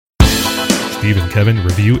Steve and Kevin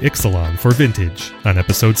review Ixalan for Vintage on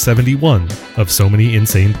episode 71 of So Many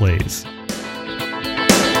Insane Plays.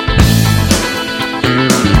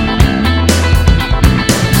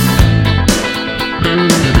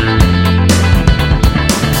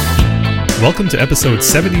 Welcome to episode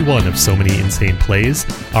 71 of So Many Insane Plays,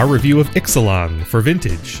 our review of Ixalan for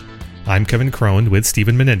Vintage. I'm Kevin Crone with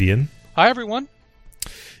Stephen Menendian. Hi, everyone.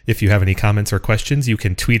 If you have any comments or questions, you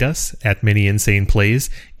can tweet us at Many Insane Plays,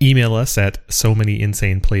 email us at So Many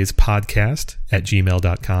Insane Plays Podcast at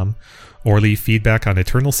gmail.com, or leave feedback on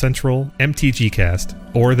Eternal Central,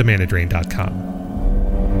 MTGcast, or themanadrain.com.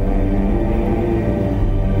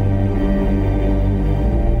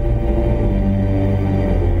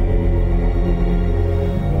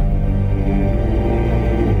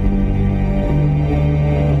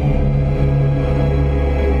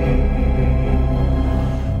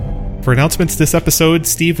 For announcements this episode,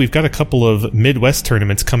 Steve, we've got a couple of Midwest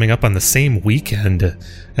tournaments coming up on the same weekend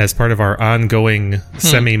as part of our ongoing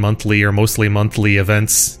semi-monthly or mostly monthly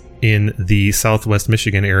events in the Southwest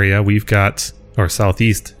Michigan area. We've got, or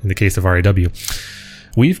Southeast in the case of RIW,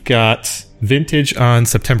 we've got Vintage on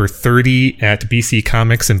September 30 at BC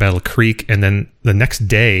Comics in Battle Creek, and then the next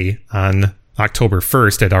day on October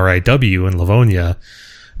 1st at RIW in Livonia.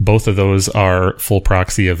 Both of those are full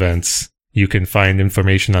proxy events. You can find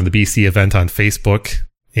information on the BC event on Facebook,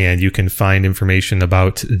 and you can find information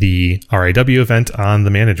about the RIW event on the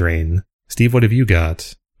Manadrain. Steve, what have you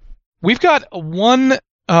got? We've got one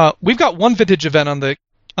Vintage event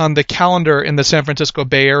on the calendar in the San Francisco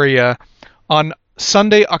Bay Area on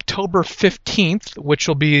Sunday, October 15th, which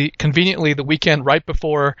will be conveniently the weekend right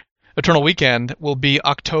before Eternal Weekend, will be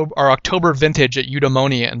our October Vintage at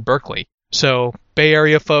Eudaimonia in Berkeley. So Bay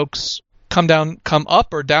Area folks, come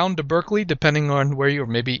up or down to Berkeley, depending on where you're,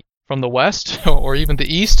 maybe from the west or even the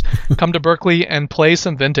east. Come to Berkeley and play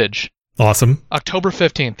some Vintage. Awesome. October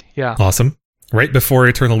 15th, yeah. Awesome. Right before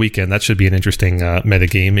Eternal Weekend. That should be an interesting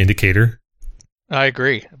metagame indicator. I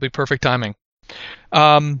agree. It'll be perfect timing.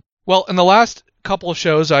 Well, in the last couple of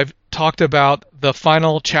shows, I've talked about the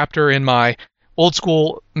final chapter in my old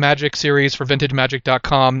school Magic series for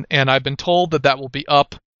VintageMagic.com, and I've been told that will be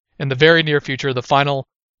up in the very near future, the final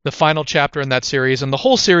chapter in that series. And the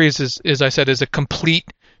whole series is a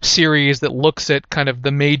complete series that looks at kind of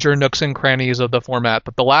the major nooks and crannies of the format.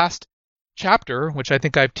 But the last chapter, which I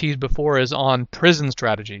think I've teased before, is on prison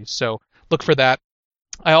strategies. So look for that.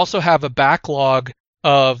 I also have a backlog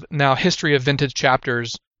of now History of Vintage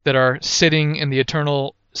chapters that are sitting in the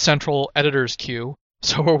Eternal Central editor's queue.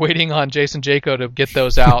 So we're waiting on Jason Jaco to get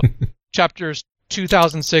those out. Chapters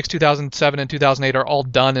 2006, 2007, and 2008 are all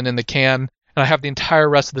done and in the can. And I have the entire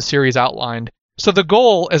rest of the series outlined. So the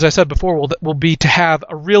goal, as I said before, will be to have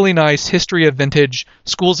a really nice History of Vintage,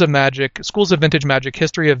 Schools of Vintage Magic,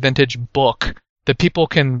 History of Vintage book that people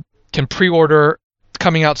can pre-order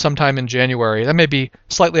coming out sometime in January. That may be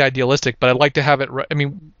slightly idealistic, but I'd like to have it.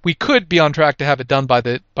 We could be on track to have it done by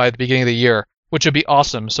the beginning of the year, which would be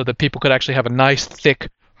awesome, so that people could actually have a nice, thick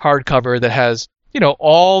hardcover that has,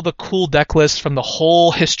 all the cool deck lists from the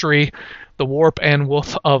whole history, the warp and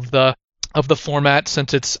woof of the format,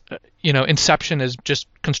 since its inception is just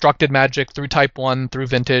constructed Magic through Type 1 through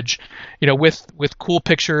Vintage, with cool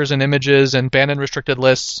pictures and images and banned and restricted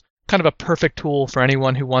lists. Kind of a perfect tool for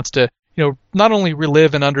anyone who wants to not only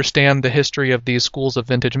relive and understand the history of these schools of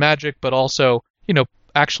Vintage Magic, but also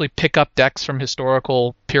actually pick up decks from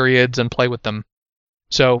historical periods and play with them.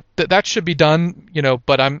 So that should be done,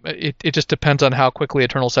 but it just depends on how quickly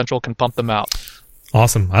Eternal Central can pump them out.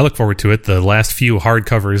 Awesome. I look forward to it. The last few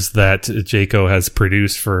hardcovers that Jaco has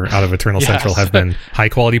produced out of Eternal Central have been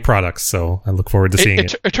high-quality products, so I look forward to seeing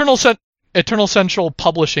it. Eternal Central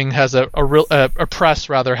Publishing has a press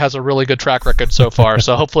has a really good track record so far,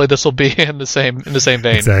 so hopefully this will be in the same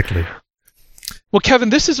vein. Exactly. Well, Kevin,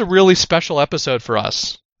 this is a really special episode for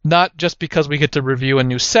us. Not just because we get to review a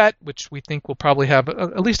new set, which we think will probably have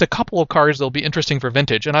at least a couple of cards that will be interesting for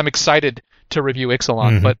Vintage, and I'm excited to review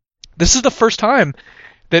Ixalan, but this is the first time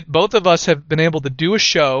that both of us have been able to do a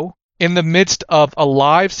show in the midst of a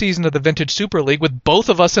live season of the Vintage Super League with both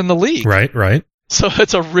of us in the league. Right. So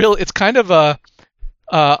it's kind of a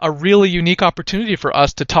really unique opportunity for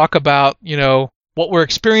us to talk about, what we're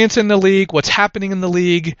experiencing in the league, what's happening in the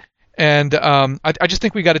league, and I just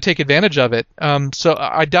think we got to take advantage of it. So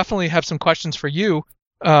I definitely have some questions for you,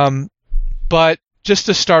 but just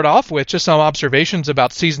to start off with, just some observations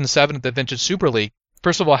about Season 7 of the Vintage Super League.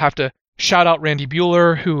 First of all, I have to shout out Randy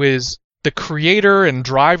Buehler, who is the creator and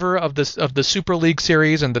driver of the Super League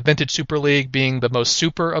series, and the Vintage Super League being the most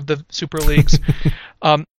super of the Super Leagues.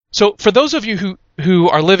 So for those of you who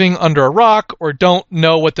are living under a rock or don't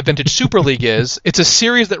know what the Vintage Super League is, it's a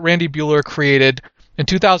series that Randy Buehler created in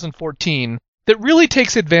 2014 that really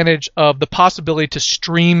takes advantage of the possibility to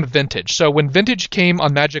stream Vintage. So when Vintage came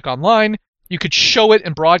on Magic Online, you could show it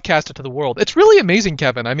and broadcast it to the world. It's really amazing,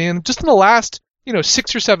 Kevin. I mean, just in the last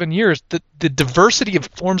 6 or 7 years, the diversity of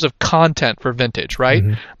forms of content for Vintage, right?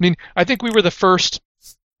 Mm-hmm. I mean, I think we were the first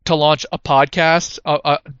to launch a podcast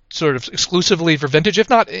sort of exclusively for Vintage, if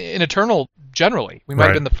not in Eternal generally. We might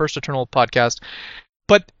have been the first Eternal podcast.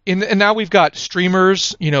 But and now we've got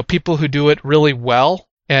streamers, people who do it really well.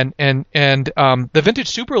 And the Vintage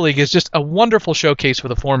Super League is just a wonderful showcase for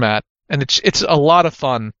the format, and it's a lot of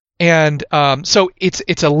fun. And so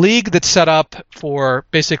it's a league that's set up for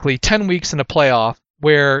basically 10 weeks in a playoff,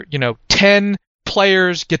 where 10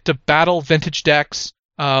 players get to battle Vintage decks,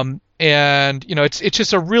 and it's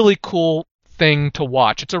just a really cool thing to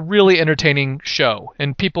watch. It's a really entertaining show,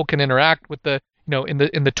 and people can interact with the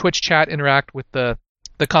in the Twitch chat, interact with the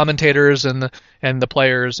commentators and the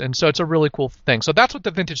players, and so it's a really cool thing. So that's what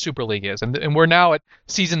the Vintage Super League is, and we're now at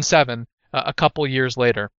season 7, a couple years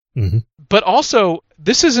later. Mm-hmm. But also,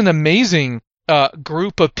 this is an amazing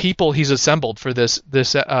group of people he's assembled for this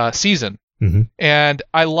season, mm-hmm. and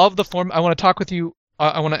I love the form. I want to talk with you.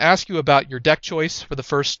 I want to ask you about your deck choice for the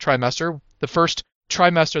first trimester. The first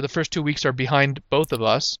trimester, the first 2 weeks are behind both of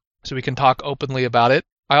us, so we can talk openly about it.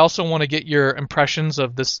 I also want to get your impressions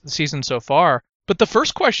of this season so far. But the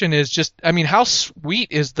first question is just, I mean, how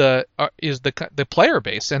sweet is the player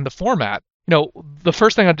base and the format? The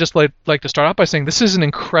first thing I'd just like to start out by saying this is an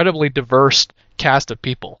incredibly diverse cast of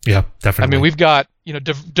people. Yeah, definitely. I mean, we've got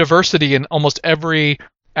diversity in almost every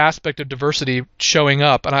aspect of diversity showing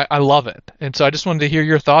up, and I love it. And so I just wanted to hear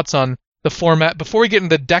your thoughts on the format before we get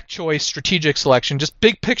into deck choice, strategic selection. Just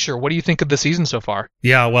big picture, what do you think of the season so far?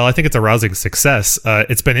 Yeah, well, I think it's a rousing success.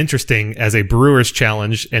 It's been interesting as a Brewers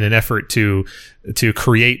challenge in an effort to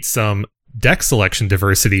create some deck selection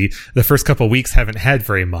diversity. The first couple of weeks haven't had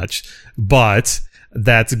very much, but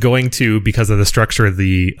that's going to, because of the structure of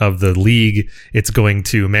the league, it's going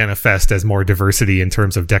to manifest as more diversity in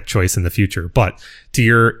terms of deck choice in the future. But to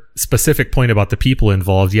your specific point about the people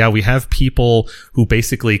involved, yeah, we have people who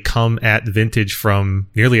basically come at Vintage from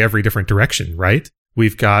nearly every different direction, right?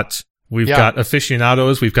 We've got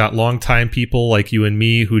aficionados, we've got longtime people like you and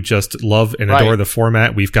me who just love and adore the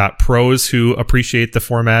format. We've got pros who appreciate the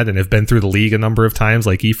format and have been through the league a number of times,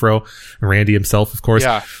 like Ephro and Randy himself, of course.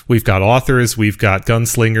 Yeah. We've got authors, we've got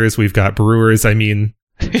gunslingers, we've got brewers. I mean,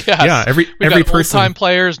 every person. Old-time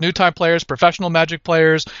players, new-time players, professional Magic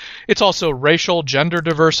players. It's also racial, gender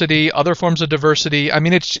diversity, other forms of diversity. I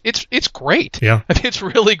mean, it's great. Yeah. I mean, it's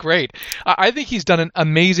really great. I think he's done an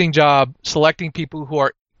amazing job selecting people who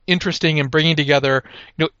are interesting and bringing together,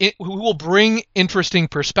 who will bring interesting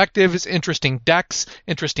perspectives, interesting decks,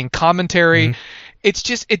 interesting commentary.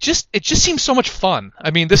 Mm-hmm. It just seems so much fun.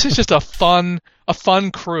 I mean, this is just a fun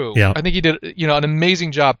crew. Yeah. I think he did, an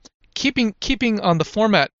amazing job. Keeping on the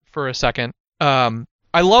format for a second.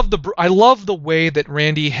 I love the way that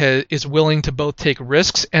Randy is willing to both take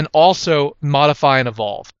risks and also modify and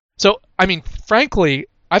evolve. So, I mean, frankly,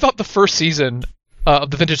 I thought the first season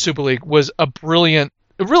of the Vintage Super League was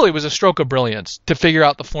it really was a stroke of brilliance to figure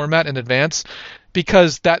out the format in advance,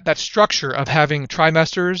 because that structure of having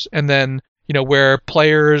trimesters and then, where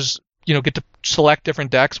players, get to select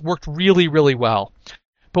different decks worked really, really well.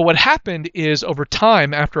 But what happened is over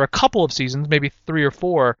time, after a couple of seasons, maybe 3 or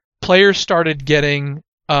 4, players started getting,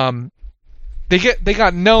 they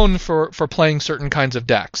got known for playing certain kinds of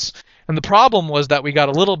decks. And the problem was that we got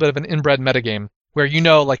a little bit of an inbred metagame where,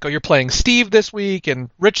 you're playing Steve this week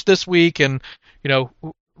and Rich this week and,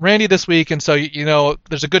 Randy this week, and so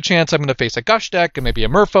there's a good chance I'm going to face a Gush deck and maybe a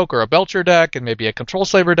Merfolk or a Belcher deck and maybe a Control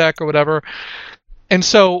Slaver deck or whatever. And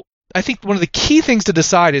so I think one of the key things to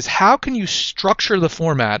decide is how can you structure the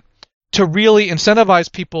format to really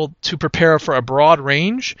incentivize people to prepare for a broad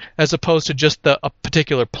range as opposed to just a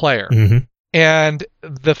particular player. Mm-hmm. And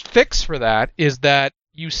the fix for that is that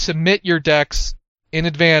you submit your decks in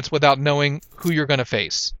advance without knowing who you're going to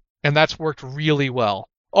face. And that's worked really well.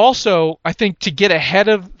 Also, I think to get ahead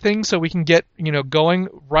of things so we can get, going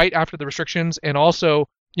right after the restrictions, and also,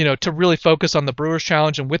 to really focus on the Brewers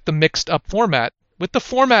Challenge and with the mixed up format, with the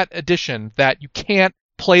format addition that you can't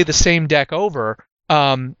play the same deck over,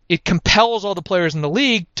 it compels all the players in the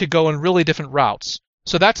league to go in really different routes.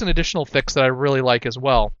 So that's an additional fix that I really like as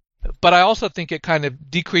well. But I also think it kind of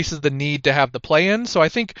decreases the need to have the play-in. So I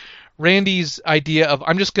think Randy's idea of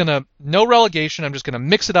no relegation, I'm just going to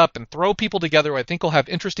mix it up and throw people together who I think will have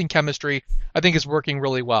interesting chemistry, I think is working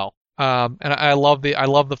really well. And I love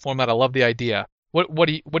the format. I love the idea. What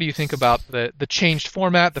do you think about the changed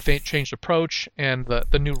format, the changed approach, and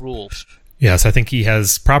the new rules? Yes, I think he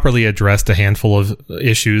has properly addressed a handful of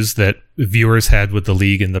issues that viewers had with the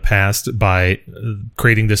league in the past by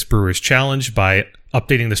creating this Brewers Challenge, by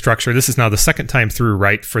updating the structure. This is now the second time through,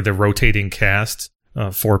 right, for the rotating cast,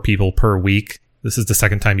 4 people per week. This is the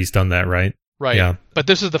second time he's done that, right? Right. Yeah. But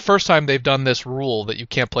this is the first time they've done this rule that you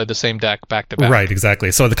can't play the same deck back to back. Right, exactly.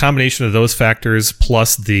 So the combination of those factors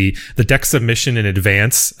plus the deck submission in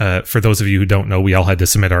advance, for those of you who don't know, we all had to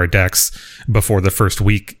submit our decks before the first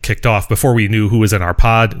week kicked off, before we knew who was in our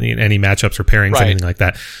pod, any matchups or pairings, Right. anything like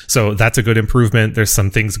that. So that's a good improvement. There's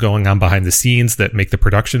some things going on behind the scenes that make the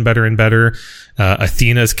production better and better.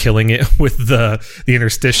 Athena's killing it with the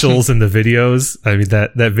interstitials and the videos. I mean,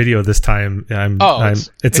 that video this time,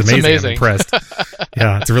 it's amazing. I'm impressed.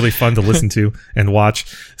 Yeah, it's really fun to listen to and watch.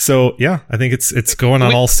 So yeah, I think it's going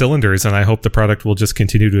on all cylinders, and I hope the product will just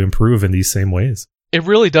continue to improve in these same ways. It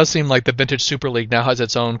really does seem like the Vintage Super League now has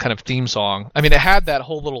its own kind of theme song. I mean, it had that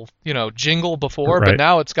whole little, jingle before, Right. but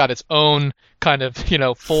now it's got its own kind of,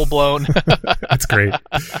 full blown. It's great.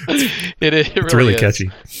 It's really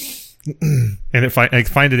catchy. And if I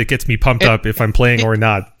find it gets me pumped up if I'm playing or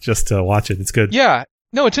not, just to watch it. It's good. Yeah.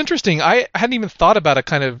 No, it's interesting. I hadn't even thought about a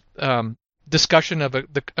kind of discussion of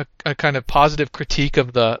a kind of positive critique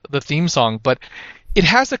of the theme song, but it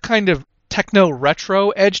has a kind of techno retro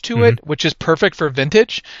edge to it, which is perfect for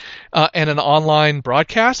Vintage and an online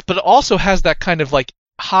broadcast, but it also has that kind of like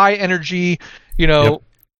high energy, Yep.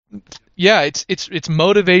 Yeah, it's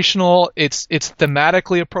motivational, it's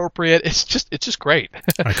thematically appropriate. It's just great.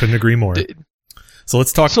 I couldn't agree more. So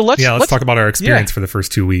let's talk talk about our experience for the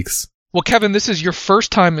first 2 weeks. Well, Kevin, this is your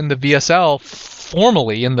first time in the VSL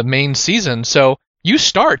formally in the main season, so you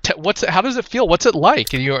start. How does it feel? What's it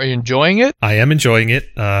like? Are you enjoying it? I am enjoying it.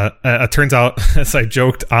 It turns out, as I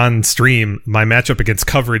joked on stream, my matchup against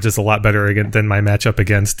coverage is a lot better than my matchup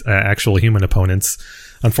against actual human opponents.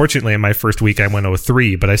 Unfortunately, in my first week, I went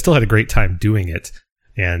 0-3, but I still had a great time doing it.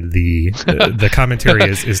 And the commentary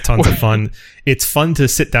is tons of fun. It's fun to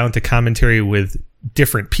sit down to commentary with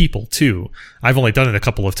different people too. I've only done it a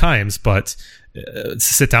couple of times, but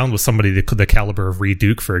sit down with somebody the caliber of Reed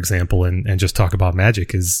Duke, for example, and just talk about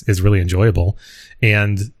Magic is really enjoyable.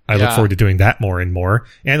 And I look forward to doing that more and more.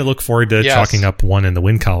 And I look forward to chalking up one in the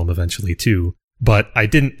win column eventually too. But I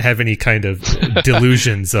didn't have any kind of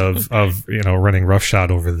delusions of running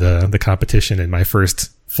roughshod over the competition in my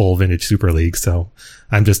first full Vintage Super League. So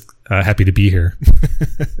I'm just happy to be here.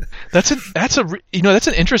 That's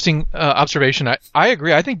an interesting observation. I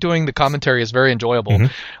agree. I think doing the commentary is very enjoyable. Mm-hmm.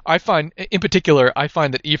 I find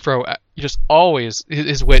that Ephro just always,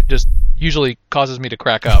 his wit just usually causes me to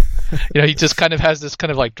crack up. He just kind of has this kind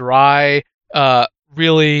of like dry,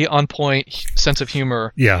 really on point sense of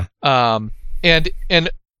humor. Yeah. And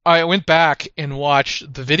I went back and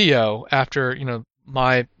watched the video after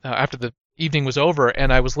after the evening was over,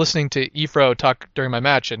 and I was listening to Ephro talk during my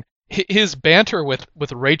match, and his banter with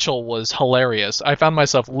Rachel was hilarious. I found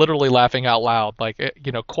myself literally laughing out loud,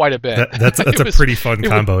 quite a bit. That's a pretty fun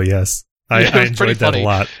combo. Yes. I enjoyed that a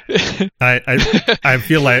lot. I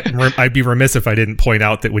feel like I'd be remiss if I didn't point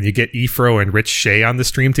out that when you get Ephro and Rich Shea on the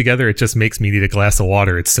stream together, it just makes me need a glass of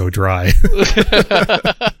water. It's so dry.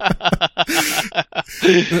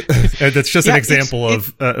 And that's just an example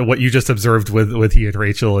of what you just observed with he and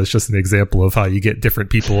Rachel is just an example of how you get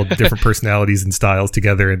different people, different personalities and styles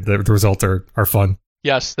together, and the results are fun.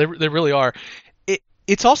 Yes, they really are.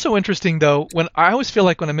 It's also interesting, though, when I always feel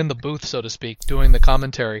like when I'm in the booth, so to speak, doing the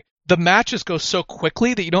commentary, the matches go so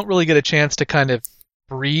quickly that you don't really get a chance to kind of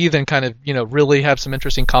breathe and kind of, really have some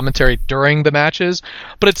interesting commentary during the matches.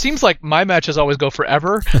 But it seems like my matches always go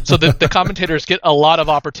forever, so that the commentators get a lot of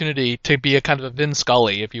opportunity to be a kind of a Vin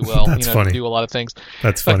Scully, if you will, funny. to do a lot of things.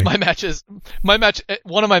 That's funny. One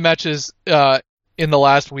of my matches in the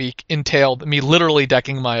last week entailed me literally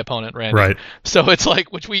decking my opponent random. Right. So it's like,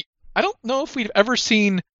 I don't know if we've ever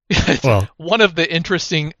seen. Well, one of the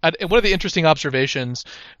interesting observations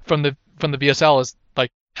from the VSL is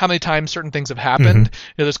like how many times certain things have happened.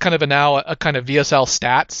 There's kind of now a kind of VSL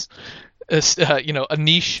stats, a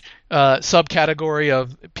niche subcategory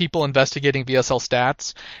of people investigating VSL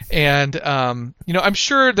stats, and I'm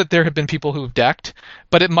sure that there have been people who've decked,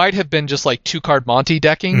 but it might have been just like 2-card Monty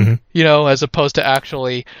decking, as opposed to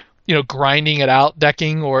actually grinding it out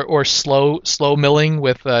decking or slow milling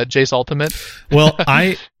with Jace Ultimate. Well,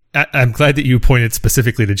 I'm glad that you pointed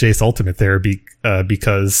specifically to Jace Ultimate there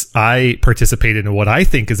because I participated in what I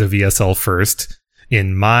think is a VSL first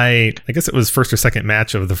in my, I guess it was first or second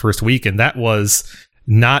match of the first week, and that was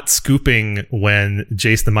not scooping when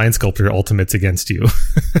Jace the Mind Sculptor ultimates against you.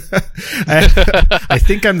 I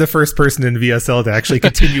think I'm the first person in VSL to actually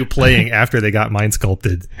continue playing after they got Mind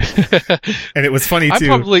Sculpted. And it was funny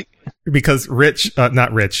too, because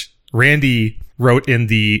Randy wrote in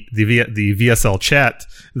the VSL chat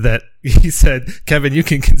that he said, Kevin, you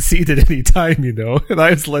can concede at any time, you know? And I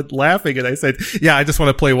was laughing, and I said, yeah, I just want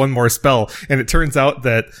to play one more spell. And it turns out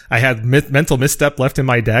that I had Mental Misstep left in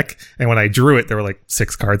my deck, and when I drew it, there were like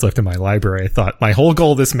 6 cards left in my library. I thought, my whole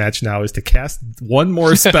goal this match now is to cast one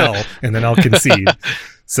more spell, and then I'll concede.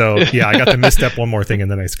 So, yeah, I got to misstep one more thing, and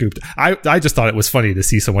then I scooped. I just thought it was funny to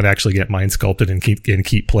see someone actually get Mind Sculpted and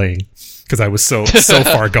keep playing, because I was so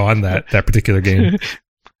far gone that particular game.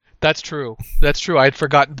 That's true. I had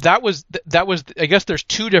forgotten. That was. I guess there's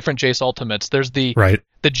 2 different Jace ultimates. There's the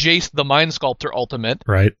Jace the Mind Sculptor ultimate,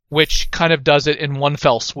 right, which kind of does it in one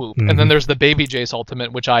fell swoop, and then there's the Baby Jace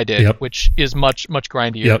ultimate, which I did, which is much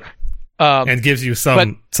grindier. Yep. And gives you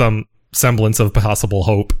some semblance of possible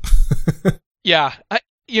hope. Yeah,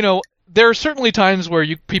 there are certainly times where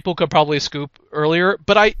people could probably scoop earlier,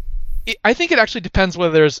 but I think it actually depends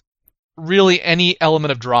whether there's really any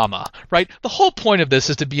element of drama, right? The whole point of this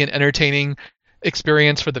is to be an entertaining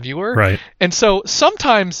experience for the viewer, right? And so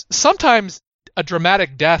sometimes a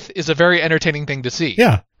dramatic death is a very entertaining thing to see.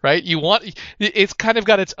 Yeah. Right? It's kind of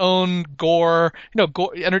got its own gore,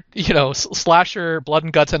 slasher, blood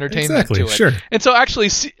and guts entertainment to it. Sure. And so actually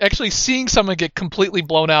seeing someone get completely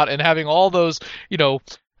blown out and having all those,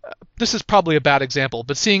 this is probably a bad example,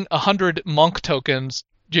 but seeing 100 monk tokens,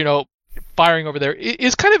 firing over there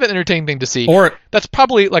is kind of an entertaining thing to see. Or that's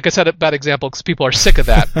probably, like I said, a bad example because people are sick of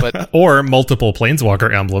that. But or multiple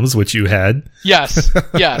Planeswalker emblems, which you had. Yes.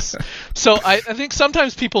 So I think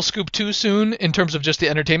sometimes people scoop too soon in terms of just the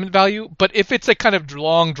entertainment value. But if it's a kind of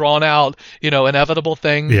long, drawn out, inevitable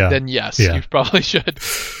thing, then yes, you probably should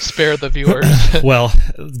spare the viewers. Well,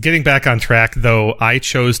 getting back on track, though, I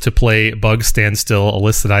chose to play Bug Standstill, a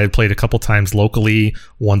list that I had played a couple times locally,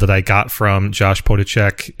 one that I got from Josh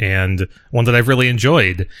Podacek, and one that I've really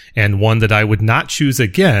enjoyed, and one that I would not choose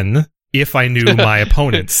again if I knew my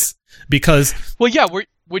opponents. Because... Well, yeah,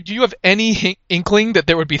 would you have any inkling that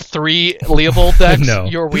there would be 3 Leovold decks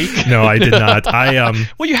your week? No, I did not.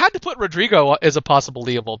 Well, you had to put Rodrigo as a possible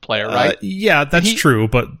Leovold player, right? Yeah, that's true,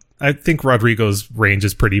 but I think Rodrigo's range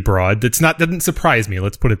is pretty broad. Doesn't surprise me,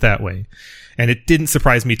 let's put it that way. And it didn't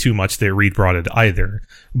surprise me too much that Reed brought it either.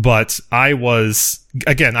 But I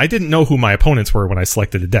didn't know who my opponents were when I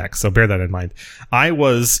selected a deck, so bear that in mind. I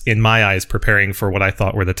was, in my eyes, preparing for what I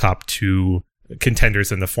thought were the top 2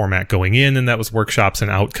 contenders in the format going in, and that was Workshops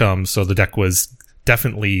and Outcomes, so the deck was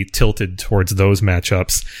definitely tilted towards those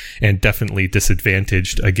matchups and definitely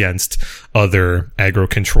disadvantaged against other aggro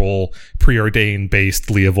control, preordained based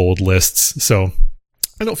Leovold lists. So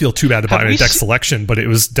I don't feel too bad about my deck selection, but it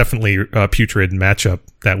was definitely a putrid matchup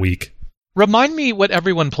that week. Remind me what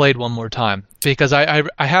everyone played one more time, because I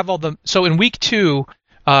have all the... So in week 2,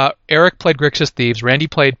 Eric played Grixis Thieves, Randy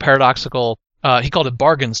played Paradoxical, he called it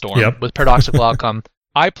Bargain Storm with Paradoxical Outcome.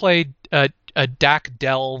 I played a Dak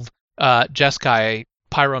Delve Jeskai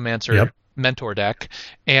Pyromancer Mentor deck,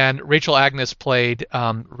 and Rachel Agnes played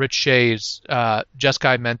Rich Shea's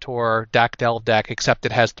Jeskai Mentor Dak Delve deck, except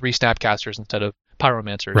it has 3 Snapcasters instead of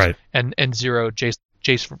Pyromancers, and 0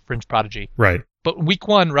 Jace Fringe Prodigy. Right. But week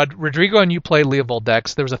 1, Rodrigo and you played Leovold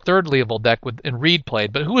decks. There was a third Leovold deck and Reed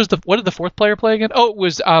played. But what did the 4th player play again? Oh, it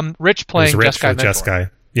was Rich playing Jeskai Mentor. Jeskai.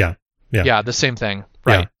 Yeah, the same thing.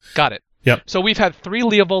 Right. Yeah. Got it. Yep. So we've had 3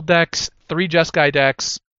 Leovold decks, 3 Jeskai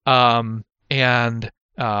decks, and then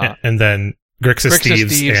Grixis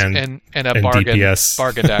Thieves and a bargain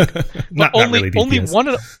deck. not really DPS.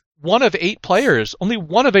 Only one of 8 players. Only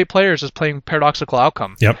one of 8 players is playing Paradoxical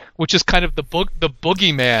Outcome. Yep. Which is kind of the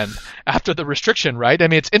boogeyman after the restriction, right? I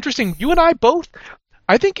mean, it's interesting. You and I both.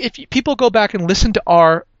 I think if people go back and listen to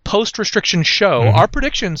our post-restriction show, our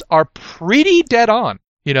predictions are pretty dead on.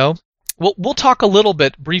 We'll talk a little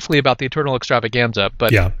bit briefly about the Eternal Extravaganza,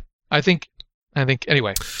 but I think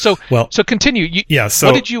anyway. So continue.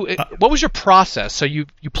 What was your process? So you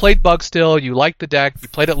played Bug Still, you liked the deck, you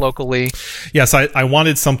played it locally. Yes, I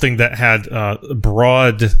wanted something that had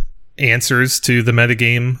broad answers to the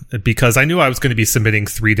metagame, because I knew I was going to be submitting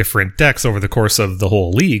 3 different decks over the course of the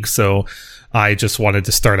whole league, so I just wanted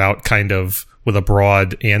to start out kind of with a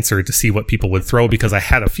broad answer to see what people would throw, because I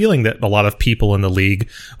had a feeling that a lot of people in the league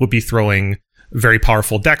would be throwing very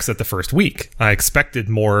powerful decks at the first week. I expected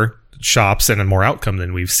more shops and a more outcome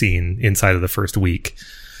than we've seen inside of the first week.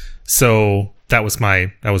 So that was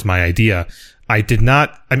my idea. I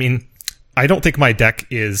don't think my deck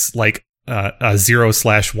is like a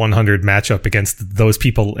 0/100 matchup against those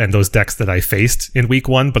people and those decks that I faced in week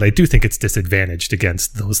 1, but I do think it's disadvantaged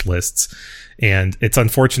against those lists. And it's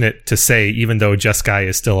unfortunate to say, even though Jeskai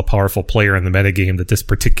is still a powerful player in the metagame, that this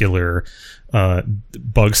particular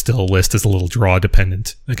Bug Still list is a little draw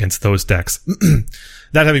dependent against those decks.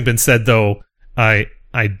 That having been said, though, I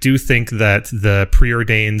do think that the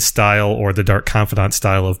Preordained style or the Dark Confidant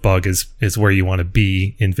style of Bug is where you want to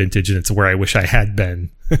be in Vintage, and it's where I wish I had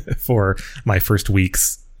been for my first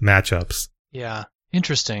week's matchups. Yeah,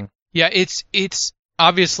 interesting. Yeah, it's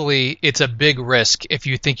obviously it's a big risk if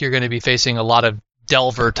you think you're going to be facing a lot of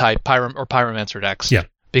Delver type Pyromancer decks. Yeah,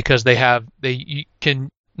 because you can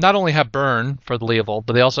not only have Burn for the Leovold,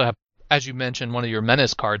 but they also have, as you mentioned, one of your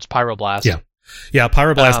Menace cards, Pyroblast. Yeah,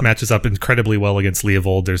 Pyroblast matches up incredibly well against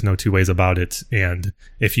Leovold. There's no two ways about it. And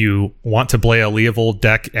if you want to play a Leovold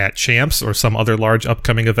deck at Champs or some other large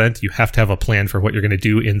upcoming event, you have to have a plan for what you're going to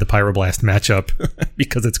do in the Pyroblast matchup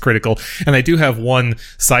because it's critical. And I do have one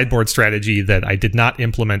sideboard strategy that I did not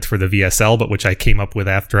implement for the VSL, but which I came up with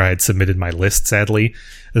after I had submitted my list, sadly,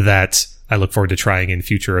 that I look forward to trying in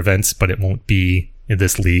future events, but it won't be in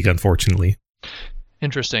this league, unfortunately.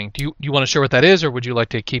 Interesting. Do you want to share what that is, or would you like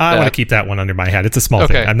to keep that? I want to keep that one under my hat. It's a small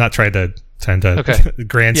thing. I'm not trying to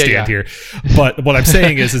grandstand here. But what I'm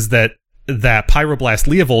saying is that Pyroblast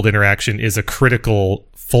Leovold interaction is a critical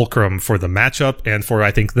fulcrum for the matchup and for, I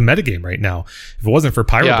think, the metagame right now. If it wasn't for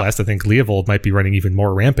Pyroblast, I think Leovold might be running even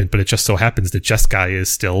more rampant, but it just so happens that Jeskai is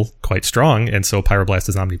still quite strong, and so Pyroblast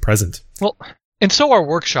is omnipresent. Well, and so are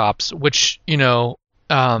Workshops, which,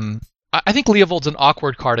 I think Leovold's an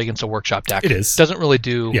awkward card against a Workshop deck. It is. Doesn't really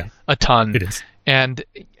do a ton. It is. And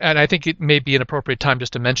I think it may be an appropriate time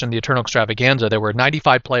just to mention the Eternal Extravaganza. There were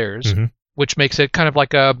 95 players, which makes it kind of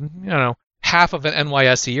like a, half of an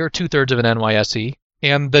NYSE or 2/3 of an NYSE.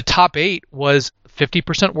 And the top 8 was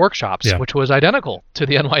 50% Workshops, which was identical to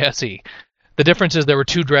the NYSE. The difference is there were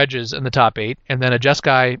 2 Dredges in the top 8, and then a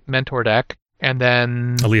Jeskai Mentor deck, and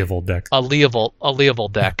then a Leovold deck. A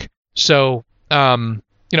Leovold deck. So,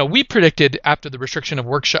 we predicted after the restriction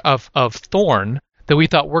of Thorn that we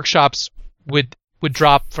thought Workshops would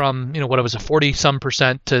drop from, what it was, a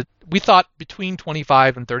 40-some% to, we thought, between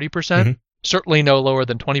 25 and 30%. Certainly no lower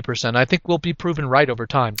than 20%. I think we'll be proven right over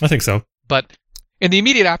time. I think so. But in the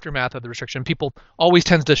immediate aftermath of the restriction, people always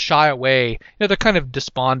tend to shy away. They're kind of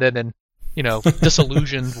despondent and,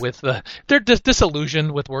 disillusioned with they're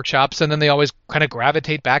disillusioned with Workshops, and then they always kind of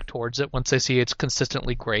gravitate back towards it once they see it's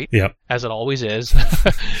consistently great, as it always is.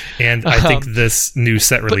 And I think this new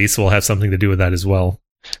set release will have something to do with that as well.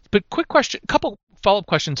 But quick question, a couple follow-up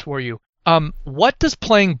questions for you. What does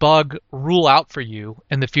playing Bug rule out for you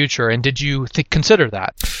in the future, and did you consider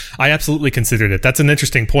that? I absolutely considered it. That's an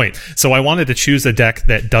interesting point. So I wanted to choose a deck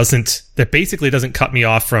that basically doesn't cut me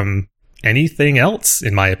off from anything else,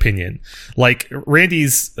 in my opinion. Like,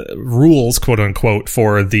 Randy's rules, quote unquote,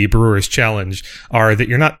 for the Brewers Challenge are that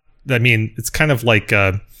you're not, it's kind of like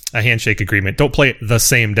a handshake agreement. Don't play the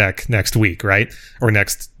same deck next week, right? Or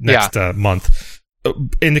next month.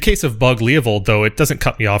 In the case of Bug Leovold, though, it doesn't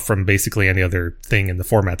cut me off from basically any other thing in the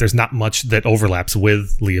format. There's not much that overlaps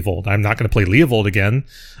with Leovold. I'm not going to play Leovold again,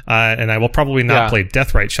 and I will probably not play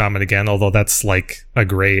Deathrite Shaman again, although that's like a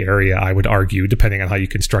gray area, I would argue, depending on how you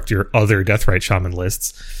construct your other Deathrite Shaman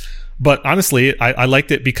lists. But honestly, I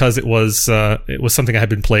liked it because it was something I had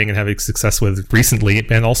been playing and having success with recently,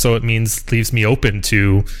 and also it leaves me open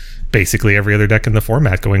to basically every other deck in the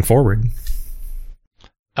format going forward.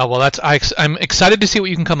 Oh, well, I'm excited to see what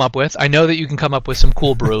you can come up with. I know that you can come up with some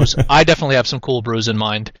cool brews. I definitely have some cool brews in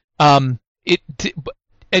mind.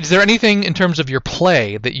 Is there anything in terms of your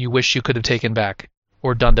play that you wish you could have taken back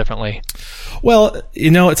or done differently? Well,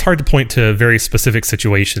 it's hard to point to very specific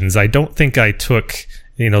situations. I don't think I took,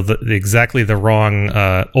 exactly the wrong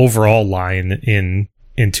overall line in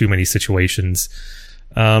too many situations.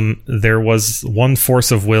 There was one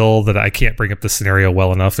force of will that I can't bring up the scenario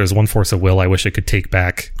well enough. There's one force of will I wish I could take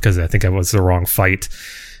back because I think I was the wrong fight.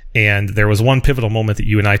 And there was one pivotal moment that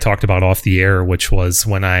you and I talked about off the air, which was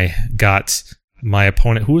when I got my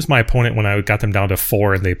opponent. Who was my opponent when I got them down to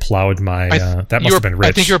 4 and they plowed my... that must have been Rich.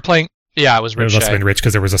 I think you were playing... Yeah, it was Rich. It must have been Rich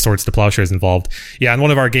because there was a Swords to Plowshares involved. Yeah, in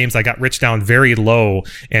one of our games, I got Rich down very low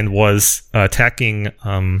and was attacking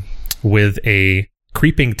with a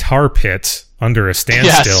creeping tar pit under a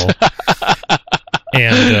standstill.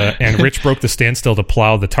 Yes. and Rich broke the standstill to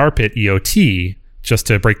plow the tar pit EOT just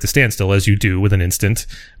to break the standstill, as you do with an instant,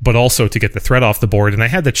 but also to get the threat off the board. And I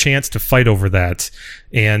had the chance to fight over that.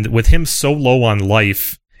 And with him so low on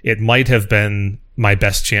life, it might have been my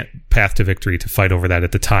best path to victory to fight over that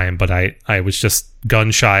at the time, but I was just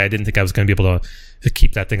gun shy. I didn't think I was going to be able to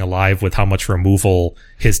keep that thing alive with how much removal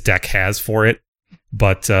his deck has for it.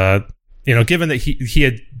 But given that he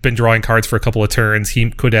had been drawing cards for a couple of turns,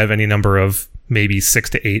 he could have any number of maybe 6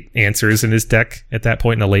 to 8 answers in his deck at that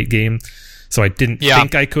point in the late game. So I didn't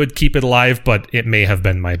think I could keep it alive, but it may have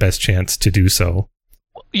been my best chance to do so.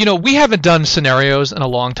 We haven't done scenarios in a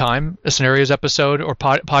long time, a scenarios episode or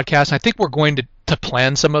podcast. I think we're going to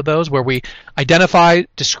plan some of those where we identify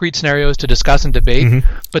discrete scenarios to discuss and debate.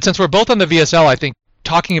 Mm-hmm. But since we're both on the VSL, I think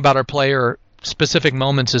talking about our player specific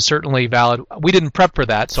moments is certainly valid. We didn't prep for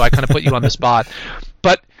that, so I kind of put you on the spot.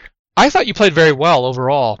 But I thought you played very well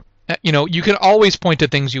overall. You can always point to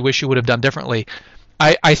things you wish you would have done differently.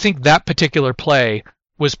 I think that particular play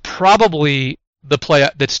was probably the play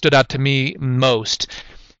that stood out to me most.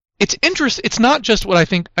 It's not just what I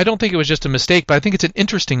think. I don't think it was just a mistake, but I think it's an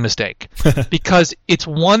interesting mistake because it's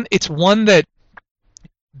one that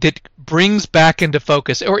brings back into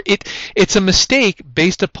focus, or it's a mistake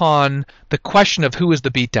based upon the question of who is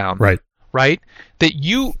the beatdown. Right? That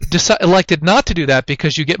you elected not to do that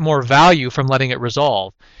because you get more value from letting it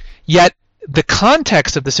resolve. Yet the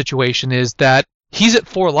context of the situation is that he's at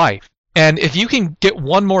 4 life. And if you can get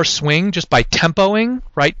one more swing just by tempoing,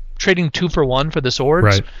 right, trading 2 for 1 for the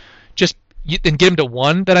swords, and get him to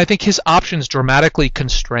 1, then I think his options dramatically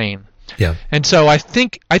constrain. Yeah. And so I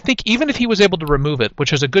think even if he was able to remove it, which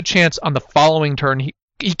has a good chance on the following turn,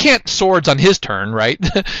 he can't swords on his turn, right?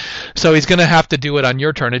 So he's going to have to do it on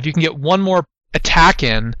your turn. If you can get one more attack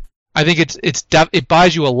in, I think it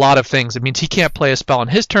buys you a lot of things. It means he can't play a spell on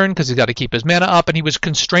his turn because he's got to keep his mana up, and he was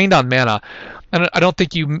constrained on mana. And I don't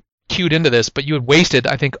think you queued into this, but you had wasted,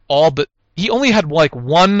 I think, he only had like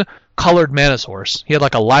one colored mana source. He had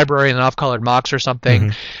like a library and an off-colored Mox or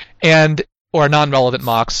something, or a non-relevant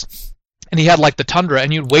Mox, and he had like the Tundra,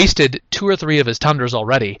 and you'd wasted 2 or 3 of his Tundras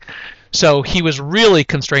already. So he was really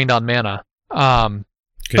constrained on mana.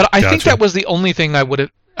 But I think that was the only thing I would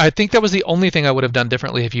have. I think that was the only thing I would have done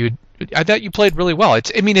differently if you. I thought you played really well.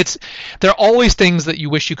 There are always things that you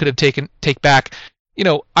wish you could have take back.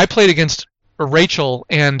 I played against Rachel,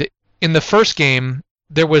 and in the first game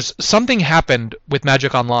there was something happened with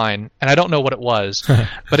Magic Online, and I don't know what it was,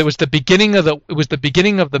 but it was the beginning of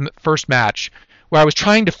the first match where I was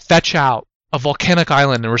trying to fetch out a volcanic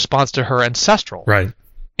island in response to her ancestral. Right.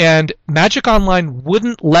 And Magic Online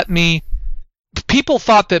wouldn't let me. People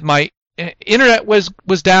thought that my internet was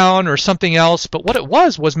down or something else, but what it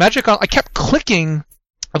was Magic Online. I kept clicking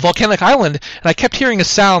a volcanic island, and I kept hearing a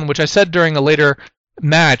sound, which I said during a later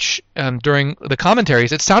match during the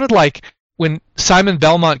commentaries. It sounded like when Simon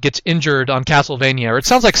Belmont gets injured on Castlevania, or it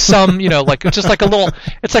sounds like some, like it's just like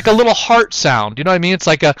it's like a little heart sound. You know what I mean? It's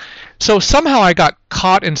like so somehow I got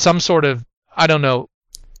caught in some sort of, I don't know,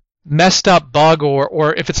 messed up bug,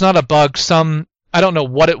 or if it's not a bug, I don't know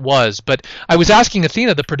what it was, but I was asking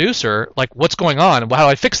Athena, the producer, like, what's going on? How do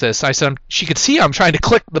I fix this? I said, she could see I'm trying to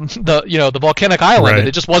click the volcanic island, and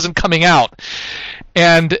it just wasn't coming out.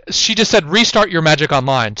 And she just said, restart your Magic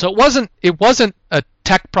Online. So it wasn't a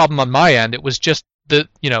tech problem on my end. It was just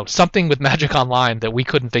something with Magic Online that we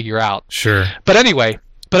couldn't figure out. Sure. But anyway,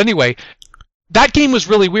 that game was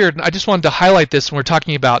really weird, and I just wanted to highlight this when we're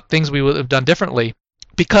talking about things we would have done differently.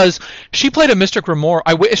 Because she played a Mystic Remora.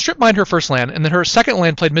 I strip mined her first land, and then her second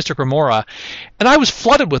land played Mystic Remora, and I was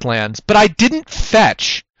flooded with lands, but I didn't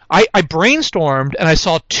fetch. I brainstormed, and I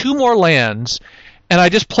saw 2 more lands, and I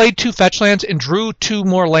just played 2 fetch lands and drew 2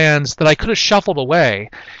 more lands that I could have shuffled away.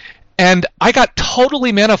 And I got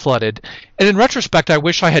totally mana flooded, and in retrospect, I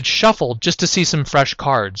wish I had shuffled just to see some fresh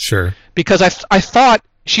cards. Sure. Because I thought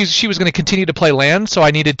she was going to continue to play lands, so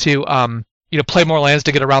I needed to play more lands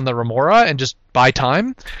to get around the Remora and just buy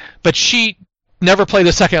time. But she never played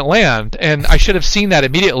the second land, and I should have seen that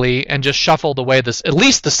immediately and just shuffled away at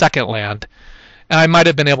least the second land, and I might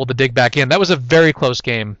have been able to dig back in. That was a very close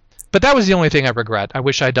game, but that was the only thing I regret. I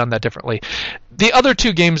wish I had done that differently. The other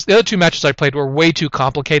 2 matches I played were way too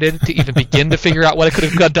complicated to even begin to figure out what I could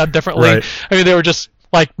have done differently. Right. I mean, they were just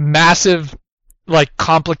like massive,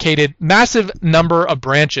 complicated, massive number of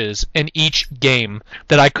branches in each game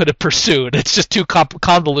that I could have pursued. It's just too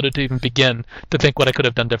convoluted to even begin to think what I could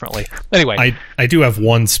have done differently. Anyway. I do have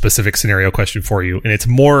one specific scenario question for you, and it's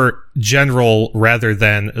more general rather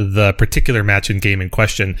than the particular match and game in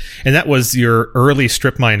question. And that was your early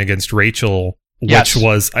strip mine against Rachel, which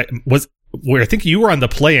was where I think you were on the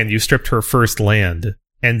play and you stripped her first land.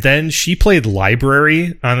 And then she played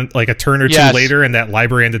Library on like a turn or 2 later, and that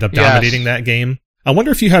Library ended up dominating that game. I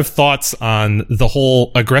wonder if you have thoughts on the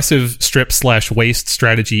whole aggressive strip/waste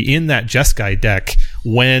strategy in that Jeskai deck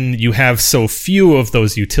when you have so few of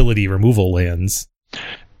those utility removal lands.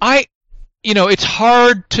 It's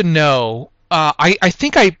hard to know. I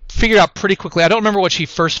think I figured out pretty quickly. I don't remember what she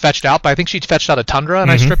first fetched out, but I think she fetched out a Tundra,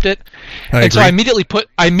 and I stripped it. So I immediately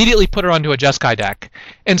put her onto a Jeskai deck.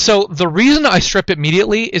 And so the reason I strip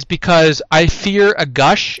immediately is because I fear a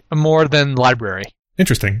Gush more than Library.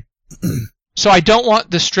 Interesting. So I don't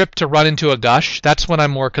want the strip to run into a Gush. That's what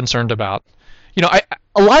I'm more concerned about.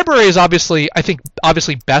 A Library is obviously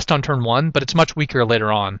best on turn 1, but it's much weaker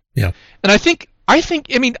later on. Yeah. And I think,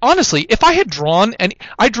 honestly, if I had drawn, and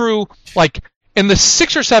I drew, in the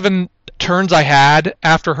 6 or 7 turns I had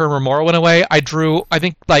after her Remora went away, I drew,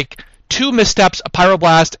 2 Missteps, a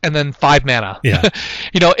Pyroblast, and then 5 mana. Yeah.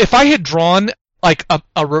 If I had drawn,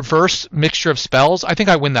 a reverse mixture of spells, I think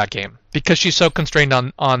I win that game, because she's so constrained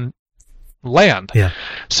on land. Yeah.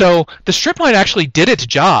 So the strip mine actually did its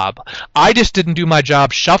job. I just didn't do my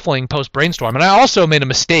job shuffling post Brainstorm, and I also made a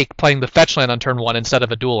mistake playing the fetch land on turn 1 instead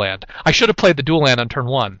of a dual land. I should have played the dual land on turn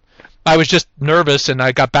 1. I was just nervous, and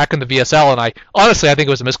I got back in the VSL, and I think it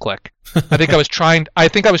was a misclick. I think I was trying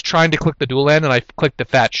to click the dual land, and I clicked the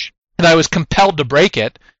fetch, and I was compelled to break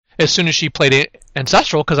it as soon as she played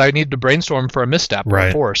Ancestral, because I needed to Brainstorm for a misstep or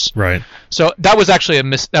a force. Right. So that was actually a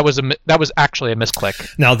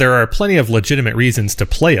misclick. Now there are plenty of legitimate reasons to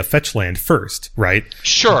play a fetch land first, right?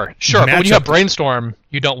 Sure. But when you have Brainstorm,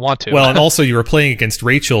 you don't want to. Well, and also you were playing against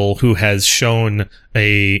Rachel, who has shown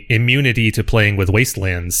a immunity to playing with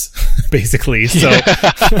wastelands, basically. So,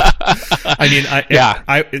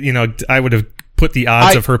 I would have put the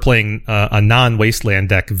odds of her playing a non-wasteland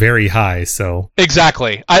deck very high. So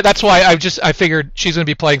exactly, that's why I figured she's going to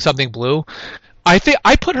be playing something blue. I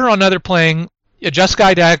put her on either playing a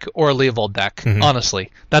Jeskai deck or a Leovold deck. Mm-hmm. Honestly,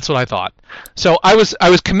 that's what I thought. So I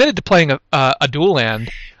was committed to playing a dual land.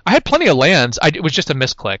 I had plenty of lands. It was just a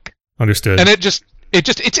misclick. Understood. And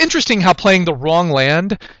it's interesting how playing the wrong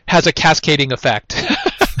land has a cascading effect.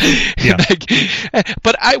 Yeah.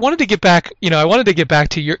 But I wanted to get back.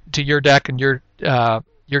 To your deck and your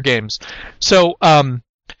games. So,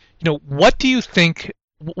 what do you think?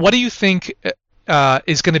 What do you think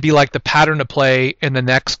is going to be like the pattern of play in the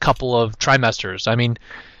next couple of trimesters? I mean,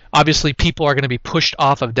 obviously, people are going to be pushed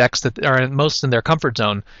off of decks that are most in their comfort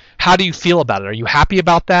zone. How do you feel about it? Are you happy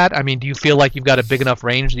about that? I mean, do you feel like you've got a big enough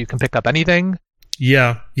range that you can pick up anything?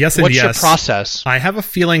 Yeah. Yes and What's yes. What's your process? I have a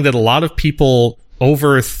feeling that a lot of people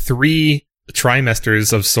over 3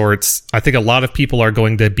 trimesters of sorts, I think a lot of people are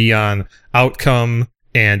going to be on Outcome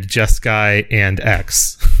and Jeskai and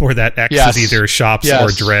X, or that X is either Shops or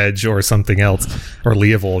Dredge or something else, or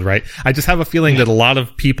Leovold, right? I just have a feeling that a lot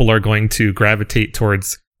of people are going to gravitate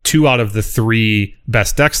towards 2 out of the 3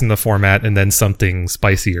 best decks in the format, and then something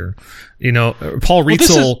spicier. Paul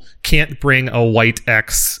Rietzel can't bring a white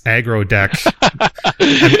X aggro deck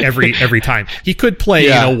every time. He could play,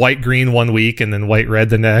 white green one week and then white red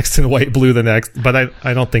the next and white blue the next, but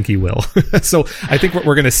I don't think he will. So I think what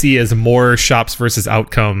we're going to see is more Shops versus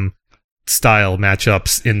Outcome style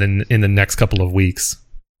matchups in the next couple of weeks.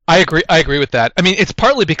 I agree with that. I mean, it's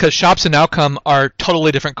partly because Shops and Outcome are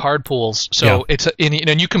totally different card pools, so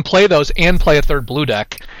you can play those and play a third blue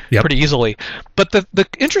deck pretty easily. But the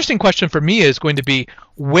interesting question for me is going to be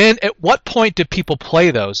at what point do people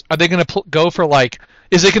play those? Are they going to go for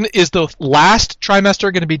is the last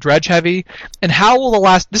trimester going to be Dredge heavy? And how will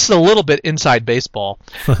this is a little bit inside baseball,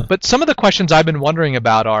 but some of the questions I've been wondering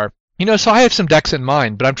about are, so I have some decks in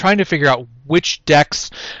mind, but I'm trying to figure out which decks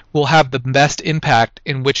will have the best impact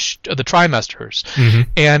in which of the trimesters. Mm-hmm.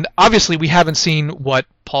 And obviously we haven't seen what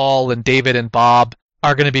Paul and David and Bob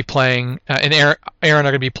are going to be playing, and Aaron are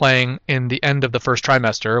going to be playing in the end of the first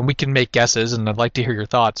trimester, and we can make guesses, and I'd like to hear your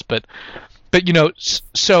thoughts. But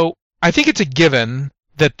so I think it's a given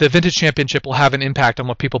that the Vintage Championship will have an impact on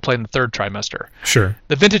what people play in the third trimester. Sure.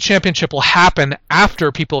 The Vintage Championship will happen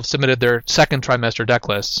after people have submitted their second trimester deck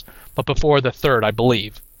lists, but before the third, I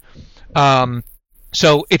believe.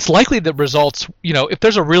 So it's likely that results, if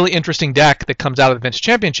there's a really interesting deck that comes out of the Vintage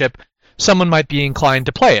Championship, someone might be inclined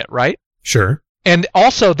to play it, right? Sure. And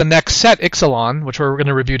also the next set, Ixalan, which we're going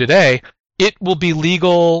to review today, it will be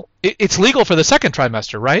legal. It's legal for the second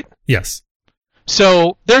trimester, right? Yes.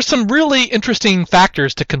 So there's some really interesting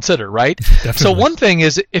factors to consider, right? Definitely. So one thing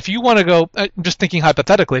is, if you want to go, I'm just thinking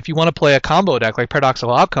hypothetically, if you want to play a combo deck like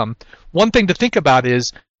Paradoxical Outcome, one thing to think about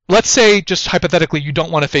is, let's say just hypothetically you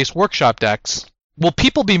don't want to face workshop decks. Will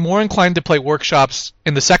people be more inclined to play workshops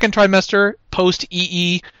in the second trimester, post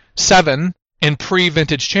EE7 and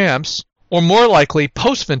pre-Vintage Champs, or more likely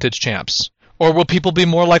post-Vintage Champs? Or will people be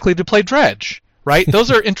more likely to play Dredge? right?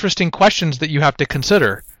 Those are interesting questions that you have to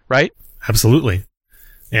consider, right? Absolutely.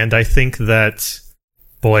 And I think that,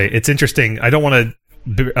 boy, it's interesting. I don't want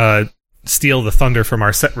to steal the thunder from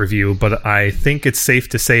our set review, but I think it's safe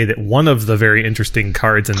to say that one of the very interesting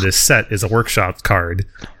cards in this set is a workshop card.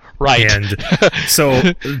 Right. And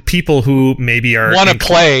so people who maybe are... want to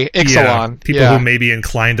play Ixalan. People who may be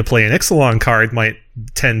inclined to play an Ixalan card might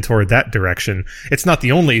tend toward that direction. It's not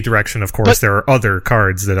the only direction, of course. There are other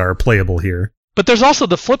cards that are playable here. But there's also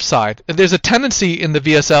the flip side. There's a tendency in the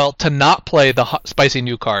VSL to not play the spicy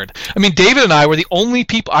new card. I mean, David and I were the only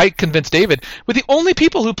people, I convinced David, we're the only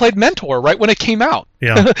people who played Mentor right when it came out.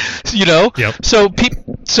 Yeah. You know? Yep. So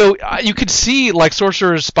you could see, like,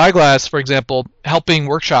 Sorcerer's Spyglass, for example, helping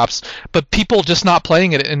workshops, but people just not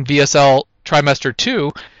playing it in VSL Trimester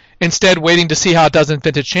 2, instead waiting to see how it does in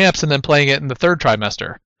Vintage Champs and then playing it in the third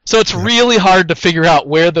trimester. So it's really hard to figure out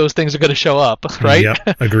where those things are going to show up, right?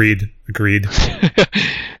 Yep, agreed.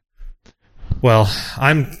 Well,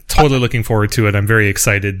 I'm totally looking forward to it. I'm very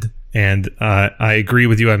excited, and I agree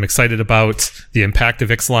with you. I'm excited about the impact of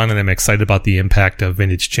Ixalan, and I'm excited about the impact of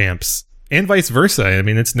Vintage Champs, and vice versa. I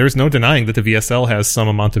mean, there's no denying that the VSL has some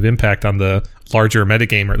amount of impact on the larger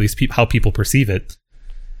metagame, or at least how people perceive it.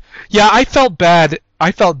 Yeah, I felt bad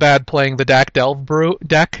playing the Dak Delve Brew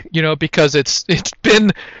deck, because it's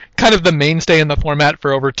been kind of the mainstay in the format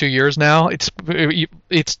for over 2 years now. It's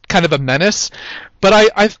kind of a menace,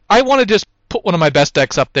 but I want to just put one of my best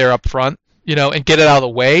decks up there up front, and get it out of the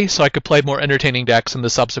way so I could play more entertaining decks in the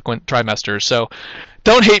subsequent trimesters. So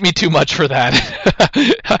don't hate me too much for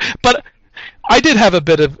that. But I did have a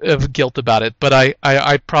bit of guilt about it, but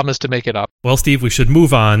I promised to make it up. Well, Steve, we should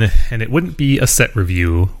move on, and it wouldn't be a set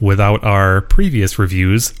review without our previous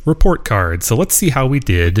review's report card. So let's see how we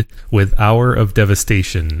did with Hour of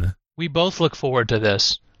Devastation. We both look forward to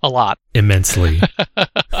this a lot. Immensely.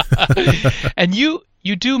 And you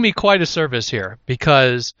do me quite a service here,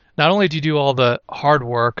 because not only do you do all the hard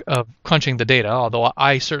work of crunching the data, although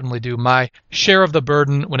I certainly do my share of the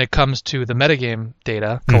burden when it comes to the metagame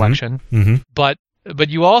data collection, but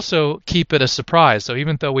you also keep it a surprise. So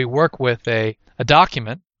even though we work with a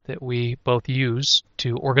document that we both use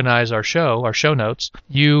to organize our show notes,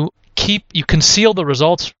 you conceal the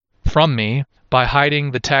results from me by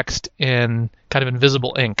hiding the text in kind of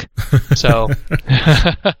invisible ink. So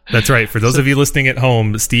that's right. For those of you listening at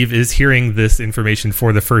home, Steve is hearing this information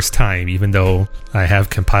for the first time, even though I have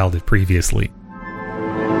compiled it previously.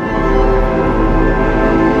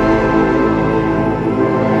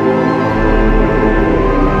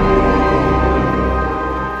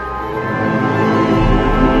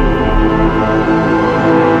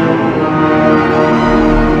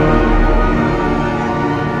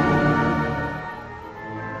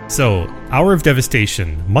 So, Hour of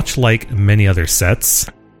Devastation, much like many other sets,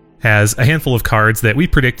 has a handful of cards that we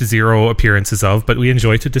predict 0 appearances of, but we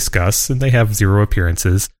enjoy to discuss, and they have 0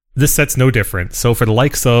 appearances. This set's no different. So for the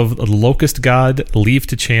likes of Locust God, Leave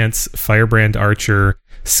to Chance, Firebrand Archer,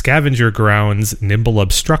 Scavenger Grounds, Nimble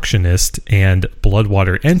Obstructionist, and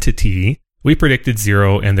Bloodwater Entity, we predicted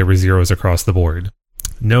 0, and there were 0s across the board.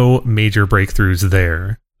 No major breakthroughs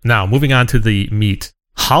there. Now, moving on to the meat.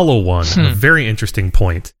 Hollow One, a very interesting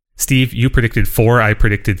point. Steve, you predicted 4, I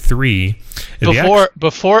predicted 3.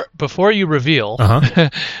 Before you reveal,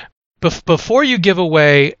 before you give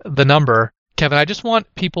away the number, Kevin, I just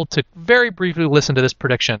want people to very briefly listen to this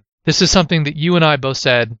prediction. This is something that you and I both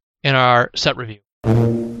said in our set review.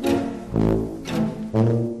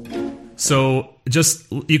 So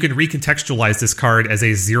just you can recontextualize this card as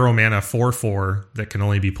a 0 mana 4/4 that can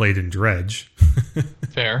only be played in Dredge.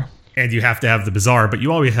 Fair. And you have to have the Bazaar, but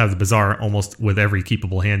you always have the Bazaar almost with every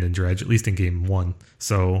keepable hand in Dredge, at least in game 1.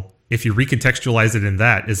 So if you recontextualize it in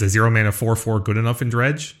that, is a 0 mana 4/4 good enough in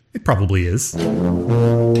Dredge? It probably is.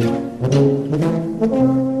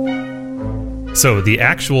 So the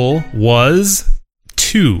actual was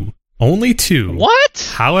 2. Only 2.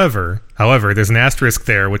 What? However, there's an asterisk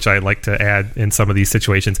there, which I like to add in some of these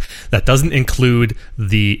situations. That doesn't include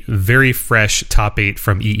the very fresh top 8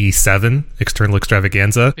 from EE7, External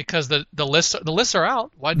Extravaganza. Because the lists are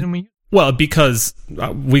out. Why didn't we? Well, because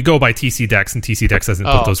we go by TC Dex, and TC Dex hasn't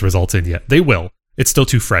put those results in yet. They will. It's still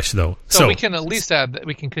too fresh, though. So we can at least add that.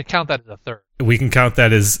 We can count that as a third. We can count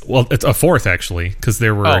that as, well, it's a fourth, actually, because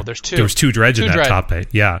there was 2 Dredge in that top 8.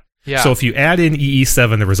 Yeah. So if you add in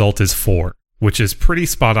EE7, the result is 4, which is pretty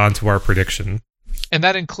spot on to our prediction. And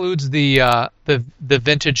that includes the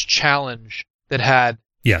Vintage Challenge that had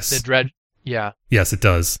the Dredge. Yeah. Yes, it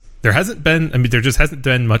does. There just hasn't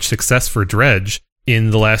been much success for Dredge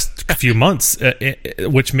in the last few months,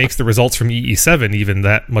 which makes the results from EE7 even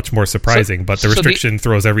that much more surprising. But the restriction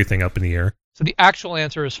throws everything up in the air. So the actual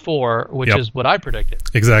answer is 4, which is what I predicted.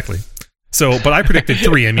 Exactly. So, but I predicted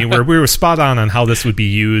 3. I mean, we were spot on how this would be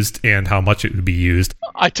used and how much it would be used.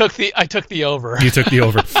 I took the over. You took the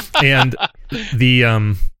over. And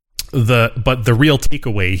but the real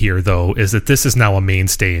takeaway here, though, is that this is now a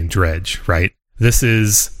mainstay in Dredge, right? This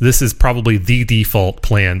is probably the default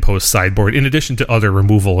plan post sideboard, in addition to other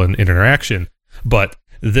removal and interaction. But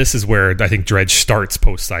this is where I think Dredge starts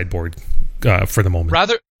post sideboard for the moment.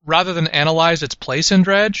 Rather than analyze its place in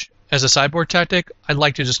Dredge as a sideboard tactic, I'd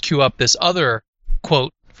like to just cue up this other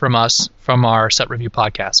quote from us from our Set Review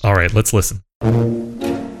podcast. All right, let's listen.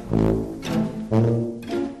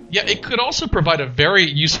 Yeah, it could also provide a very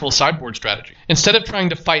useful sideboard strategy. Instead of trying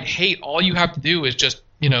to fight hate, all you have to do is just,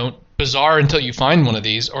 bazaar until you find one of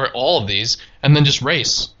these or all of these, and then just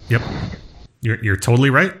race. Yep. You're totally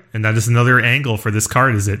right. And that is another angle for this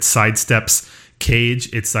card, is it sidesteps Cage,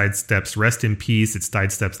 it sidesteps Rest in Peace, it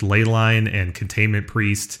sidesteps Leyline and Containment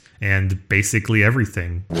Priest, and basically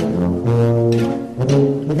everything.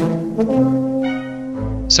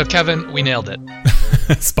 So, Kevin, we nailed it.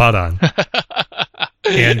 Spot on.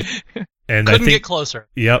 and couldn't I think, get closer.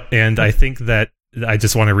 Yep, and I think that I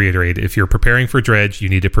just want to reiterate, if you're preparing for Dredge, you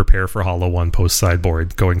need to prepare for Hollow 1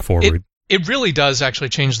 post-sideboard going forward. It really does actually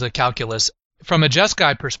change the calculus. From a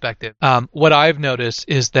Jeskai perspective, what I've noticed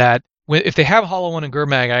is that if they have Hollow 1 and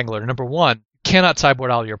Gurmag Angler, number one, you cannot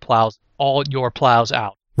sideboard all your plows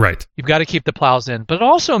out. Right. You've got to keep the plows in. But it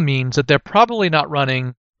also means that they're probably not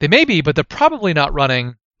running, they may be, but they're probably not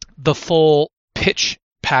running the full pitch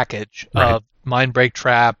package of Mindbreak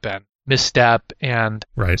Trap and Misstep and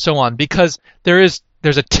so on, because there's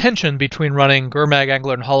a tension between running Gurmag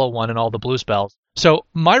Angler and Hollow 1 and all the blue spells. So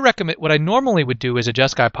what I normally would do as a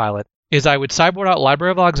Jeskai pilot is I would sideboard out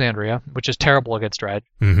Library of Alexandria, which is terrible against Dredge.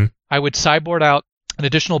 Mm-hmm. I would sideboard out an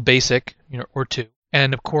additional basic, or 2,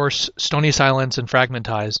 and of course Stony Silence and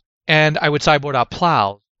Fragmentize, and I would sideboard out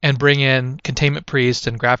Plows and bring in Containment Priest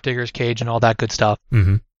and Grafdigger's Cage and all that good stuff.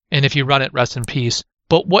 Mm-hmm. And if you run it, Rest in Peace.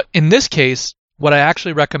 But in this case, what I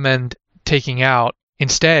actually recommend taking out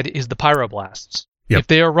instead is the Pyroblasts. Yep. If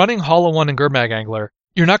they are running Hollow 1 and Gurmag Angler,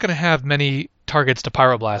 you're not going to have many targets to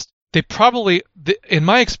Pyroblast. They probably, in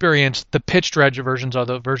my experience, the pitch Dredge versions are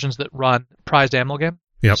the versions that run Prized Amalgam.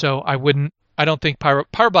 Yep. So I don't think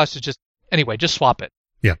Pyroblast is just swap it.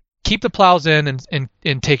 Yeah. Keep the plows in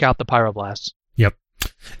and take out the Pyroblasts. Yep.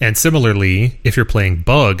 And similarly, if you're playing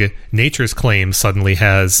Bug, Nature's Claim suddenly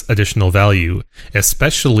has additional value,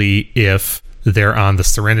 especially if they're on the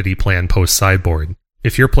Serenity plan post-sideboard.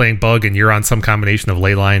 If you're playing Bug and you're on some combination of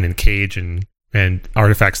Leyline and Cage and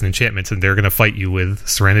artifacts and enchantments, and they're going to fight you with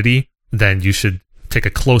Serenity, then you should take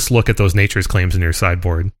a close look at those Nature's Claims in your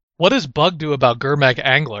sideboard. What does Bug do about Gurmag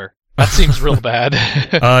Angler? That seems real bad.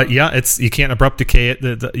 You can't Abrupt Decay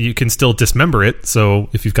it. You can still Dismember it. So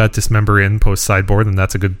if you've got Dismember in post sideboard, then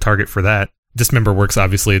that's a good target for that. Dismember works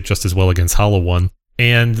obviously just as well against Hollow 1,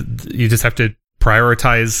 and you just have to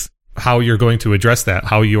prioritize how you're going to address that,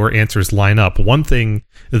 how your answers line up. One thing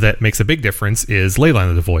that makes a big difference is Leyline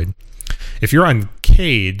of the Void. If you're on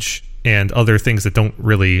Cage and other things that don't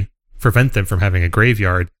really prevent them from having a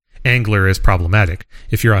graveyard, Angler is problematic.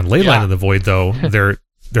 If you're on Leyline of the Void, though,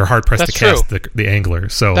 they're hard pressed to cast the Angler.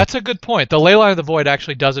 So that's a good point. The Leyline of the Void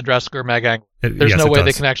actually does address Gurmag Angler. There's no way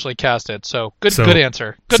they can actually cast it. So good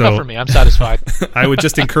answer. Good enough for me. I'm satisfied. I would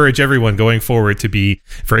just encourage everyone going forward to be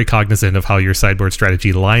very cognizant of how your sideboard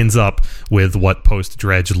strategy lines up with what post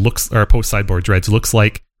sideboard Dredge looks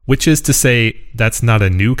like. Which is to say, that's not a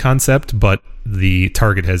new concept, but the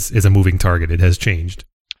target is a moving target. It has changed.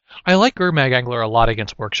 I like Gurmag Angler a lot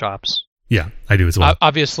against workshops. Yeah, I do as well.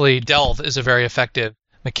 Obviously, Delve is a very effective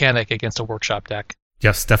mechanic against a workshop deck.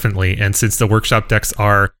 Yes, definitely. And since the workshop decks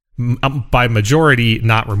are, by majority,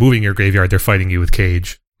 not removing your graveyard, they're fighting you with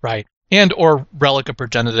Cage. Right. And or Relic of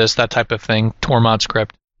Progenitus, that type of thing. Tormod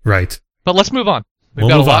script. Right. But let's move on. We've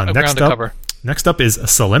got a lot of ground to cover. Next up is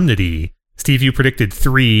Solemnity. Steve, you predicted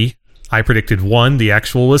 3. I predicted 1. The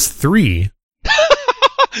actual was 3.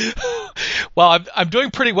 Well, I'm doing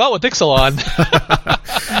pretty well with Ixalan.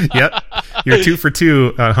 Yep. You're 2 for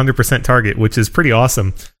 2, 100% target, which is pretty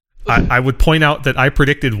awesome. I would point out that I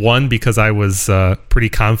predicted 1 because I was pretty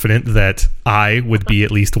confident that I would be at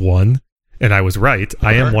least 1. And I was right.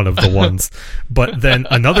 I am one of the ones. But then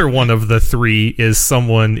another one of the 3 is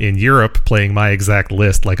someone in Europe playing my exact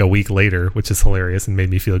list like a week later, which is hilarious and made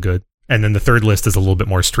me feel good. And then the third list is a little bit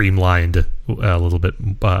more streamlined, a little bit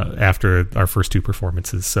after our first 2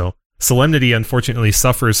 performances. So Solemnity, unfortunately,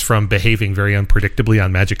 suffers from behaving very unpredictably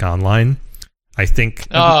on Magic Online. I think...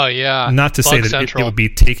 Oh, yeah. Not to say that it would be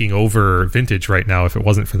taking over Vintage right now if it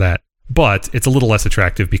wasn't for that. but it's a little less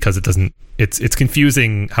attractive because it's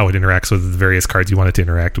confusing how it interacts with the various cards you want it to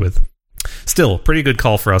interact with. Still, pretty good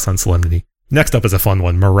call for us on Solemnity. Next up is a fun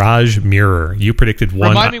one, Mirage Mirror. You predicted one.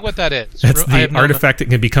 Remind me what that is. That's the artifact that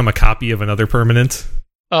can become a copy of another permanent.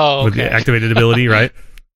 Oh, okay. With the activated ability, right?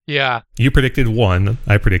 Yeah. You predicted 1.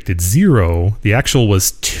 I predicted 0. The actual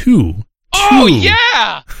was 2. Oh,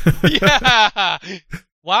 yeah! Yeah!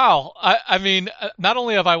 Wow. I mean, not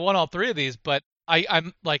only have I won all 3 of these, but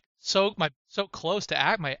I'm like so close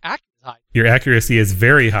to my accuracy is high. Your accuracy is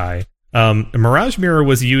very high. Mirage Mirror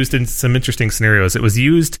was used in some interesting scenarios. It was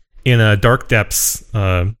used in a Dark Depths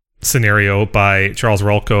scenario by Charles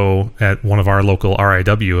Rolko at one of our local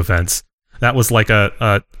RIW events. That was like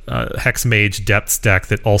a Hex Mage Depths deck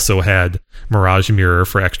that also had Mirage Mirror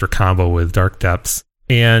for extra combo with Dark Depths.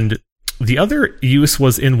 And the other use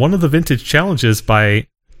was in one of the vintage challenges by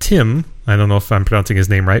Tim. I don't know if I'm pronouncing his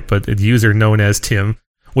name right, but a user known as Tim,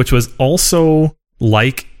 which was also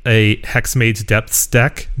like a Hex Mage Depths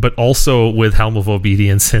deck, but also with Helm of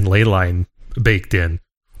Obedience and Leyline baked in,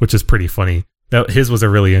 which is pretty funny. Now, his was a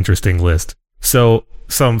really interesting list. So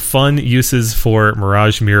some fun uses for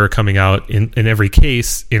Mirage Mirror coming out in every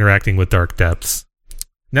case, interacting with Dark Depths.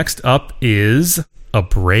 Next up is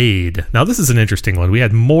Abrade. Now, this is an interesting one. We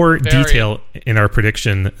had more detail in our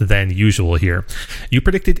prediction than usual here. You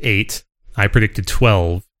predicted 8. I predicted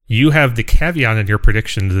 12. You have the caveat in your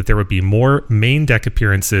prediction that there would be more main deck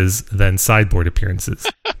appearances than sideboard appearances.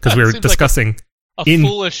 Because we were discussing... Like a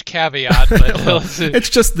foolish caveat, but well, it's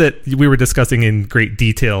just that we were discussing in great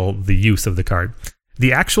detail the use of the card.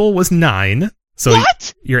 The actual was 9. So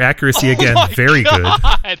what? Your accuracy again, very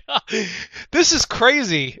good. This is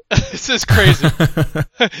crazy. This is crazy.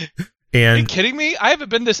 And are you kidding me? I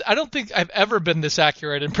don't think I've ever been this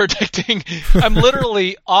accurate in predicting. I'm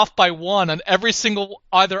literally off by 1 on every single,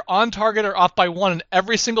 either on target or off by 1 in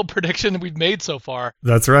every single prediction that we've made so far.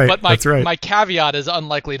 That's right. But that's right. My caveat is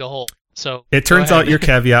unlikely to hold. So it turns out your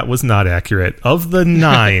caveat was not accurate. Of the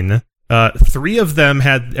 9, 3 of them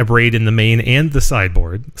had Abrade in the main and the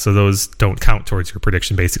sideboard, so those don't count towards your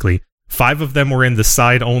prediction, basically. 5 of them were in the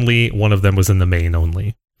side only, 1 of them was in the main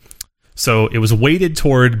only. So it was weighted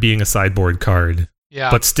toward being a sideboard card,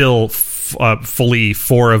 but still fully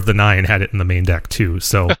 4 of the 9 had it in the main deck too.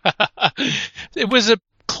 So it was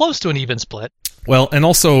close to an even split. Well, and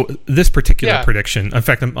also this particular prediction, in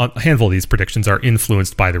fact, a handful of these predictions are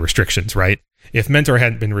influenced by the restrictions, right? If Mentor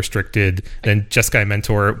hadn't been restricted, then Jeskai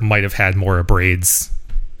Mentor might have had more Abrades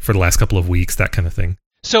for the last couple of weeks, that kind of thing.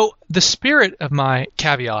 So the spirit of my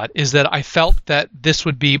caveat is that I felt that this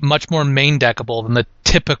would be much more main deckable than the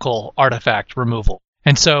typical artifact removal.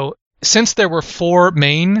 And so since there were 4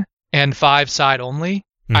 main and 5 side only,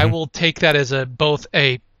 I will take that as both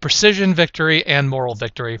a precision victory and moral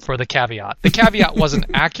victory for the caveat. The caveat wasn't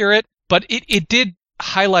accurate, but it did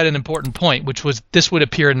highlight an important point, which was this would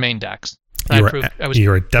appear in main decks.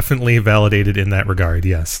 You are definitely validated in that regard,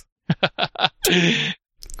 yes.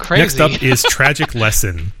 Crazy. Next up is Tragic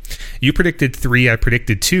Lesson. You predicted 3, I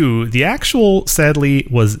predicted 2. The actual, sadly,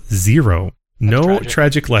 was 0. No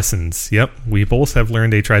tragic lessons. Yep, we both have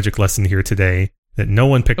learned a tragic lesson here today that no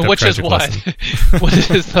one picked up tragic lesson. What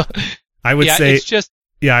is the... I would say... It's just...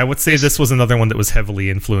 Yeah, I would say this was another one that was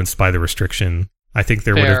heavily influenced by the restriction. I think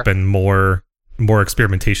there would have been more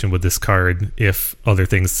experimentation with this card if other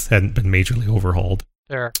things hadn't been majorly overhauled.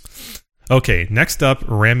 Fair. Okay, next up,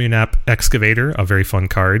 Ramunap Excavator, a very fun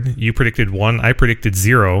card. You predicted 1, I predicted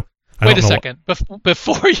 0. Wait a second.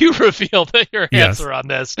 Before you reveal your answer on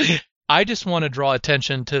this, I just want to draw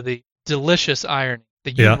attention to the delicious irony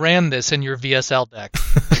that you ran this in your VSL deck.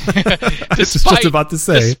 I was just about to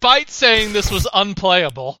say. Despite saying this was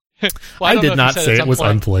unplayable. Well, I did not say it was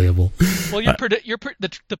unplayable. Well,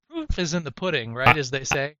 the proof is in the pudding, right, as they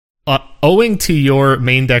say? Owing to your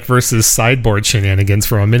main deck versus sideboard shenanigans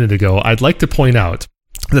from a minute ago, I'd like to point out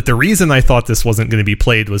that the reason I thought this wasn't going to be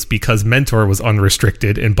played was because Mentor was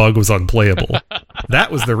unrestricted and Bug was unplayable.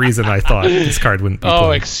 That was the reason I thought this card wouldn't be played.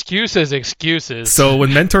 Oh, excuses. So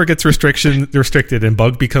when Mentor gets restricted and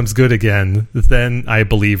Bug becomes good again, then I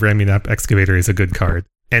believe Ramunap Excavator is a good card.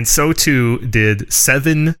 And so too did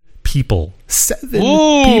 7 people. 7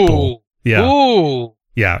 people. Yeah. Ooh.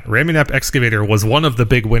 Yeah, Ramunap Excavator was one of the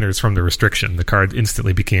big winners from the restriction. The card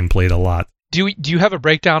instantly became played a lot. Do you have a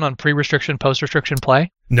breakdown on pre-restriction, post-restriction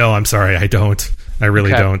play? No, I'm sorry, I don't. I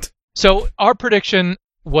really don't. So our prediction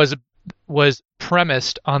was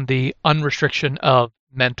premised on the unrestriction of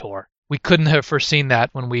Mentor. We couldn't have foreseen that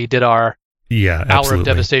when we did our Hour of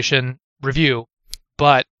Devastation review.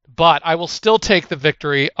 But I will still take the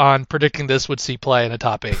victory on predicting this would see play in a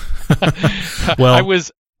top 8. Well, I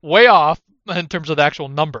was way off in terms of the actual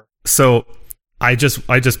number. So I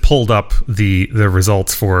just pulled up the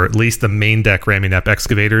results for at least the main deck Ramunap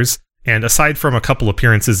excavators, and aside from a couple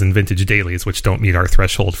appearances in Vintage Dailies, which don't meet our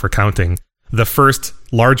threshold for counting, the first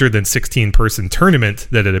larger than 16-person tournament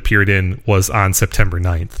that it appeared in was on September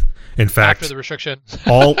 9th. In fact, after the restriction.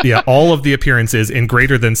 all of the appearances in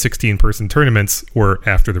greater than 16-person tournaments were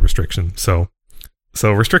after the restriction. So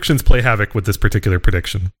restrictions play havoc with this particular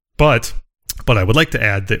prediction. But I would like to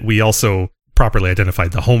add that we also properly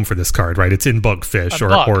identified the home for this card, right? It's in Bugfish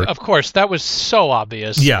or of course, that was so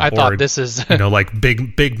obvious. Yeah, I thought this is like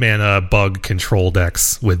big mana bug control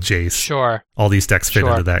decks with Jace. Sure. All these decks fit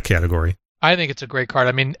into that category. I think it's a great card.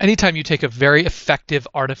 I mean, anytime you take a very effective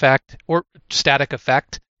artifact or static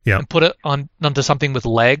effect and put it onto something with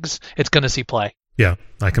legs, it's going to see play. Yeah,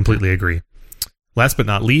 I completely agree. Last but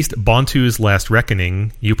not least, Bontu's Last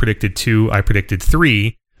Reckoning. You predicted 2, I predicted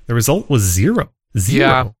 3. The result was 0.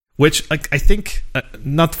 Yeah. Which I think,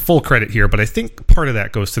 not full credit here, but I think part of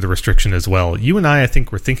that goes to the restriction as well. You and I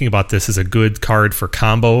think, were thinking about this as a good card for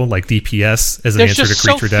combo, like DPS, as an answer to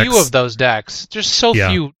creature decks. There's just so few of those decks. There's so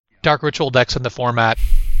few Dark Ritual decks in the format.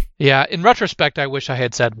 Yeah, in retrospect, I wish I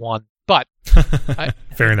had said 1. But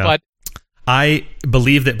fair enough. But I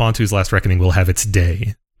believe that Bontu's Last Reckoning will have its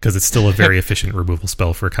day, because it's still a very efficient removal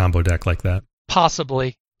spell for a combo deck like that.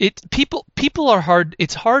 Possibly. People are hard.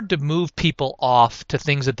 It's hard to move people off to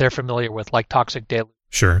things that they're familiar with, like Toxic Deluge.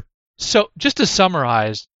 Sure. So just to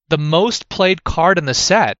summarize, the most played card in the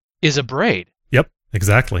set is Abrade. Yep,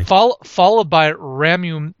 exactly. Followed by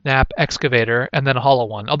Ramunap Excavator, and then Hollow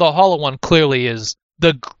One. Although Hollow One clearly is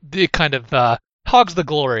the kind of hogs the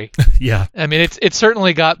glory. Yeah. I mean, it's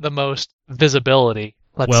certainly got the most visibility.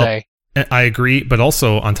 Let's say. I agree, but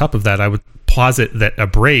also on top of that, I would posit that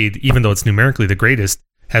Abrade, even though it's numerically the greatest,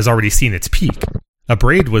 has already seen its peak.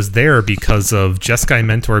 Abrade was there because of Jeskai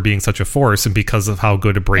Mentor being such a force, and because of how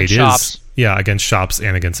good Abrade is. Yeah, against Shops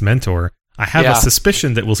and against Mentor. I have a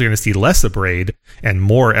suspicion that we're going to see less Abrade and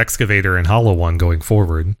more Excavator and Hollow One going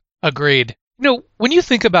forward. Agreed. When you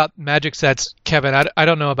think about Magic sets, Kevin, I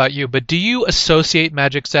don't know about you, but do you associate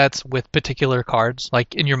Magic sets with particular cards,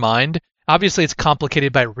 like in your mind? Obviously, it's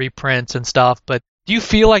complicated by reprints and stuff, but do you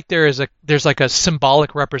feel like there's like a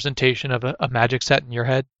symbolic representation of a Magic set in your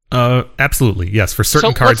head? Absolutely, yes. For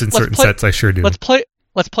certain cards in certain sets, I sure do. Let's play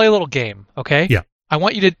a little game, okay? Yeah. I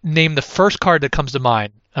want you to name the first card that comes to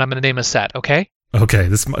mind, and I'm going to name a set, okay? Okay.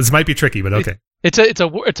 This might be tricky, but okay. It's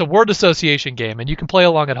a word association game, and you can play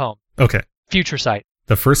along at home. Okay. Future Sight.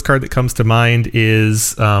 The first card that comes to mind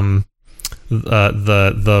is the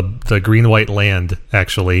green-white land,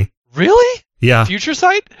 actually. Really? Yeah. Future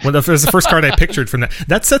Sight? Well, that was the first card I pictured from that.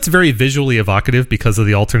 That set's very visually evocative because of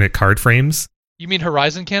the alternate card frames. You mean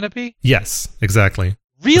Horizon Canopy? Yes, exactly.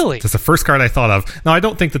 Really? That's the first card I thought of. Now, I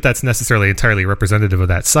don't think that that's necessarily entirely representative of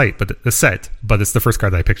that set, but it's the first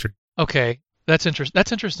card I pictured. Okay, that's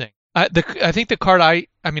interesting. I think the card I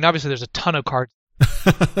mean, obviously there's a ton of cards,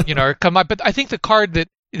 come up, but I think the card that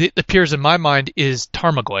appears in my mind is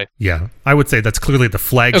Tarmogoyf. Yeah, I would say that's clearly the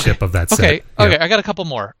flagship of that set. Okay, I got a couple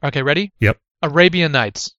more. Okay, ready? Yep. Arabian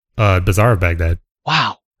Nights. Bazaar of Baghdad.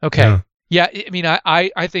 Wow. Okay. Yeah, I mean,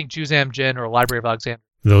 I think Juzam Jin or Library of Alexandria.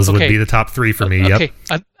 Those would be the top 3 for me. Okay.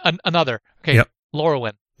 Yep. Another. Okay. Yep.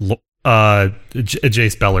 Lorwyn.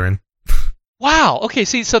 Jace Beleren. Wow. Okay.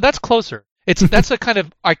 See, so that's closer. That's a kind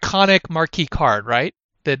of iconic marquee card, right?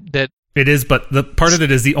 That. It is, but the part of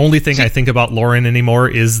it is the only thing I think about Lorwyn anymore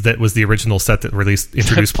is that was the original set that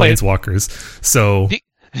introduced Planeswalkers. So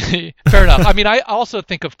fair enough. I mean, I also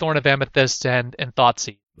think of Thorn of Amethyst and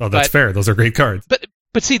Thoughtseize. Oh, that's fair. Those are great cards.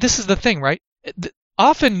 But see, this is the thing, right?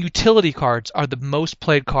 Often utility cards are the most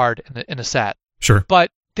played card in a set. Sure.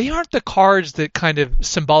 But they aren't the cards that kind of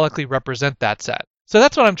symbolically represent that set. So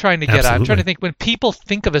that's what I'm trying to get at. I'm trying to think, when people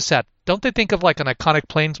think of a set, don't they think of like an iconic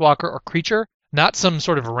Planeswalker or creature? Not some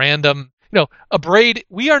sort of random, Abrade.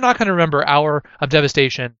 We are not going to remember Hour of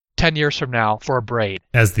Devastation 10 years from now for Abrade.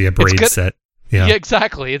 As the Abrade set. Yeah,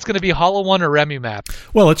 exactly. It's going to be Hollow One or Ramunap.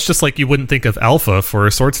 Well, it's just like you wouldn't think of Alpha for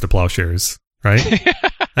Swords to Plowshares, right?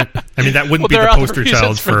 I mean, that wouldn't be the poster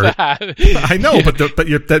child for that. I know, but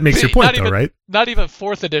that makes your point, though, right? Not even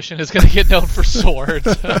 4th edition is going to get known for swords.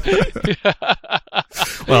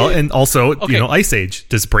 Well, and also, Ice Age.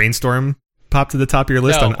 Does Brainstorm pop to the top of your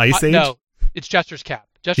list on Ice Age? No, it's Jester's Cap.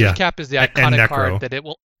 Jester's Cap is the iconic card that it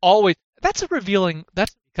will always. That's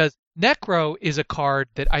because Necro is a card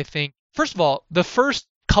that I think. First of all, the first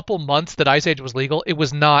couple months that Ice Age was legal, it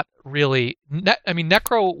was not really.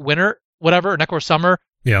 Necro Winter, whatever, Necro Summer.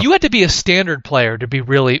 Yeah. You had to be a standard player to be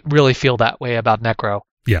really feel that way about Necro.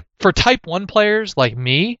 Yeah. For Type 1 players like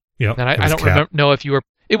me, and I don't know if you were.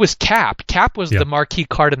 It was Cap. Cap was the marquee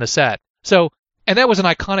card in the set. So, and that was an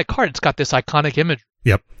iconic card. It's got this iconic image.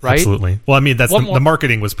 Yep, right? Absolutely. Well, I mean, that's the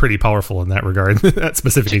marketing was pretty powerful in that regard. That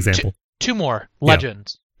specific example. Two more.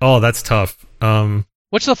 Legends. Yeah. Oh, that's tough.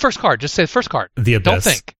 What's the first card? Just say the first card. The Abyss. Don't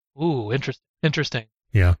think. Ooh, interesting.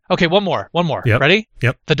 Yeah. Okay, one more. Yep. Ready?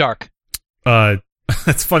 Yep. The Dark.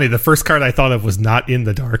 That's funny. The first card I thought of was not in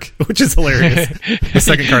the Dark, which is hilarious. The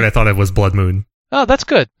second card I thought of was Blood Moon. Oh, that's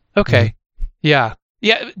good. Okay. Yeah.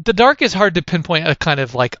 Yeah, the Dark is hard to pinpoint a kind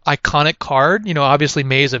of like iconic card. You know, obviously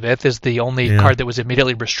Maze of Ith is the only card that was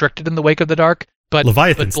immediately restricted in the wake of the Dark. But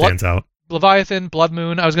Leviathan stands out. Leviathan, Blood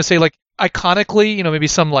Moon. I was going to say, like, iconically, you know, maybe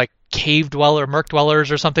some like Cave Dweller, Murk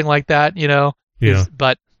Dwellers or something like that, you know. Yeah.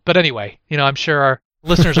 But anyway, you know, I'm sure our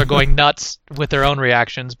listeners are going nuts with their own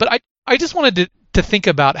reactions. But I just wanted to think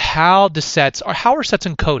about how are sets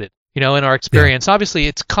encoded, you know, in our experience. Yeah. Obviously,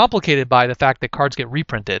 it's complicated by the fact that cards get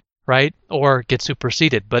reprinted, right, or get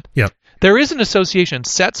superseded. But there is an association.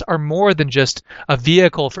 Sets are more than just a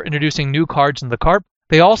vehicle for introducing new cards in the card.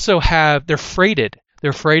 They also they're freighted.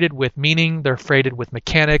 They're freighted with meaning. They're freighted with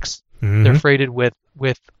mechanics. Mm-hmm. They're freighted with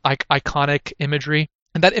iconic imagery,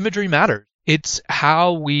 and that imagery matters. It's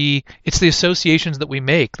it's the associations that we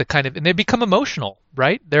make, and they become emotional,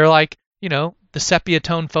 right? They're like, you know, the sepia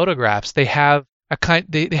tone photographs. They have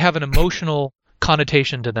they have an emotional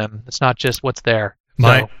connotation to them. It's not just what's there.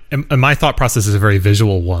 My thought process is a very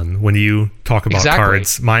visual one. When you talk about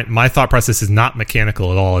cards, my thought process is not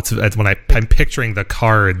mechanical at all. It's when I'm picturing the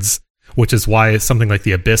cards, which is why something like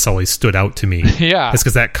the Abyss always stood out to me. Yeah, it's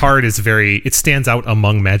because that card is it stands out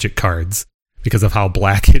among Magic cards because of how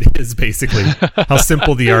black it is, basically, how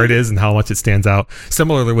simple the art is, and how much it stands out.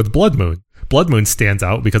 Similarly with Blood Moon. Blood Moon stands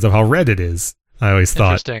out because of how red it is. I always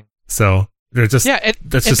thought. Interesting. So they're just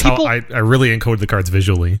that's just how I really encode the cards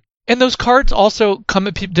visually. And those cards also come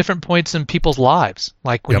at different points in people's lives,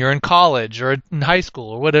 like when you're in college or in high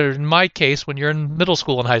school, or whatever. In my case, when you're in middle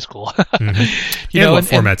school and high school. Mm-hmm. What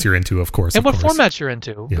formats you're into, of course. And what formats you're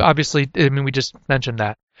into. Yeah. Obviously, I mean, we just mentioned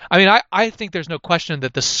that. I mean, I think there's no question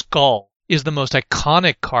that the Skull is the most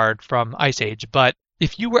iconic card from Ice Age. But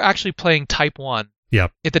if you were actually playing Type 1,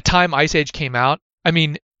 at the time Ice Age came out, I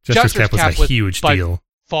mean, Jester's Cap was a huge deal.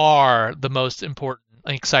 Far the most important,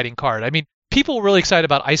 exciting card. I mean, people were really excited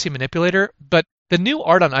about Icy Manipulator, but the new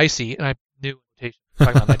art on Icy, and I knew talking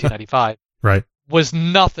about 1995, right, was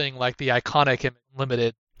nothing like the iconic and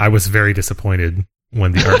limited. I was very disappointed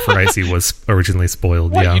when the art for Icy was originally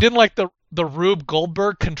spoiled. What, you didn't like the Rube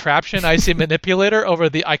Goldberg contraption Icy Manipulator over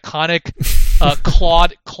the iconic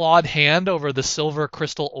clawed hand over the silver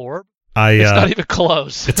crystal orb? It's not even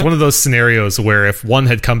close. It's one of those scenarios where if one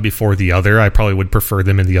had come before the other, I probably would prefer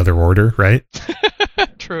them in the other order, right?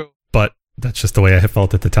 True. But that's just the way I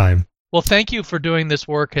felt at the time. Well, thank you for doing this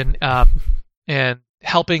work and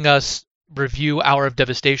helping us review Hour of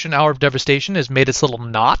Devastation. Hour of Devastation has made its little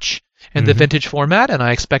notch in the vintage format, and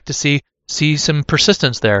I expect to see some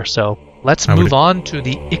persistence there. So let's move on to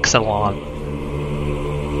the Ixalan.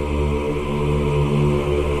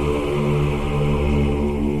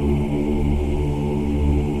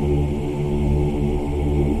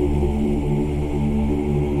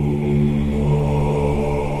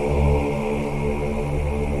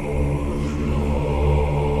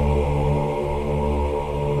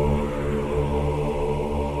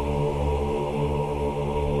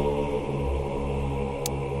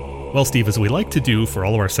 Well, Steve, as we like to do for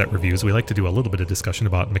all of our set reviews, we like to do a little bit of discussion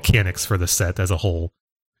about mechanics for the set as a whole.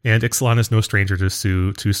 And Ixalan is no stranger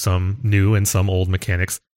to some new and some old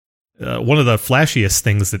mechanics. One of the flashiest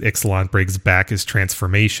things that Ixalan brings back is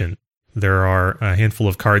transformation. There are a handful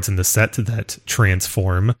of cards in the set that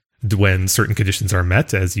transform when certain conditions are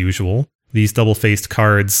met, as usual. These double-faced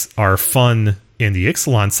cards are fun in the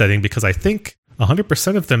Ixalan setting because I think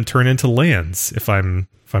 100% of them turn into lands, if I'm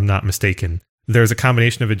not mistaken. There's a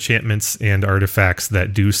combination of enchantments and artifacts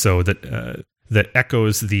that do so that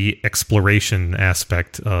echoes the exploration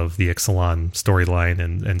aspect of the Ixalan storyline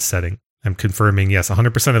and setting. I'm confirming, yes,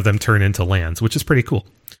 100% of them turn into lands, which is pretty cool.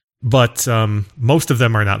 But most of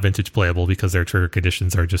them are not vintage playable because their trigger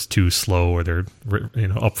conditions are just too slow or their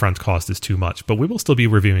upfront cost is too much. But we will still be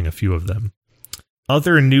reviewing a few of them.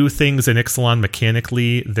 Other new things in Ixalan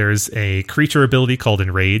mechanically, there's a creature ability called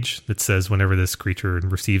Enrage that says whenever this creature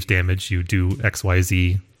receives damage, you do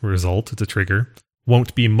XYZ result. It's a trigger.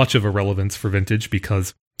 Won't be much of a relevance for Vintage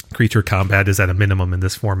because creature combat is at a minimum in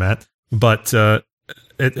this format. But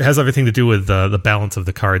it has everything to do with the balance of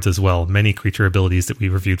the cards as well. Many creature abilities that we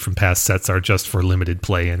reviewed from past sets are just for limited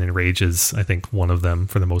play, and Enrage is, I think, one of them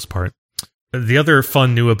for the most part. The other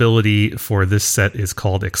fun new ability for this set is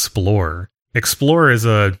called Explore. Explore is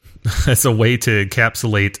a is a way to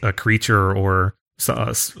encapsulate a creature or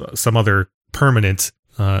some other permanent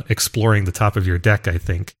exploring the top of your deck, I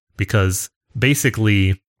think, because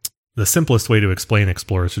basically the simplest way to explain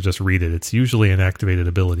Explore is to just read it. It's usually an activated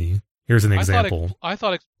ability. Here's an example. I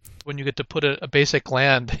thought when you get to put a basic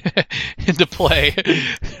land into play.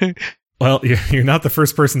 Well, you're not the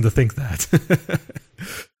first person to think that.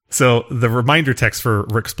 So the reminder text for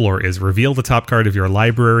Explore is reveal the top card of your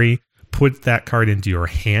library, put that card into your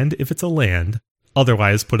hand if it's a land,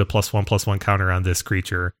 otherwise put a +1/+1 counter on this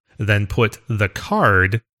creature, then put the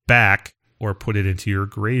card back or put it into your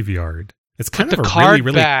graveyard. It's kind of a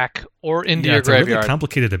really back or into your graveyard. It's a really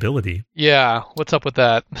complicated ability. Yeah, what's up with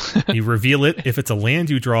that? You reveal it. If it's a land,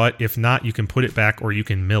 you draw it. If not, you can put it back or you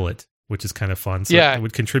can mill it, which is kind of fun. So it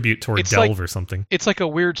would contribute toward Delve or something. It's like a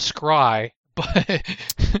weird scry, but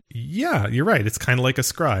yeah, you're right. It's kind of like a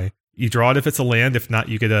scry. You draw it if it's a land. If not,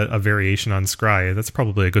 you get a variation on scry. That's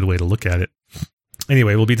probably a good way to look at it.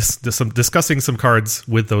 Anyway, we'll be discussing some cards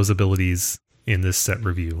with those abilities in this set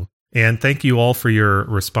review. And thank you all for your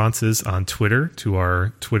responses on Twitter to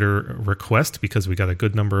our Twitter request, because we got a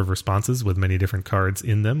good number of responses with many different cards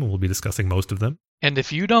in them, and we'll be discussing most of them. And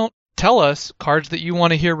if you don't tell us cards that you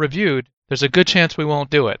want to hear reviewed, there's a good chance we won't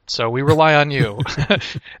do it. So we rely on you.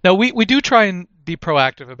 Now, we do try and be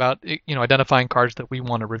proactive about identifying cards that we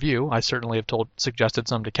want to review. I certainly have suggested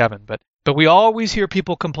some to Kevin, but we always hear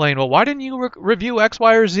people complain, well, why didn't you review X,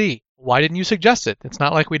 Y, or Z? Why didn't you suggest it? It's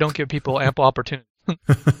not like we don't give people ample opportunity.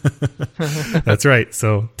 That's right.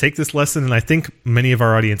 So take this lesson, and I think many of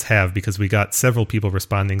our audience have, because we got several people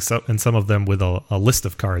responding, and some of them with a list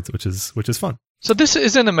of cards, which is fun. So this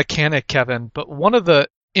isn't a mechanic, Kevin, but one of the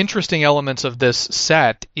interesting elements of this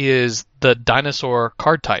set is the dinosaur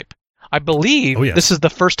card type. I believe This is the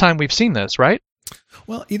first time we've seen this, right?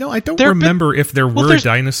 Well, I don't remember if there were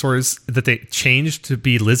dinosaurs that they changed to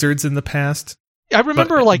be lizards in the past. I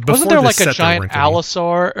remember, wasn't there like a giant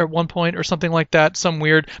Allosaur at one point or something like that? Some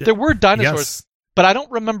weird... There were dinosaurs, but I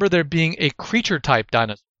don't remember there being a creature-type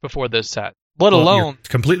dinosaur before this set, let alone... You're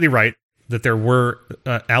completely right that there were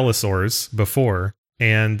Allosaurs before,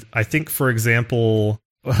 and I think, for example,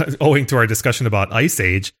 owing to our discussion about Ice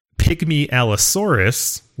Age, Pygmy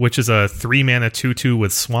Allosaurus, which is a 3-mana 2/2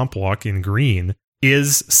 with Swamp Walk in green,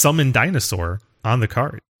 is Summon Dinosaur on the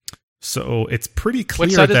card. So it's pretty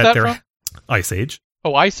clear that they're... Ice Age.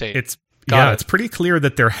 Oh, Ice Age. It's pretty clear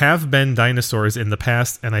that there have been dinosaurs in the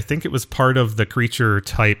past, and I think it was part of the creature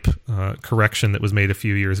type correction that was made a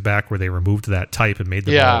few years back, where they removed that type and made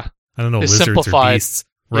them all, I don't know, lizards simplified. Or beasts.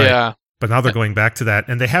 Right. Yeah. But now they're going back to that,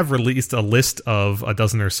 and they have released a list of a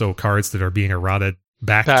dozen or so cards that are being eroded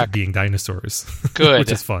back to being dinosaurs. Good.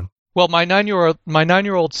 Which is fun. Well, my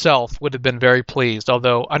 9-year-old self would have been very pleased,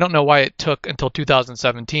 although I don't know why it took until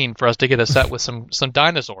 2017 for us to get a set with some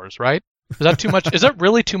dinosaurs, right? Is that too much? Is that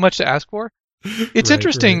really too much to ask for? It's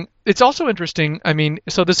interesting. Right. It's also interesting. I mean,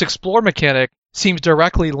 so this Explore mechanic seems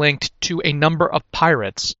directly linked to a number of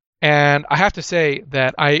pirates. And I have to say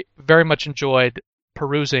that I very much enjoyed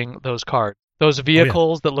perusing those cards. Those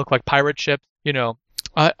vehicles that look like pirate ships.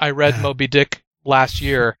 I read Moby Dick last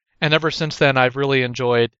year, and ever since then I've really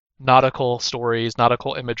enjoyed nautical stories,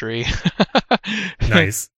 nautical imagery.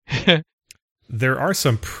 Nice. There are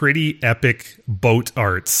some pretty epic boat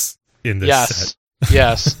arts in this set.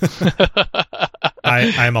 Yes.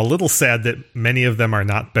 I'm a little sad that many of them are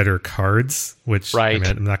not better cards, which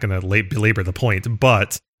I'm not going to belabor the point,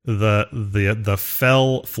 but the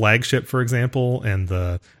Fell flagship, for example, and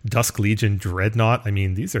the Dusk Legion Dreadnought, I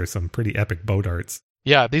mean, these are some pretty epic boat arts.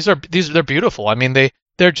 Yeah, they're beautiful. I mean,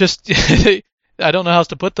 they're just I don't know how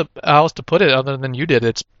else to put it other than you did.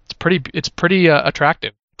 It's pretty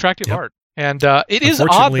attractive art. And it is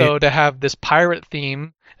odd, though, to have this pirate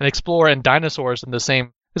theme and Explore and dinosaurs in the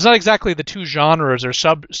same... It's not exactly the two genres or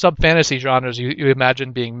sub-fantasy genres you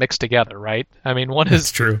imagine being mixed together, right? I mean, one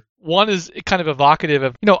is kind of evocative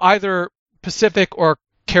of, either Pacific or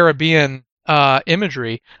Caribbean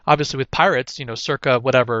imagery, obviously with pirates, circa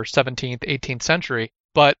whatever, 17th, 18th century.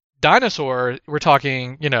 But dinosaur, we're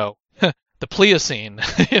talking, the Pliocene.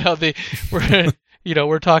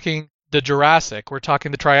 We're talking the Jurassic, we're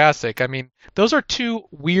talking the Triassic. I mean, those are two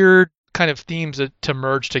weird kind of themes to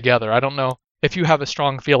merge together. I don't know if you have a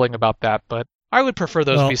strong feeling about that, but I would prefer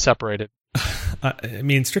those be separated. I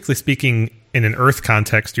mean, strictly speaking, in an Earth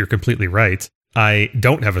context, you're completely right. I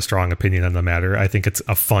don't have a strong opinion on the matter. I think it's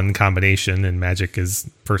a fun combination, and Magic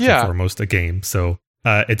is first and foremost a game. So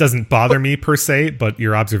it doesn't bother me per se, but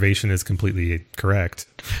your observation is completely correct.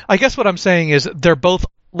 I guess what I'm saying is they're both.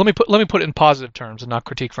 Let me put it in positive terms and not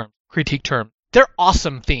critique terms. They're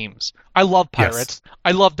awesome themes. I love pirates. Yes.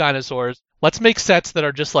 I love dinosaurs. Let's make sets that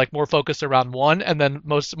are just like more focused around one, and then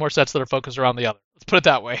more sets that are focused around the other. Let's put it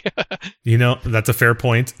that way. That's a fair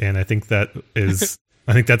point, and I think I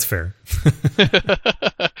think that's fair.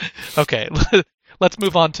 Okay, let's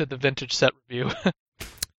move on to the vintage set review.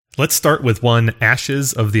 Let's start with one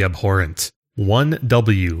Ashes of the Abhorrent.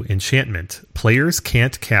 1W enchantment. Players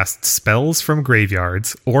can't cast spells from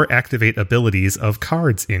graveyards or activate abilities of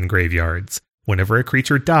cards in graveyards. Whenever a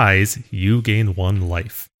creature dies, you gain 1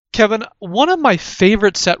 life. Kevin, one of my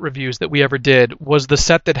favorite set reviews that we ever did was the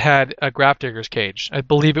set that had a Grafdigger's Cage. I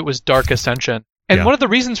believe it was Dark Ascension. And one of the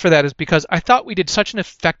reasons for that is because I thought we did such an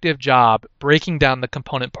effective job breaking down the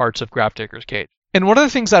component parts of Grafdigger's Cage. And one of the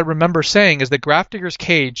things I remember saying is that Grafdigger's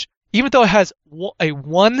Cage, even though it has a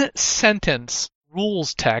 1-sentence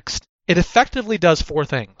rules text, it effectively does 4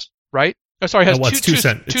 things, right? Oh, sorry, it has two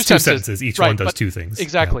sentences. Each one does 2 things.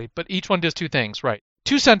 Exactly, but each one does 2 things, right?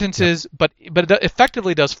 2 sentences, but it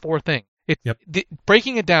effectively does 4 things.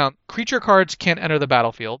 Breaking it down, creature cards can't enter the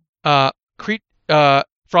battlefield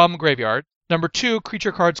from graveyard. Number 2,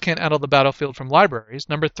 creature cards can't enter the battlefield from libraries.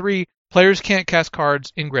 Number 3, players can't cast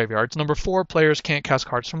cards in graveyards. Number 4, players can't cast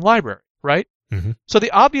cards from library, right? Mm-hmm. So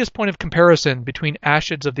the obvious point of comparison between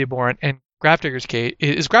Ashes of the Abhorrent and Grafdigger's Cage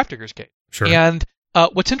is Grafdigger's Cage. Sure. And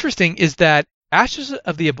what's interesting is that Ashes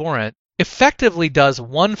of the Abhorrent effectively does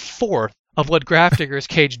 1/4 of what Grafdigger's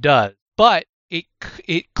Cage does, but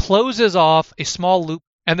it closes off a small loop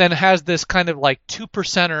and then has this kind of like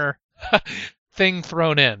 2%er thing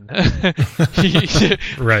thrown in.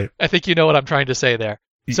 Right. I think you know what I'm trying to say there.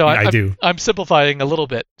 So I do. I'm simplifying a little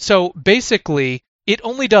bit. So basically, it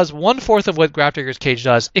only does 1/4 of what Grafdigger's Cage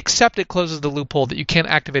does, except it closes the loophole that you can't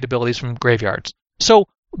activate abilities from graveyards. So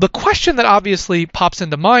the question that obviously pops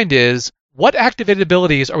into mind is, what activated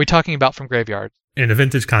abilities are we talking about from graveyards? In a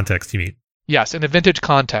vintage context, you mean? Yes, in a vintage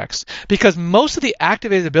context. Because most of the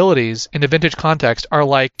activated abilities in a vintage context are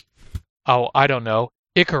like, I don't know,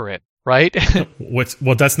 Icarid, right?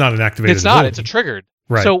 Well, that's not an activated It's not, ability. it's a triggered.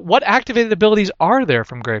 Right. So what activated abilities are there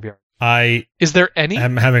from graveyard? Is there any?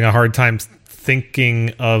 I'm having a hard time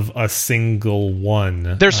thinking of a single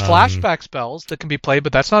one. There's flashback spells that can be played,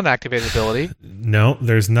 but that's not an activated ability. No,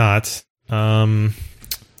 there's not.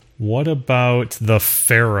 What about the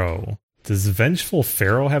Pharaoh? Does Vengeful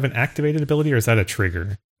Pharaoh have an activated ability, or is that a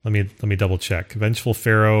trigger? Let me double check. Vengeful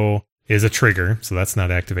Pharaoh is a trigger, so that's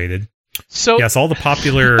not activated. So yes, all the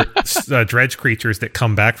popular dredge creatures that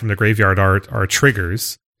come back from the graveyard are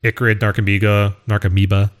triggers. Icarid,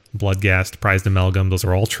 Narcomoeba, Bloodghast, Prized Amalgam, those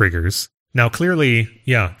are all triggers. Now, clearly,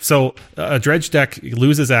 so a dredge deck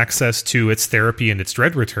loses access to its therapy and its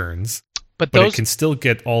dread returns, but it can still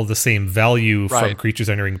get all the same value from creatures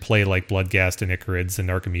entering play like Bloodghast and Icarids and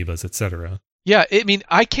Narcomoebas, etc. Yeah, I mean,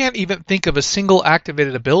 I can't even think of a single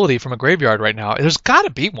activated ability from a graveyard right now. There's got to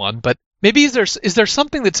be one, but maybe is there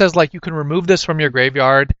something that says like you can remove this from your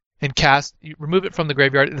graveyard and remove it from the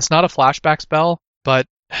graveyard, and it's not a flashback spell, but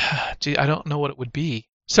gee, I don't know what it would be.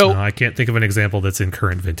 So I can't think of an example that's in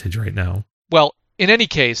current vintage right now. Well, in any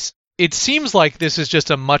case, it seems like this is just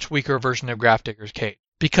a much weaker version of Grafdigger's Cage,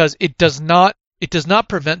 because it does not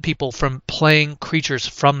prevent people from playing creatures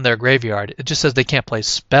from their graveyard. It just says they can't play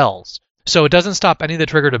spells. So it doesn't stop any of the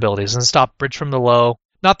triggered abilities. It doesn't stop Bridge from the Low.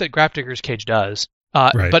 Not that Grafdigger's Cage does,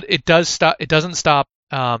 but it does stop. It doesn't stop.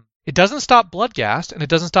 It doesn't stop Bloodghast, and it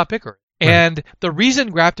doesn't stop Icarid. Right. And the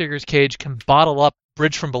reason Grafdigger's Cage can bottle up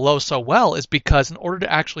Bridge from Below so well is because in order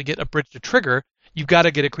to actually get a bridge to trigger, you've got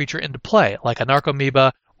to get a creature into play, like a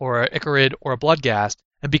Narcomoeba or an Icarid or a Bloodghast.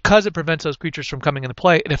 And because it prevents those creatures from coming into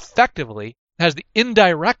play, it effectively has the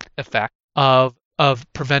indirect effect of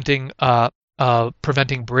preventing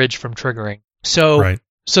bridge from triggering. So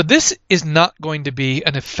this is not going to be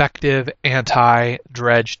an effective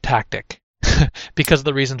anti-dredge tactic because of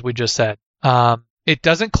the reasons we just said. It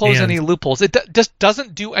doesn't close any loopholes. It just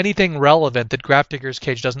doesn't do anything relevant that Grafdigger's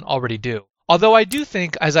Cage doesn't already do. Although I do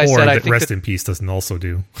think, as I said, I think Rest in Peace doesn't also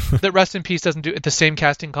do. That Rest in Peace doesn't do at the same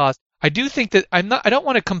casting cost. I do think that I don't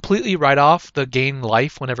want to completely write off the gain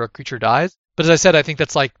life whenever a creature dies. But as I said, I think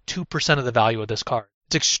that's like 2% of the value of this card.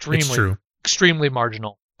 It's extremely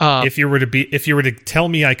marginal. If you were to tell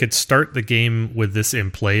me I could start the game with this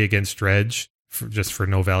in play against Dredge for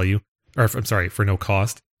no value, for no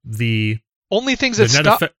cost, the only things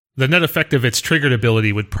the net effect of its triggered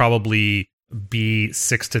ability would probably be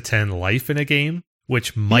 6 to 10 life in a game,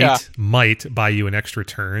 which might buy you an extra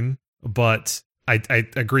turn. But I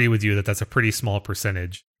agree with you that that's a pretty small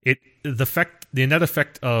percentage. The net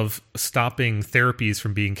effect of stopping therapies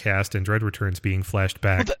from being cast and dread returns being flashed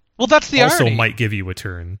back. Well, that's the also irony. Might give you a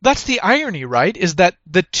turn. That's the irony, right? Is that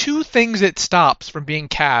the two things it stops from being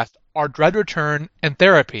cast are dread return and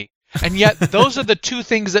therapy. And yet, those are the two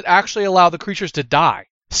things that actually allow the creatures to die.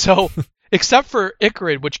 So, except for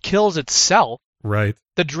Ichorid, which kills itself, right?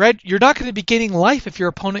 The Dread, you're not going to be gaining life if your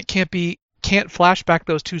opponent can't flash back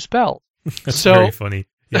those two spells. That's very funny.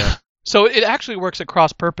 Yeah. So it actually works at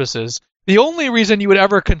cross purposes. The only reason you would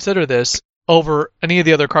ever consider this over any of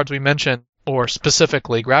the other cards we mentioned, or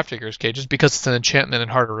specifically Grafdigger's Cage, is because it's an enchantment and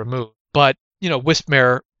hard to remove. But,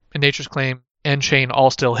 Wispmare and Nature's Claim and Chain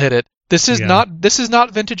all still hit it. This is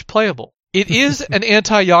not vintage playable. It is an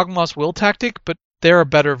anti-Yawgmoth's Will tactic, but there are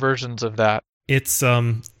better versions of that. It's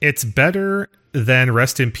better than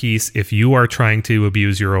Rest in Peace if you are trying to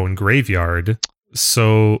abuse your own graveyard.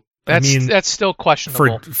 So that's still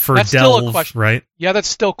questionable. For that's Delve, right? Yeah, that's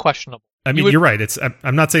still questionable. You're right.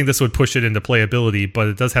 I'm not saying this would push it into playability, but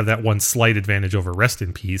it does have that one slight advantage over Rest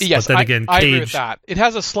in Peace. Yes, but then again, I Cage, agree with that. It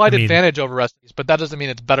has a slight advantage over Rest in Peace, but that doesn't mean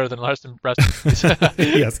it's better than Rest in Peace.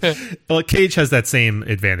 Yes. Well, Cage has that same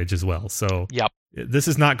advantage as well. So yep. This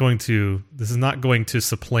is not going to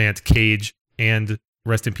supplant Cage and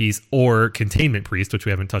Rest in Peace or Containment Priest, which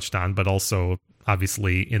we haven't touched on, but also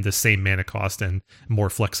obviously in the same mana cost and more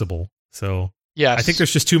flexible. So yes. I think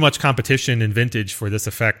there's just too much competition in Vintage for this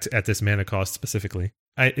effect at this mana cost specifically.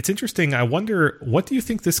 It's interesting. I wonder, what do you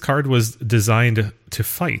think this card was designed to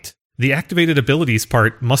fight? The activated abilities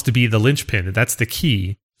part must be the linchpin. That's the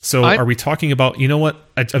key. So are we talking about, you know what?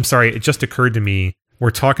 I'm sorry, it just occurred to me. We're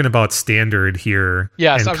talking about standard here.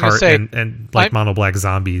 Yes, and I was going to say. And like mono black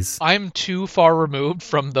zombies. I'm too far removed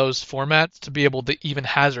from those formats to be able to even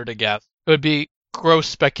hazard a guess. It would be gross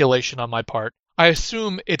speculation on my part. I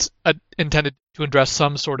assume it's intended to address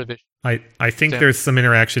some sort of issue. I think there's some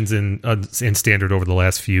interactions in standard over the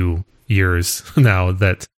last few years now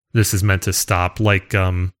that this is meant to stop. Like,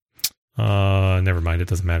 never mind, it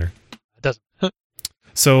doesn't matter. It doesn't.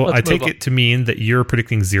 So I take it to mean that you're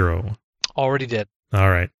predicting 0. Already did. All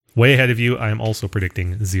right. Way ahead of you, I am also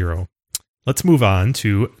predicting 0. Let's move on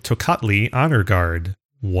to Tocatli Honor Guard.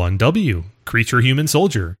 1W. Creature Human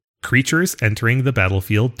Soldier. Creatures entering the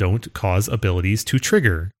battlefield don't cause abilities to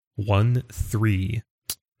trigger. 1/3.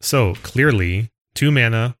 So clearly, 2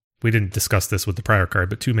 mana. We didn't discuss this with the prior card,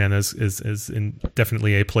 but 2 mana is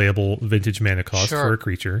definitely a playable vintage mana cost for a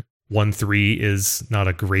creature. 1/3 is not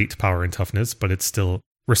a great power and toughness, but it's still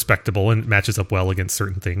respectable and matches up well against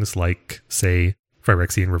certain things like, say,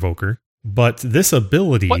 Phyrexian Revoker. But this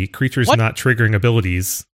ability, creatures not triggering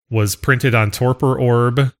abilities, was printed on Torpor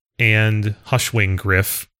Orb and Hushwing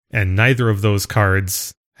Gryph, and neither of those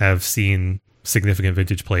cards have seen significant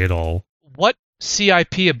vintage play at all. What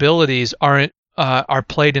CIP abilities are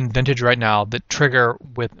played in vintage right now that trigger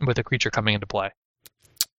with a creature coming into play?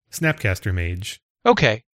 Snapcaster Mage.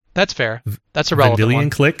 Okay, that's fair. That's a relevant Vendilion one.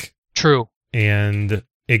 Click. True. And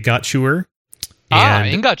Ingot Chewer.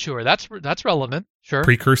 Ingot Chewer. That's relevant. Sure.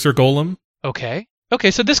 Precursor Golem. Okay,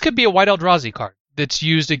 so this could be a White Eldrazi card that's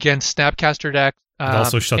used against Snapcaster decks. It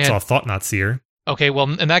also shuts off Thought-Knot Seer. Okay,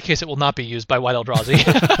 well, in that case, it will not be used by White Eldrazi.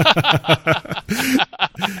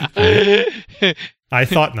 I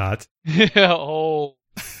thought not. Oh.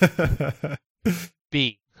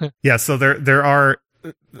 B. Yeah, so there are...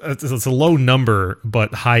 It's a low number,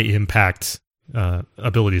 but high impact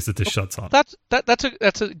abilities that this shuts off. That's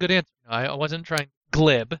a good answer. I wasn't trying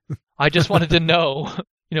glib. I just wanted to know,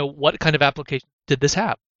 what kind of application did this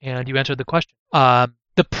have? And you answered the question.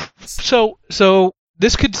 So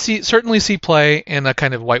this could certainly see play in a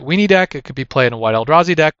kind of white weenie deck. It could be played in a white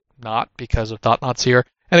Eldrazi deck, not because of Thought-Knot Seer.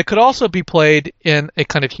 And it could also be played in a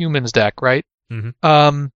kind of humans deck, right?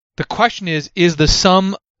 Mm-hmm. The question is the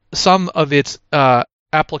sum of its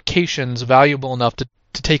applications valuable enough to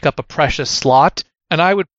take up a precious slot? And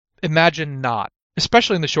I would imagine not,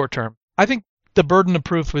 especially in the short term. I think the burden of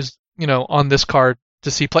proof was, on this card to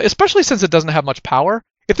see play, especially since it doesn't have much power.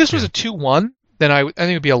 If this was a 2/1, then I think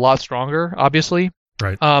it would be a lot stronger, obviously.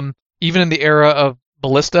 Right. Even in the era of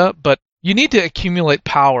Ballista, but you need to accumulate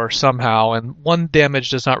power somehow, and 1 damage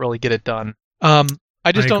does not really get it done. I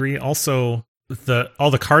agree. Also, all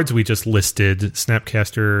the cards we just listed,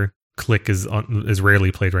 Snapcaster Click is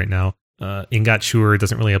rarely played right now. Ingot Chewer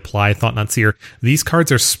doesn't really apply. Thought-Knot Seer. These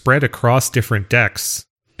cards are spread across different decks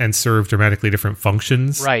and serve dramatically different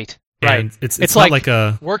functions. Right. And it's not like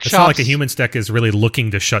a workshops. It's not like a humans deck is really looking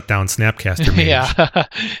to shut down Snapcaster Mage.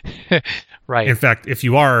 Yeah. Right. In fact, if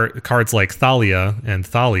you are, cards like Thalia and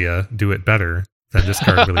Thalia do it better than this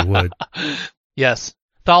card really would. Yes.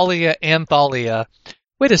 Thalia and Thalia.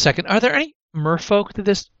 Wait a second. Are there any merfolk that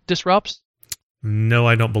this disrupts? No,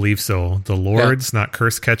 I don't believe so. The Lords, not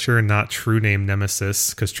Curse Catcher, not True Name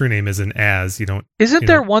Nemesis, because True Name is an as. You don't. Isn't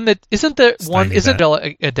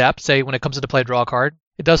Adept, say, when it comes into play, draw a card?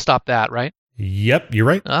 It does stop that, right? Yep, you're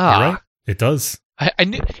right. Ah. You're right. It does. I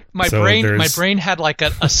knew my brain had like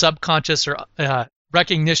a subconscious or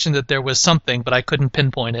recognition that there was something, but I couldn't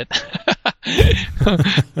pinpoint it.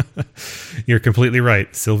 You're completely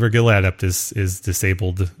right. Silvergill Adept is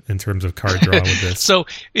disabled in terms of card draw with this. So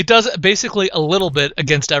it does basically a little bit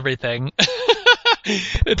against everything.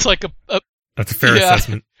 It's like that's a fair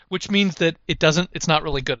assessment. Which means that it's not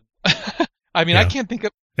really good. I mean, I can't think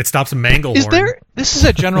of... It stops Manglehorn. This is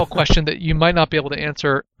a general question that you might not be able to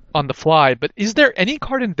answer on the fly, but is there any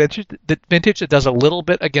card in Vintage that does a little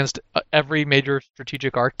bit against every major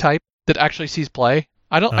strategic archetype that actually sees play?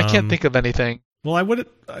 I can't think of anything. Well, I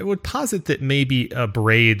would posit that maybe a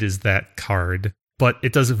Braid is that card, but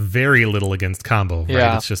it does very little against combo, right?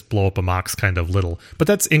 Yeah. It's just blow up a mox kind of little. But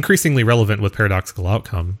that's increasingly relevant with Paradoxical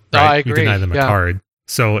Outcome, right? I agree. You deny them a card.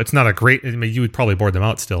 So it's not a great... I mean, you would probably board them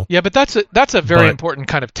out still. Yeah, but that's a very important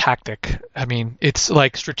kind of tactic. I mean, it's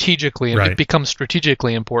like strategically... It becomes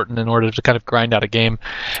strategically important in order to kind of grind out a game.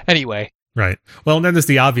 Anyway. Right. Well, and then there's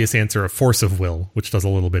the obvious answer of Force of Will, which does a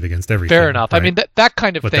little bit against everything. Fair enough. Right? I mean, that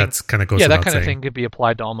kind of but thing... That's kind of goes that without kind saying. of thing could be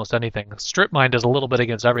applied to almost anything. Strip Mine does a little bit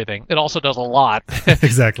against everything. It also does a lot.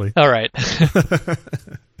 Exactly. All right.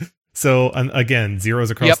 So, again,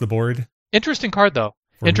 zeros across the board. Interesting card, though.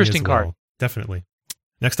 Interesting card. Well. Definitely.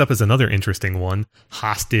 Next up is another interesting one,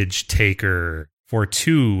 Hostage Taker. For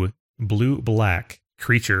 2 blue-black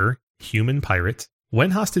creature, human pirate.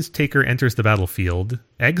 When Hostage Taker enters the battlefield,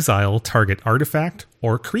 exile target artifact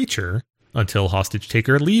or creature until Hostage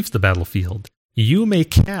Taker leaves the battlefield. You may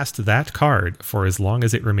cast that card for as long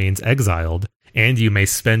as it remains exiled, and you may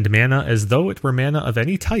spend mana as though it were mana of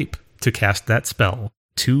any type to cast that spell.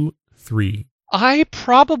 2/3. I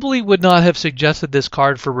probably would not have suggested this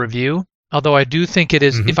card for review. Although I do think it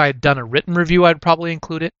is, if I had done a written review, I'd probably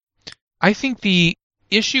include it. I think the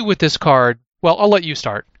issue with this card... Well, I'll let you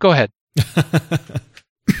start. Go ahead.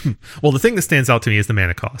 Well, the thing that stands out to me is the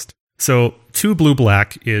mana cost. So 2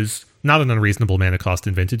 blue-black is not an unreasonable mana cost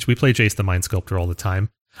in Vintage. We play Jace the Mind Sculptor all the time.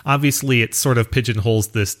 Obviously, it sort of pigeonholes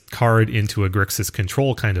this card into a Grixis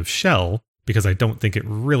control kind of shell, because I don't think it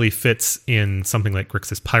really fits in something like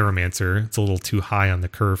Grixis Pyromancer. It's a little too high on the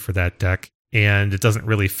curve for that deck. And it doesn't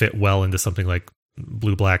really fit well into something like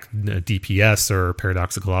blue-black DPS or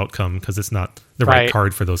Paradoxical Outcome because it's not the right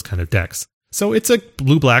card for those kind of decks. So it's a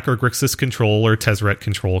blue-black or Grixis control or Tezzeret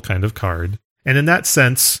control kind of card. And in that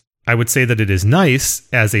sense, I would say that it is nice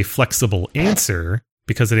as a flexible answer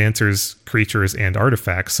because it answers creatures and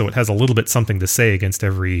artifacts, so it has a little bit something to say against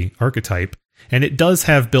every archetype. And it does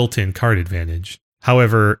have built-in card advantage.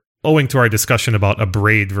 However, owing to our discussion about a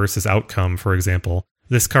Braid versus Outcome, for example,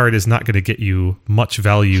 this card is not going to get you much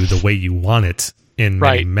value the way you want it in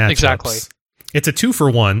many matchups. Exactly. It's a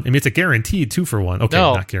 2-for-1. I mean, it's a guaranteed 2-for-1. Okay,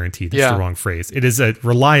 not guaranteed. That's the wrong phrase. It is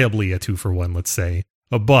reliably a 2-for-1, let's say.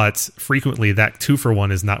 But frequently, that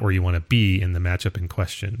 2-for-1 is not where you want to be in the matchup in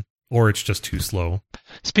question. Or it's just too slow.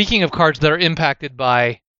 Speaking of cards that are impacted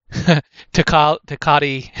by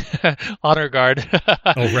Takati Honor Guard.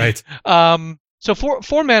 Oh, right. So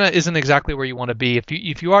 4 mana isn't exactly where you want to be.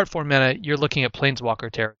 If you are at 4 mana, you're looking at Planeswalker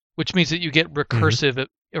Terror, which means that you get recursive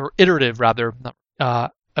or iterative rather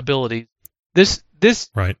abilities. This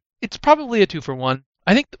it's probably a 2-for-1.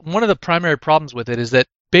 I think one of the primary problems with it is that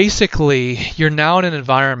basically you're now in an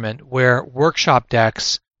environment where workshop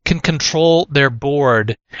decks can control their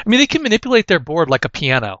board. I mean, they can manipulate their board like a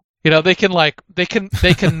piano. You know, they can move. They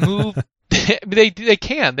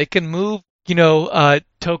can move. You know,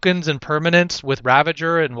 tokens and permanents with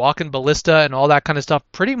Ravager and Walk-in Ballista and all that kind of stuff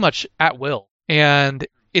pretty much at will. And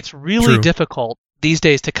it's really difficult these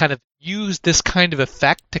days to kind of use this kind of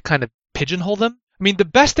effect to kind of pigeonhole them. I mean, the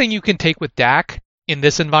best thing you can take with DAC in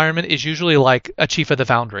this environment is usually like a Chief of the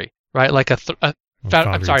Foundry, right? Like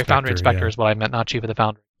Foundry Inspector is what I meant, not Chief of the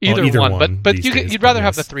Foundry. Either one, but you'd rather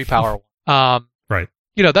have the 3-power one. Right.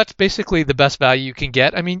 You know, that's basically the best value you can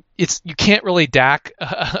get. I mean, you can't really DAC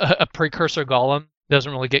a Precursor Golem. It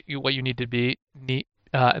doesn't really get you what you need to be.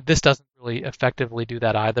 This doesn't really effectively do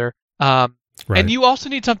that either. And you also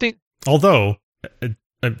need something... Although,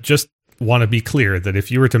 I just want to be clear that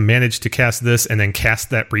if you were to manage to cast this and then cast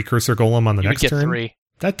that Precursor Golem on the next turn, 3.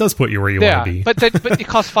 That does put you where you want to be. But it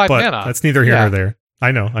costs 5 mana. That's neither here nor there.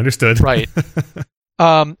 I know, understood. Right.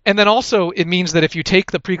 And then also, it means that if you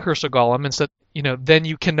take the Precursor Golem, instead, then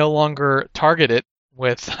you can no longer target it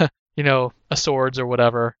with, a swords or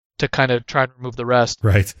whatever to kind of try and remove the rest.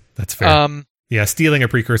 Right. That's fair. Yeah, stealing a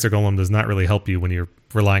Precursor Golem does not really help you when you're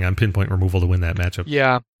relying on pinpoint removal to win that matchup.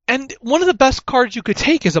 Yeah. And one of the best cards you could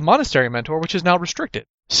take is a Monastery Mentor, which is now restricted.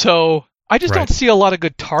 So I just don't see a lot of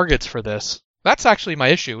good targets for this. That's actually my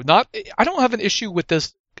issue. I don't have an issue with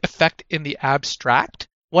this effect in the abstract.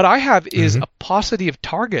 What I have is a paucity of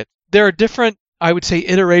target. There are different, I would say,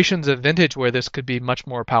 iterations of Vintage where this could be much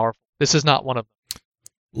more powerful. This is not one of them.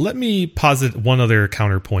 Let me posit one other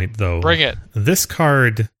counterpoint, though. Bring it. This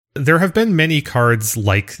card, there have been many cards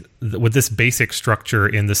like with this basic structure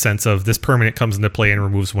in the sense of this permanent comes into play and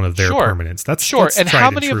removes one of their permanents. That's and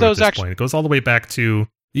how many of those actually? It goes all the way back to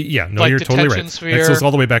you're totally right. Sphere. It goes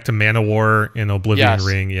all the way back to Mana War and Oblivion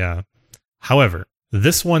Ring. Yeah. However,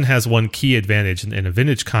 this one has one key advantage in a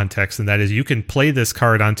Vintage context, and that is you can play this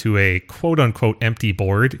card onto a quote-unquote empty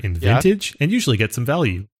board in Vintage and usually get some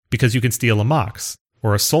value because you can steal a Mox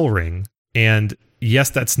or a Soul Ring. And yes,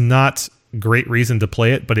 that's not great reason to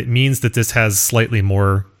play it, but it means that this has slightly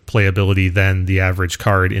more playability than the average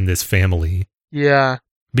card in this family. Yeah.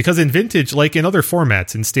 Because in Vintage, like in other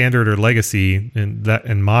formats, in Standard or Legacy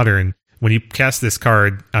and Modern, when you cast this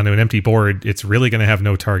card onto an empty board, it's really going to have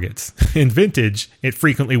no targets. In Vintage, it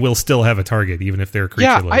frequently will still have a target, even if they're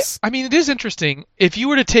creatureless. Yeah, I mean, it is interesting. If you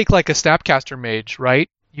were to take like a Snapcaster Mage, right,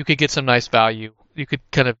 you could get some nice value. You could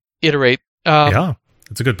kind of iterate. Yeah,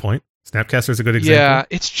 that's a good point. Snapcaster's a good example. Yeah,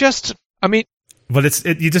 it's just, I mean... But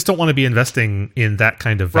you just don't want to be investing in that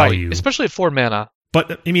kind of value. Right, especially at 4 mana.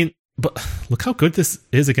 But, I mean, look how good this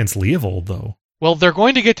is against Leovold, though. Well, they're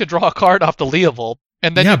going to get to draw a card off the Leovold.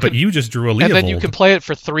 And then you just drew a Leovold. And then you can play it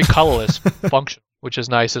for 3 colorless function, which is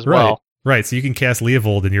nice as well. Right, so you can cast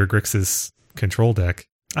Leovold in your Grixis control deck.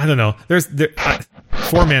 I don't know.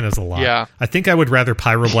 4 mana is a lot. Yeah. I think I would rather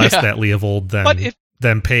Pyroblast that Leovold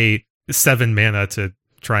than pay 7 mana to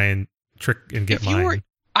try and trick and get mine.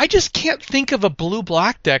 I just can't think of a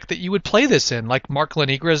blue-black deck that you would play this in, like Mark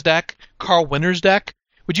Lanigra's deck, Carl Winter's deck.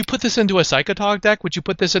 Would you put this into a Psychotog deck? Would you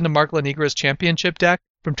put this into Mark Lanigra's Championship deck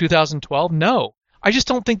from 2012? No. I just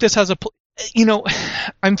don't think this has I'm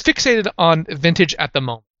fixated on Vintage at the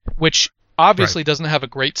moment, which obviously doesn't have a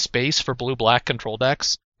great space for blue-black control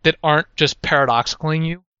decks that aren't just paradoxicaling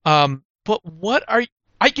you. But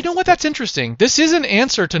you know what? That's interesting. This is an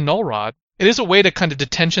answer to Null Rod. It is a way to kind of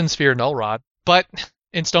detention sphere Null Rod, but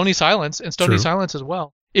in Stony Silence, Silence as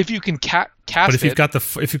well. If you can cast but if you've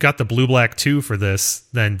got the blue-black 2 for this,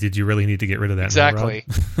 then did you really need to get rid of that? Exactly.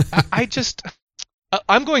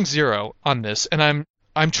 I'm going 0 on this, and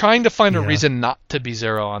I'm trying to find a reason not to be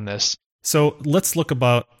 0 on this. So let's talk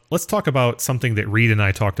about something that Reed and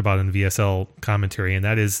I talked about in the VSL commentary, and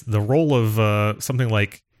that is the role of something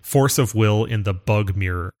like Force of Will in the Bug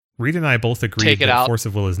Mirror. Reed and I both agreed that Force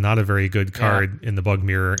of Will is not a very good card in the Bug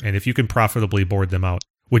Mirror, and if you can profitably board them out,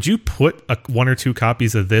 would you put 1 or 2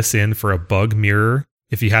 copies of this in for a Bug Mirror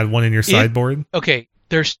if you had one in your sideboard? Okay,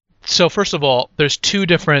 first of all, there's 2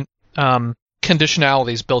 different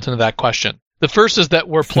conditionalities built into that question. The first is that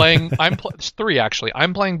we're playing. It's 3 actually.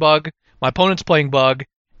 I'm playing Bug. My opponent's playing Bug,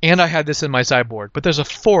 and I had this in my sideboard. But there's a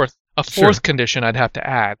fourth condition I'd have to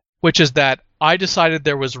add, which is that I decided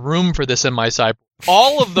there was room for this in my sideboard.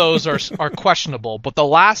 All of those are questionable, but the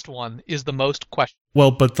last one is the most questionable.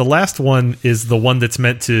 Well, but the last one is the one that's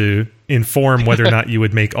meant to inform whether or not you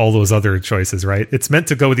would make all those other choices, right? It's meant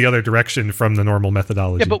to go the other direction from the normal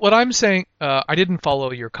methodology. Yeah, but what I'm saying, I didn't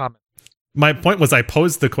follow your comment. My point was I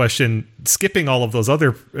posed the question skipping all of those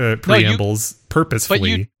other preambles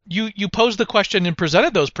purposefully. But you posed the question and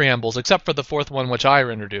presented those preambles, except for the 4th one, which I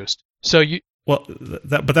introduced. So you... Well,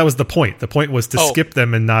 but that was the point. The point was to skip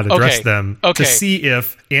them and not address them to see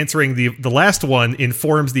if answering the last one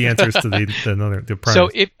informs the answers to the prior. So,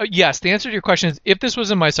 the answer to your question is if this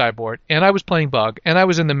was in my sideboard and I was playing Bug and I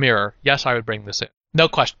was in the mirror, yes, I would bring this in. No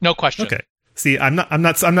question. Okay. See, I'm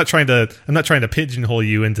not trying to pigeonhole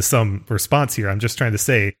you into some response here. I'm just trying to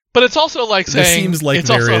say. But it's also like saying this seems like it's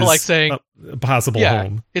there also is like saying a possible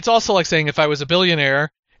home. It's also like saying if I was a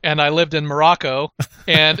billionaire and I lived in Morocco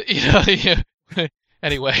and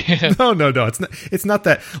anyway. No. It's not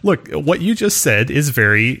that. Look, what you just said is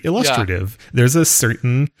very illustrative. Yeah. There's a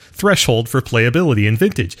certain threshold for playability in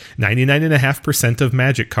Vintage. 99.5% of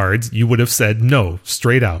Magic cards, you would have said no,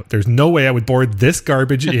 straight out. There's no way I would board this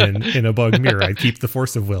garbage in a Bug Mirror. I'd keep the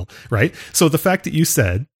Force of Will, right? So the fact that you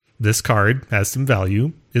said this card has some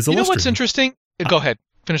value is illustrative. You know what's interesting? Go ahead.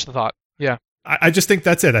 Finish the thought. Yeah. I just think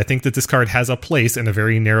that's it. I think that this card has a place in a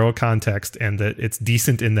very narrow context and that it's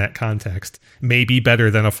decent in that context. Maybe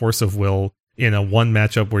better than a Force of Will in a 1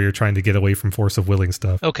 matchup where you're trying to get away from Force of Willing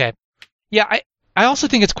stuff. Okay. Yeah, I also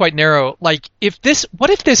think it's quite narrow. Like,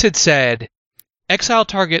 what if this had said, exile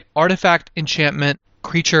target artifact, enchantment,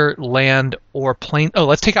 creature, land, or plane... Oh,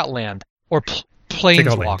 let's take out land. Or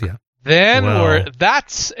planeswalker. Yeah. Then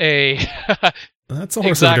that's a... That's a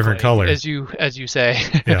horse of a different color. As you say.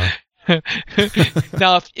 Yeah.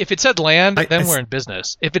 Now, if it said land, then I we're in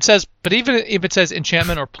business. But even if it says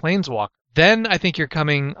enchantment or planeswalk, then I think you're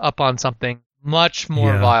coming up on something much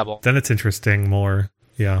more viable. Then it's interesting more.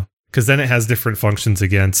 Yeah. Because then it has different functions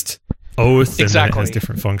against Oath, and then it has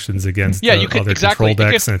different functions against you could, other control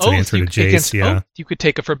decks, and it's an answer to Jace. Yeah. Oath, you could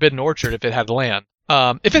take a Forbidden Orchard if it had land.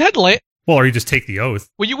 If it had land... Well, or you just take the Oath.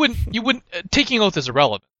 Well, you wouldn't taking Oath is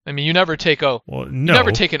irrelevant. I mean, you never take Oath. Well, no. You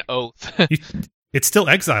never take an Oath. It still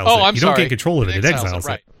exiles it. I'm you sorry. don't gain control of it. It exiles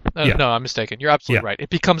right. it. No, I'm mistaken. You're absolutely right. It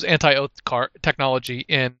becomes anti-Oath technology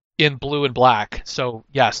in blue and black. So,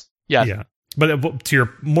 yes. Yeah. But to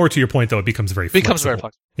your point, though, it becomes very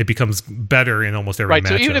flexible. It becomes better in almost every matchup.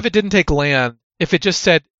 So even if it didn't take land, if it just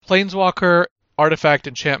said Planeswalker, Artifact,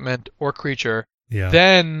 Enchantment, or Creature,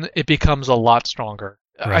 then it becomes a lot stronger.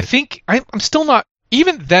 Right. I think I'm still not...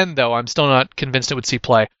 Even then, though, I'm still not convinced it would see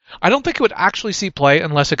play. I don't think it would actually see play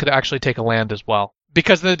unless it could actually take a land as well.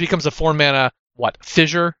 Because then it becomes a 4-mana,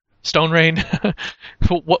 Fissure? Stone Rain?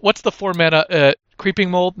 What's the 4-mana...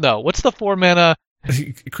 Creeping Mold? No. What's the 4-mana...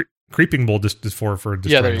 Creeping Mold is for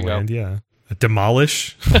destroying land. Go. Yeah.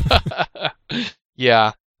 Demolish?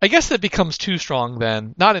 Yeah. I guess that becomes too strong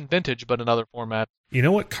then. Not in Vintage, but in other formats. You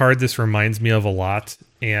know what card this reminds me of a lot,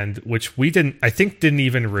 and which we didn't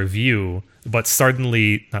even review, but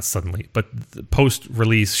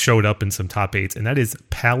post-release showed up in some top 8s, and that is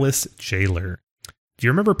Palace Jailer. Do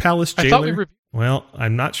you remember Palace Jailer? I thought Well,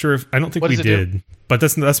 I'm not sure I don't think we did, but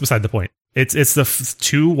that's beside the point. It's the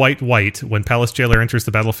 2 white. When Palace Jailer enters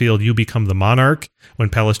the battlefield, you become the monarch. When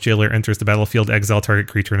Palace Jailer enters the battlefield, exile target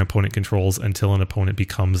creature an opponent controls until an opponent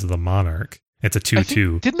becomes the monarch. It's a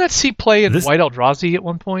 2/2. Didn't that see play in White Eldrazi at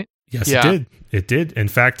one point? Yes, it did. It did. In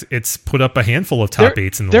fact, it's put up a handful of top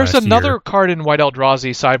 8s in the last year. There's another card in White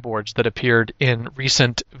Eldrazi sideboards that appeared in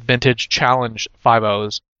recent Vintage Challenge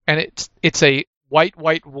 5.0s, and it's a white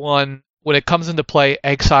 1. When it comes into play,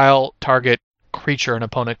 exile target creature an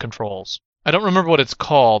opponent controls. I don't remember what it's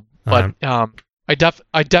called, but I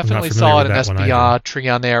definitely saw it in SBR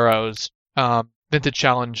Trianero's Vintage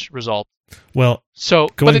Challenge result. Well,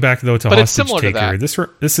 going back though to Hostage Taker,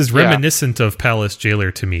 this is reminiscent of Palace Jailer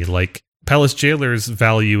to me. Like Palace Jailer's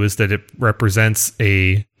value is that it represents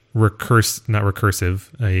a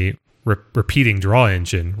repeating draw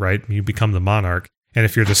engine, right? You become the monarch. And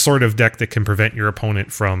if you're the sort of deck that can prevent your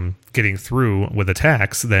opponent from getting through with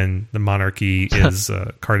attacks, then the Monarchy is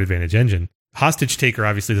a card advantage engine. Hostage Taker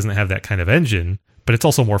obviously doesn't have that kind of engine, but it's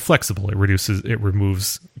also more flexible. It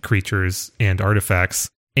removes creatures and artifacts,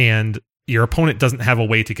 and your opponent doesn't have a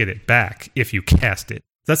way to get it back if you cast it.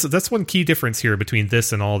 That's one key difference here between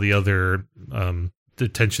this and all the other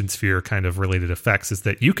Detention Sphere kind of related effects, is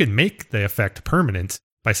that you can make the effect permanent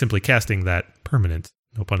by simply casting that permanent.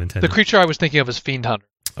 No pun intended. The creature I was thinking of is Fiend Hunter.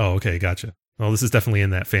 Oh, okay, gotcha. Well, this is definitely in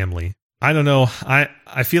that family. I don't know.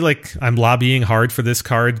 I feel like I'm lobbying hard for this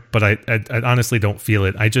card, but I honestly don't feel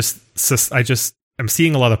it. I'm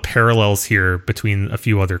seeing a lot of parallels here between a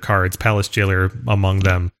few other cards, Palace Jailer among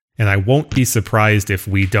them, and I won't be surprised if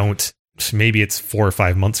we don't. Maybe it's 4 or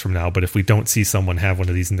 5 months from now, but if we don't see someone have one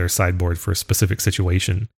of these in their sideboard for a specific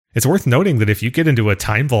situation. It's worth noting that if you get into a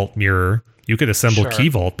Time Vault mirror, you could assemble Key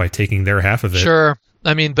Vault by taking their half of it. Sure.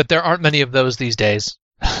 I mean, but there aren't many of those these days.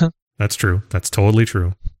 That's true. That's totally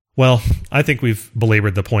true. Well, I think we've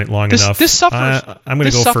belabored the point long enough. This suffers. I'm going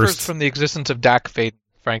to go suffers first. From the existence of Dak Faden,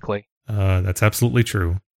 frankly. That's absolutely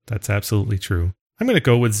true. I'm going to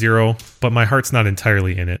go with 0, but my heart's not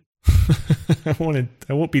entirely in it. I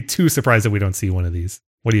won't be too surprised if we don't see one of these.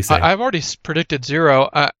 What do you say? I've already predicted 0.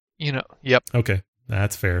 Yep. Okay,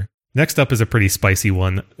 that's fair. Next up is a pretty spicy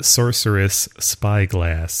one, Sorceress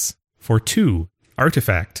Spyglass. For 2,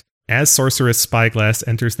 artifact. As Sorceress Spyglass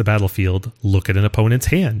enters the battlefield, look at an opponent's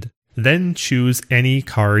hand. Then choose any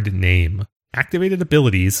card name. Activated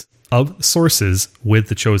abilities of sources with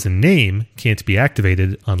the chosen name can't be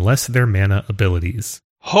activated unless they're mana abilities.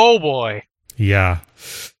 Oh boy. Yeah.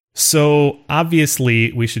 So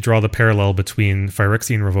obviously we should draw the parallel between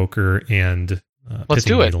Phyrexian Revoker and Let's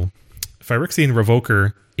Pithing do it. Needle. Phyrexian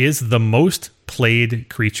Revoker is the most played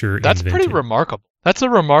creature in Vintage. That's pretty remarkable. That's a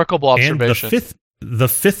remarkable observation. And the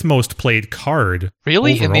fifth most played card.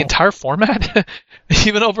 Really? Overall. In the entire format?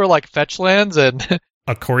 Even over like fetch lands and...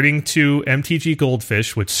 According to MTG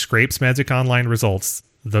Goldfish, which scrapes Magic Online results,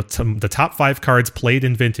 the top 5 cards played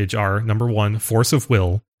in Vintage are number 1, Force of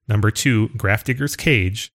Will, number 2, Grafdigger's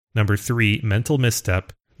Cage, number 3, Mental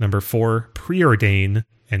Misstep, number 4, Preordain,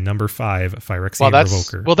 and number 5, Phyrexian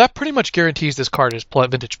Revoker. Well, that pretty much guarantees this card is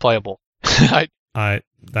Vintage playable. That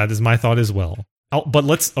is my thought as well. But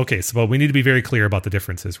we need to be very clear about the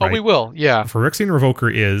differences, right? Oh, we will, yeah. Phyrexian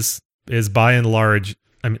Revoker is by and large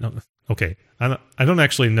I mean, okay. I don't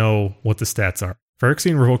actually know what the stats are.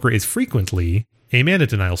 Phyrexian Revoker is frequently a mana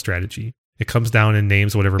denial strategy. It comes down and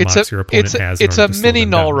names whatever mocks your opponent has. It's a mini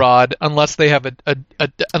null rod unless they have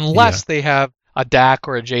they have a DAC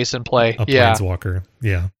or a Jason play. A Planeswalker.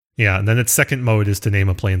 Yeah. Yeah. And then its second mode is to name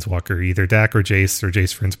a Planeswalker, either DAC or Jace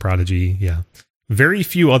Vryn's Prodigy. Yeah. Very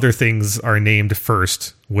few other things are named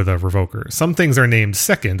first with a Revoker. Some things are named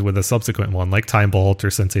second with a subsequent one, like Time Bolt or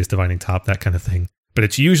Sensei's Divining Top, that kind of thing. But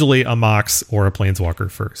it's usually a Mox or a Planeswalker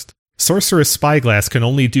first. Sorcerous Spyglass can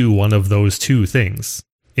only do one of those two things.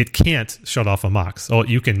 It can't shut off a Mox. Oh,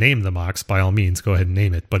 you can name the Mox, by all means, go ahead and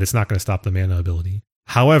name it, but it's not going to stop the mana ability.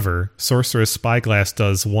 However, Sorcerous Spyglass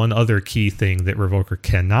does one other key thing that Revoker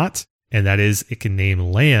cannot, and that is it can name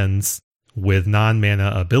lands with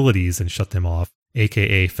non-mana abilities and shut them off,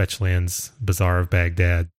 aka Fetch Lands, Bazaar of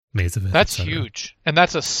Baghdad, Maze of Ith. That's huge. And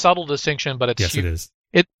that's a subtle distinction, but it's huge. Yes,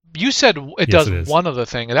 it is. You said it does one other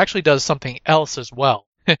thing. It actually does something else as well.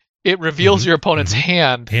 It reveals your opponent's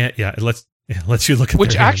hand. Yeah, it lets you look at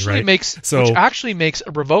which their actually hand, right? Which actually makes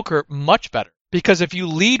a Revoker much better. Because if you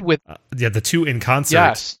lead with... the two in concert,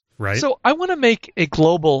 yes. Right? So I want to make a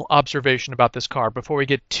global observation about this card before we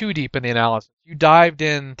get too deep in the analysis. You dived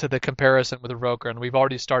into the comparison with Revoker, and we've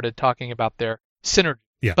already started talking about their synergy.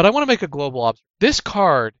 Yeah. But I want to make a global observation. This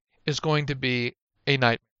card is going to be a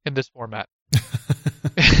nightmare in this format.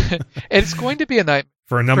 It's going to be a nightmare.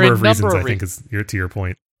 For a number of reasons, I think, is to your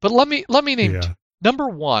point. But let me name two. Number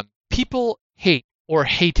one, people hate or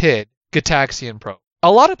hated Gitaxian Probe.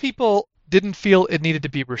 A lot of people didn't feel it needed to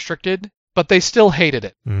be restricted, but they still hated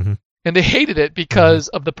it. Mm-hmm. And they hated it because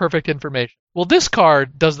of the perfect information. Well, this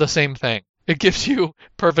card does the same thing. It gives you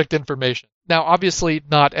perfect information. Now, obviously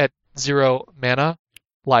not at 0 mana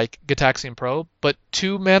like Gitaxian Probe, but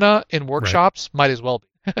 2 mana in workshops might as well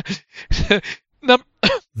be.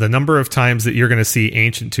 The number of times that you're going to see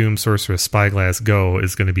Ancient Tomb Sorcerous Spyglass go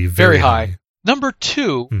is going to be very high. Number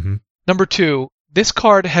two, this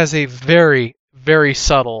card has a very, very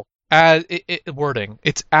subtle wording.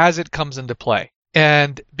 It's as it comes into play.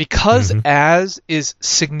 And because as is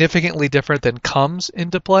significantly different than comes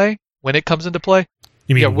into play, when it comes into play.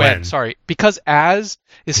 You mean when? Sorry. Because as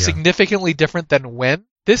is significantly different than when,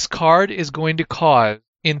 this card is going to cause,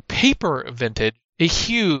 in paper Vintage, a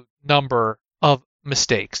huge number of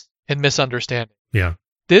mistakes and misunderstandings. Yeah.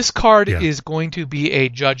 This card is going to be a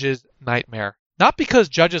judge's nightmare. Not because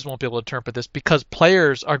judges won't be able to interpret this, because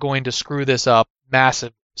players are going to screw this up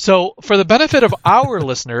massive. So, for the benefit of our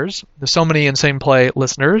listeners, the So Many Insane Play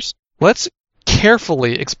listeners, let's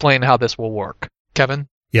carefully explain how this will work. Kevin?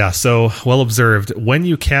 Yeah, so, well observed. When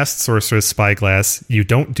you cast Sorcerous Spyglass, you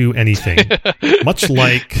don't do anything. Much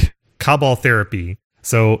like Cabal Therapy.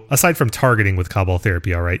 So, aside from targeting with Cabal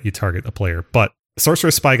Therapy, all right, you target the player. But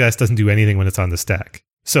Sorcerous Spyglass doesn't do anything when it's on the stack.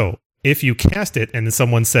 So, if you cast it and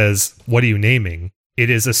someone says, "What are you naming?" it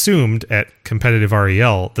is assumed at competitive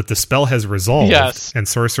REL that the spell has resolved and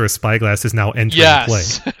Sorcerous Spyglass is now entering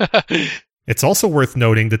play. It's also worth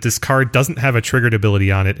noting that this card doesn't have a triggered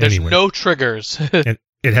ability on it anywhere. There's no triggers. And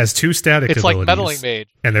it has 2 static abilities. It's like Meddling Mage.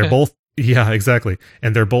 And they're both, exactly.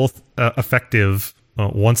 And they're both effective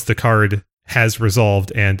once the card has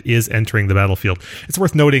resolved and is entering the battlefield. It's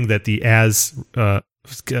worth noting that the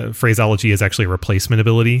phraseology is actually a replacement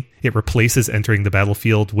ability. It replaces entering the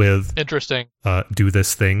battlefield with interesting. Do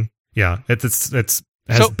this thing. Yeah, it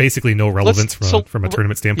has basically no relevance from a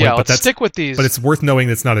tournament standpoint. Yeah, let's stick with these. But it's worth knowing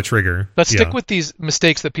it's not a trigger. Let's stick with these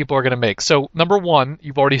mistakes that people are going to make. So number one,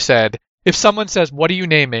 you've already said, if someone says, "What are you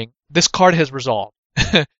naming?" this card has resolved,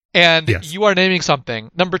 and you are naming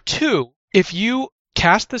something. Number two, if you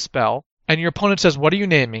cast the spell and your opponent says, "What are you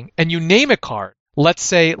naming?" and you name a card, let's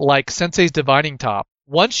say like Sensei's Divining Top.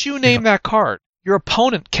 Once you name that card, your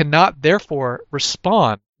opponent cannot therefore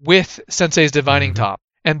respond with Sensei's Divining Top.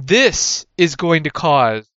 And this is going to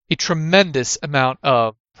cause a tremendous amount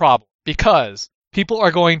of problem because people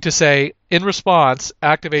are going to say, in response,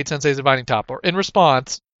 activate Sensei's Divining Top, or in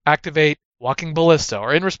response, activate Walking Ballista,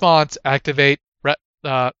 or in response, activate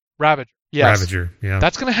Ravager. Yes, Ravager, yeah.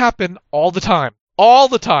 That's going to happen all the time. All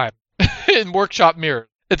the time in Workshop Mirrors.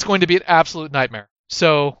 It's going to be an absolute nightmare.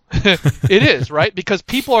 So it is, right? Because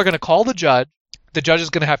people are going to call the judge. The judge is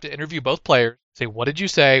going to have to interview both players, say, "What did you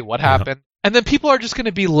say? What happened?" And then people are just going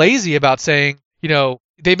to be lazy about saying,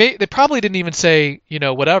 they probably didn't even say,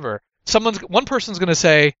 whatever. One person's going to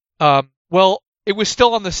say, "Well, it was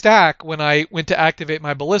still on the stack when I went to activate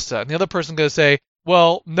my ballista." And the other person's going to say,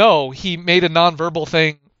 "Well, no, he made a nonverbal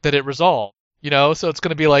thing that it resolved." So it's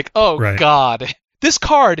going to be like, "Oh God, this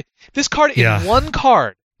card in one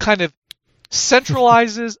card kind of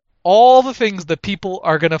centralizes all the things that people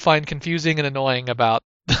are going to find confusing and annoying about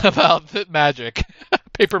about the magic,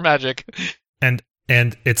 paper magic. And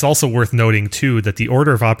it's also worth noting too that the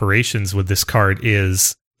order of operations with this card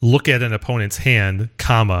is look at an opponent's hand,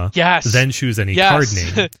 comma, yes, then choose any card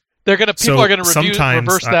name. People are gonna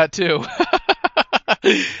reverse that too.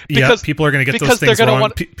 People are going to get those things wrong.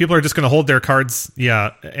 People are just going to hold their cards,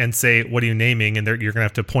 and say, "What are you naming?" And you're going to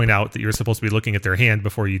have to point out that you're supposed to be looking at their hand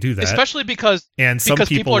before you do that. Especially because some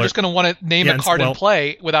people are just going to want to name a card in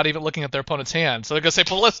play without even looking at their opponent's hand. So they're going to say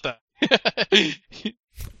Ballista.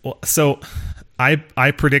 Well, so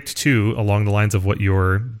I predict too, along the lines of what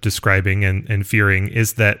you're describing and fearing,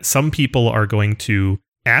 is that some people are going to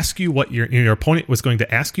ask you what your opponent was going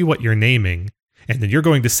to ask you what you're naming. And then you're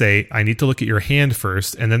going to say, I need to look at your hand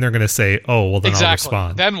first. And then they're going to say, oh, well, then I'll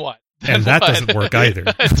respond. Then what? And that doesn't work either.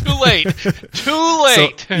 Too late. Too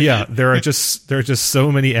late. So, there are just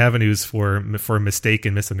so many avenues for mistake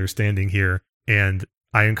and misunderstanding here. And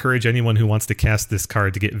I encourage anyone who wants to cast this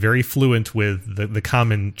card to get very fluent with the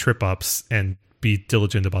common trip-ups and be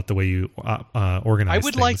diligent about the way you organize I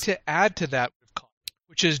would like to add to that,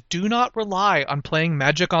 which is do not rely on playing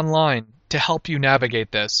Magic Online to help you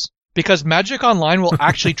navigate this. Because Magic Online will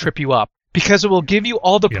actually trip you up. Because it will give you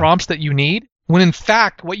all the prompts that you need, when in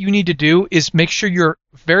fact what you need to do is make sure you're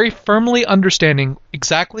very firmly understanding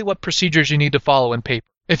exactly what procedures you need to follow in paper.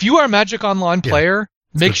 If you are a Magic Online player,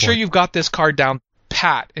 make sure you've got this card down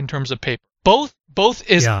pat in terms of paper. Both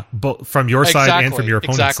is both from your side and from your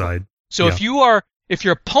opponent's side. So if your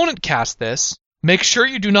opponent casts this, make sure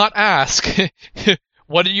you do not ask,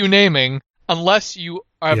 what are you naming, unless you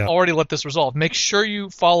have already let this resolve. Make sure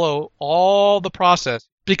you follow all the process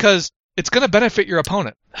because it's going to benefit your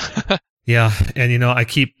opponent. Yeah, and I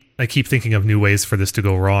keep thinking of new ways for this to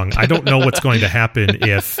go wrong. I don't know what's going to happen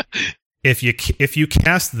if you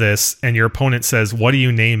cast this and your opponent says, "What are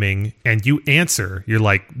you naming?" and you answer, you're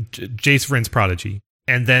like Jace Vryn's Prodigy,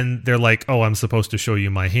 and then they're like, "Oh, I'm supposed to show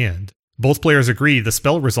you my hand." Both players agree, the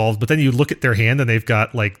spell resolves, but then you look at their hand and they've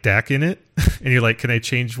got like Dak in it, and you're like, "Can I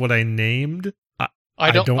change what I named?" I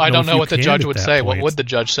don't know what the judge would say. What would the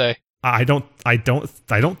judge say? I don't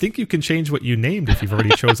think you can change what you named if you've already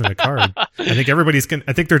chosen a card. I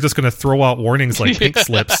think they're just going to throw out warnings like pink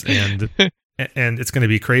slips and it's going to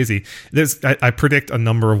be crazy. I predict a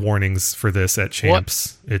number of warnings for this at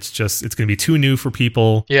Champs. What? It's going to be too new for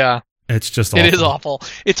people. Yeah. It's just awful. It is awful.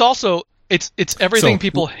 It's also it's everything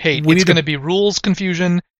people hate. It's going to be rules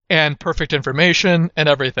confusion and perfect information and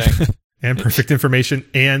everything. And perfect information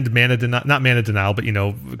and mana denial, not mana denial, but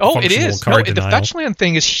it is. Card the denial. fetch land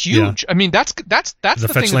thing is huge. Yeah. I mean, that's the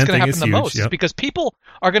thing that's going to happen the most, yep. Because people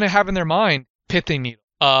are going to have in their mind Pithing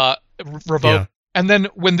Needle, Revoke, and then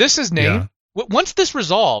when this is named, once this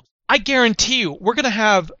resolves, I guarantee you, we're going to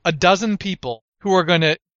have a dozen people who are going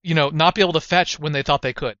to, not be able to fetch when they thought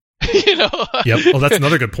they could. Yep. Well, that's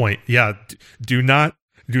another good point. Yeah. Do not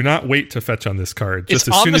wait to fetch on this card. Just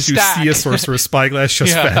as soon as you see a Sorcerer's Spyglass,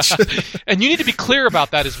 just fetch. And you need to be clear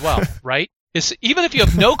about that as well, right? Even if you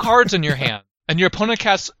have no cards in your hand and your opponent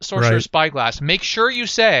casts Sorcerer's Spyglass, make sure you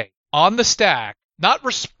say on the stack, not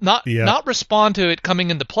respond to it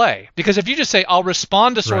coming into play. Because if you just say, I'll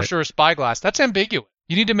respond to Sorcerer's Spyglass, that's ambiguous.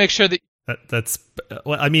 You need to make sure that... That's...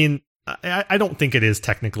 Well, I mean... I don't think it is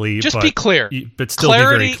technically. Just be clear. But still be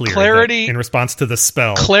very clear. Clarity in responce to the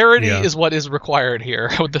spell. Clarity is what is required here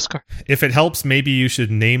with this card. If it helps, maybe you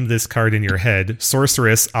should name this card in your head.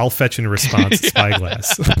 Sorceress, I'll fetch in response,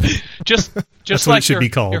 Spyglass. just That's like what it should be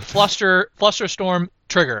called. Your Flusterstorm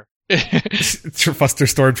Trigger.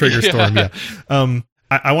 Flusterstorm Trigger Storm,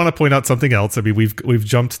 I want to point out something else. I mean, we've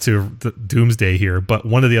jumped to the Doomsday here, but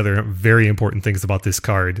one of the other very important things about this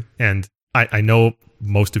card, and I know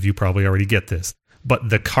most of you probably already get this, but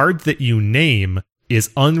the card that you name is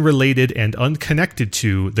unrelated and unconnected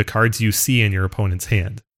to the cards you see in your opponent's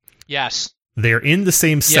hand. Yes. They're in the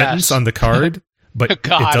same sentence on the card, but it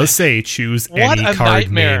does say choose what any a card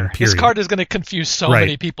nightmare. name, period. This card is going to confuse so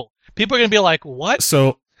many people. People are going to be like, what?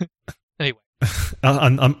 So, anyway.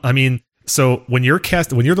 I mean, so when you're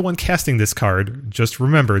the one casting this card, just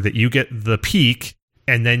remember that you get the peek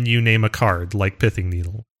and then you name a card like Pithing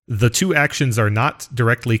Needle. The two actions are not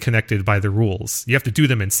directly connected by the rules. You have to do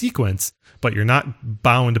them in sequence, but you're not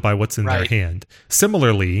bound by what's in their hand.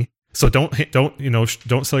 Similarly, so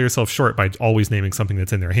don't sell yourself short by always naming something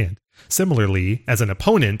that's in their hand. Similarly, as an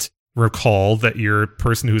opponent, recall that your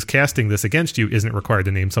person who's casting this against you isn't required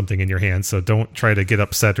to name something in your hand, so don't try to get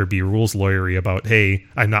upset or be rules lawyery about, hey,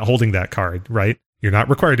 I'm not holding that card, right? You're not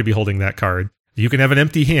required to be holding that card. You can have an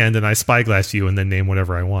empty hand and I Spyglass you and then name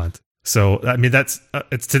whatever I want. So, I mean, that's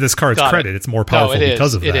it's to this card's credit. It's more powerful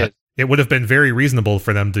because of that. it would have been very reasonable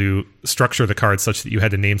for them to structure the card such that you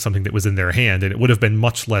had to name something that was in their hand, and it would have been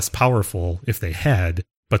much less powerful if they had,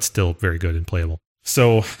 but still very good and playable.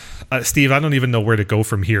 So, Steve, I don't even know where to go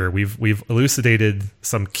from here. We've elucidated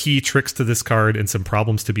some key tricks to this card and some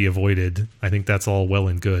problems to be avoided. I think that's all well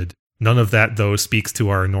and good. None of that, though, speaks to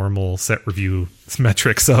our normal set review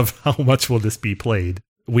metrics of how much will this be played.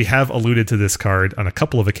 We have alluded to this card on a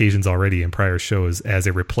couple of occasions already in prior shows as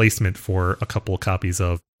a replacement for a couple of copies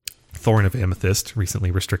of Thorn of Amethyst,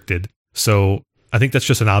 recently restricted. So I think that's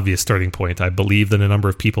just an obvious starting point. I believe that a number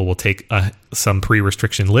of people will take some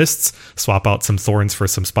pre-restriction lists, swap out some Thorns for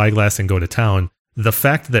some Spyglass, and go to town. The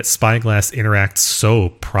fact that Spyglass interacts so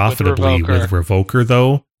profitably with Revoker,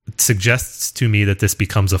 though, suggests to me that this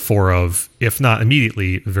becomes a 4 of, if not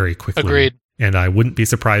immediately, very quickly. Agreed. And I wouldn't be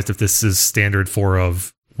surprised if this is standard 4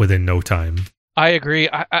 of within no time. I agree.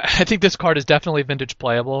 I think this card is definitely vintage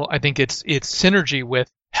playable. I think it's synergy with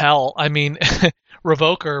Hell. I mean,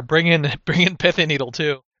 Revoker, bring in Pithing Needle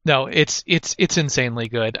too. No, it's insanely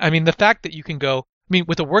good. I mean, the fact that you can go,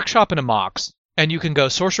 with a Workshop and a Mox, and you can go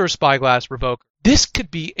Sorcerer, Spyglass, Revoker. This could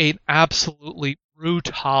be an absolutely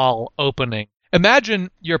brutal opening. Imagine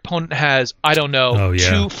your opponent has, I don't know,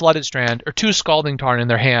 2 Flooded Strand or 2 Scalding Tarn in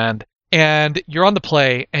their hand, and you're on the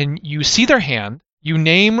play, and you see their hand, you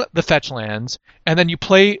name the fetch lands, and then you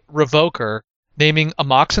play Revoker, naming a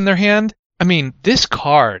Mox in their hand. I mean, this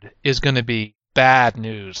card is going to be bad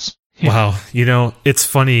news. Wow. It's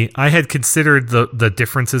funny. I had considered the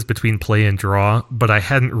differences between play and draw, but I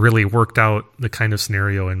hadn't really worked out the kind of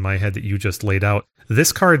scenario in my head that you just laid out.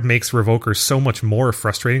 This card makes Revoker so much more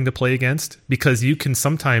frustrating to play against because you can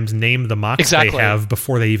sometimes name the Mox they have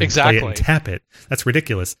before they even play it and tap it. That's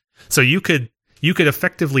ridiculous. So you could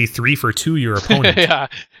effectively 3 for 2 your opponent. Yeah.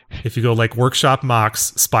 If you go like Workshop,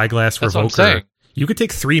 Mox, Spyglass, That's Revoker, you could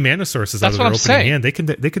take 3 mana sources out of their opening hand. They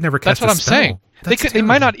could never cast a spell. That's what I'm saying. They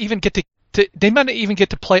might not even get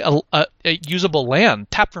to play a usable land,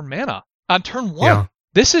 tap for mana on turn 1. Yeah.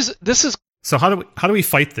 This is. So how do we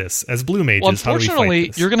fight this as blue mages? Well,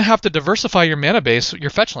 unfortunately, you're going to have to diversify your mana base, your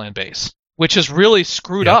fetch land base, which is really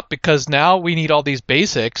screwed up because now we need all these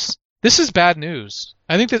basics. This is bad news.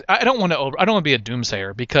 I think that I don't want to be a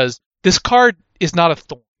doomsayer because this card is not a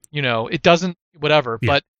Thorn. It doesn't whatever,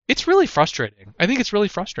 but it's really frustrating. I think it's really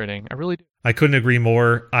frustrating. I really do. I couldn't agree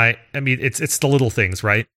more. I mean, it's the little things,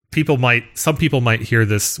 right? Some people might hear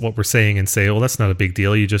this, what we're saying, and say, well, that's not a big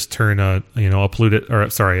deal. You just turn a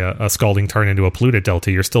Scalding Tarn into a Polluted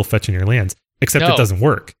Delta. You're still fetching your lands. Except it doesn't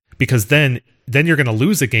work. Because then you're going to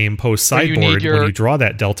lose a game post sideboard when you draw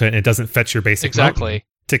that Delta and it doesn't fetch your basic mountain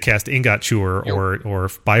to cast Ingot Chewer or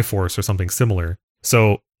Bifrost or something similar.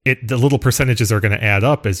 So the little percentages are going to add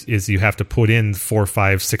up as you have to put in 4,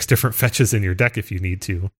 5, 6 different fetches in your deck if you need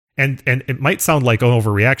to. And it might sound like an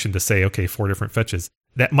overreaction to say, okay, 4 different fetches.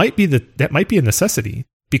 That might be a necessity,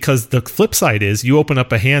 because the flip side is you open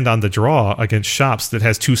up a hand on the draw against shops that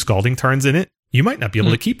has 2 Scalding Tarns in it. You might not be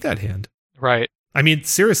able to keep that hand. Right. I mean,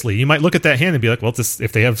 seriously, you might look at that hand and be like, well,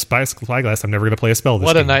 if they have Spyglass, I'm never going to play a spell this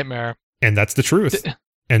What game. A nightmare. And that's the truth.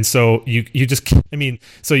 And so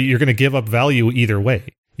so you're going to give up value either way.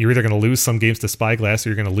 You're either going to lose some games to Spyglass, or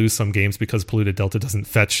you're going to lose some games because Polluted Delta doesn't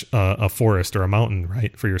fetch a forest or a mountain,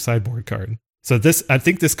 right, for your sideboard card. So I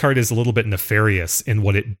think this card is a little bit nefarious in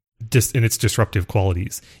in its disruptive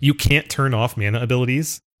qualities. You can't turn off mana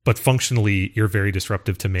abilities, but functionally you're very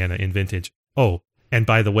disruptive to mana in Vintage. Oh, and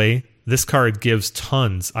by the way, this card gives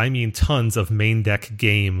tons of main deck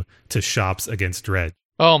game to shops against Dredge.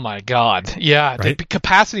 Oh my god. Yeah, right? The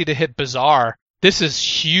capacity to hit Bazaar. This is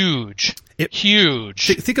huge.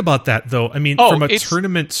 Huge. Think about that, though. I mean, from a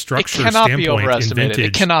tournament structure standpoint, in Vintage,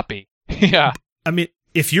 it cannot be. Yeah. I mean,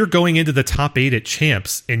 if you're going into the top 8 at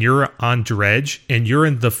Champs and you're on Dredge and you're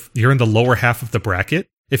in the lower half of the bracket,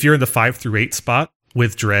 if you're in the 5 through 8 spot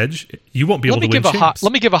with Dredge, you won't be able to win Champs.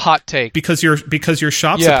 Let me give a hot take. Because your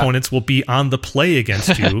shops opponents will be on the play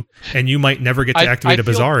against you, and you might never get to activate a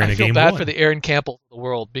Bazaar in a game 1. I feel bad for the Aaron Campbell of the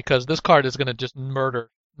world, because this card is going to just murder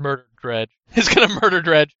Dredge. It's going to murder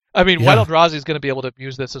Dredge. I mean, White Eldrazi is going to be able to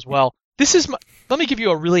use this as well. Let me give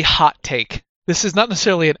you a really hot take. This is not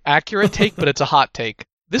necessarily an accurate take, but it's a hot take.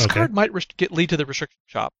 This card might lead to the restriction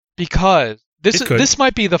shop, because this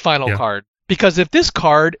might be the final card. Because if this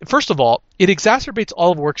card, first of all, it exacerbates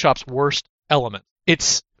all of Workshop's worst elements.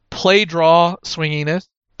 It's play, draw, swinginess,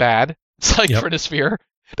 bad. It's like Trinisphere.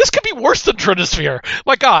 This could be worse than Trinisphere.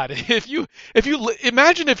 My God, if you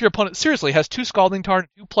imagine if your opponent seriously has 2 Scalding Tarn,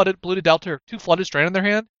 2 Polluted Delta, or 2 Flooded Strand in their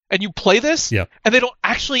hand, and you play this, and they don't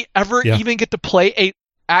actually ever even get to play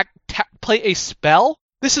a spell.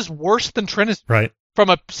 This is worse than Trinisphere. Right. From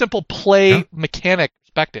a simple play mechanic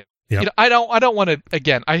perspective. Yep. I don't want to.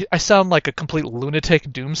 Again, I sound like a complete lunatic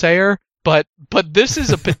doomsayer, but this is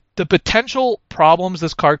the potential problems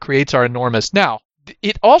this card creates are enormous. Now,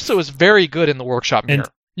 it also is very good in the workshop mirror.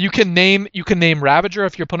 You can name Ravager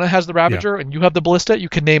if your opponent has the Ravager and you have the Ballista. You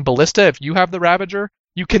can name Ballista if you have the Ravager.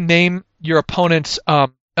 You can name your opponent's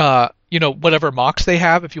whatever Mox they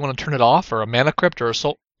have if you want to turn it off, or a Mana Crypt or a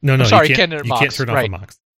Soul. No, you can't turn off a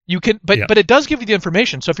Mox. You can, but it does give you the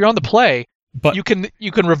information. So if you're on the play, but you can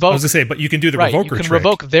revoke. I was gonna say, but you can do the revoker trick. You can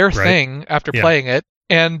revoke their thing after playing it,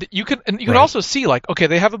 and you can also see, like, okay,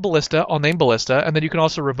 they have a Ballista. I'll name Ballista, and then you can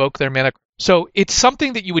also revoke their Mana. So it's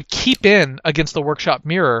something that you would keep in against the workshop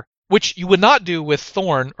mirror, which you would not do with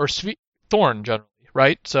Thorn or Thorn generally,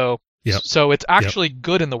 right? So it's actually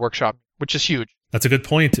good in the workshop, which is huge. That's a good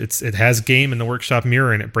point. It has game in the workshop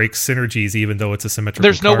mirror, and it breaks synergies even though it's a symmetrical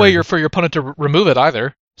There's no card. way for your opponent to remove it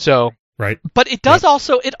either. So right. But it does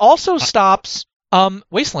also stops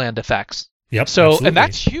wasteland effects. Yep. So absolutely. And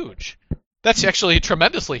that's huge. That's actually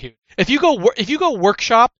tremendously huge. If you go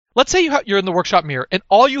workshop, let's say you're in the workshop mirror and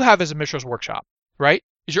all you have is a Mishra's Workshop, right?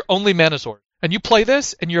 Is your only mana source. And you play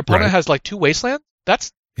this and your opponent has like 2 wastelands?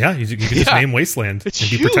 That's you can just name wasteland and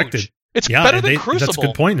be protected. It's better than Crucible. That's a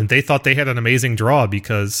good point. And they thought they had an amazing draw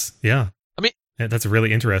because that's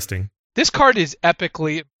really interesting. This card is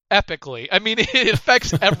epically. I mean, it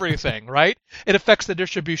affects everything, right? It affects the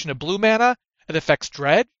distribution of blue mana. It affects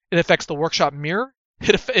Dread. It affects the workshop mirror.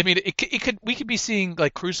 We could be seeing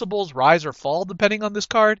like Crucibles rise or fall depending on this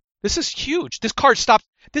card. This is huge. This card stops.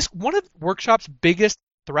 One of Workshop's biggest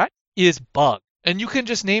threat is bug, and you can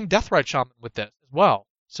just name Deathrite Shaman with this as well.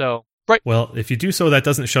 So right. Well, if you do so, that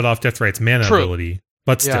doesn't shut off Deathrite's mana ability.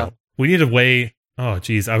 But still, we need a way. Oh,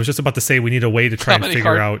 geez, I was just about to say we need a way to try and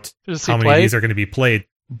figure out how many of these are going to be played.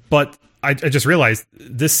 But I just realized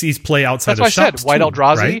this sees play outside of shops. That's why I said White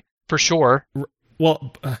Eldrazi, right? For sure.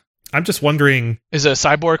 Well, I'm just wondering... Is it a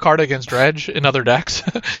sideboard card against Dredge in other decks?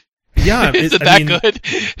 Yeah. Is it that good?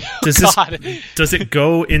 Does it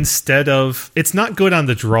go instead of... It's not good on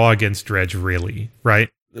the draw against Dredge, really, right?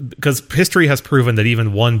 Because history has proven that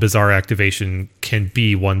even one bizarre activation can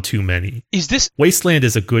be one too many. Wasteland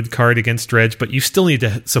is a good card against Dredge, but you still need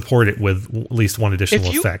to support it with at least one additional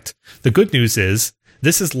effect. The good news is...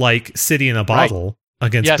 This is like City in a Bottle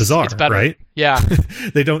against Bazaar, right? Yeah.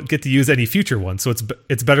 They don't get to use any future ones, so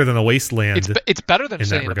it's better than a Wasteland. It's better than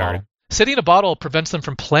City in a Bottle. City in a Bottle prevents them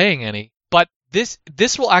from playing any, but this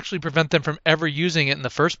will actually prevent them from ever using it in the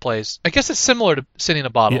first place. I guess it's similar to City in a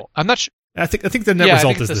Bottle. Yeah. I'm not sure. I think the net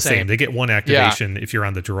result is the same. They get one activation if you're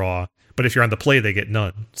on the draw, but if you're on the play, they get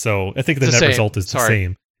none. So I think the net result is the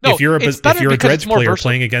same. No, if you're a Dredge player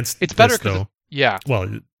playing against it's better this, though, well,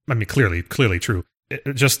 I mean, clearly true.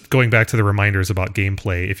 Just going back to the reminders about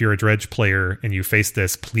gameplay, if you're a Dredge player and you face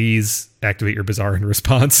this, please activate your Bazaar in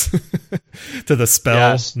response to the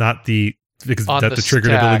spell, not because that's the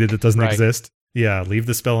triggered ability that doesn't exist. Yeah, leave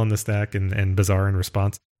the spell on the stack and Bazaar in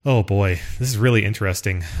response. Oh boy, this is really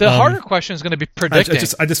interesting. The harder question is going to be predicting.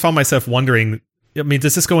 I just found myself wondering, I mean,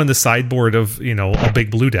 does this go in the sideboard of, a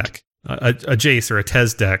big blue deck, a Jace or a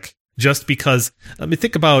Tez deck? Just because, I mean,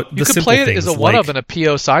 think about the simple things. You could play it as a one-of in a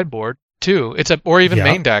PO sideboard. Too. Or even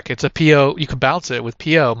main deck. It's a PO. You can bounce it with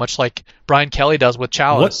PO, much like Brian Kelly does with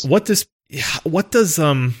Chalice. What does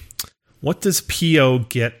PO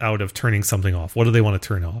get out of turning something off? What do they want to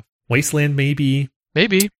turn off? Wasteland, maybe.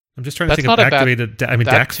 I'm just trying to think of activated. Dack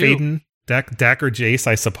Faden, Dack or Jace,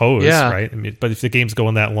 I suppose. Yeah. Right. I mean, but if the game's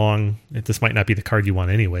going that long, this might not be the card you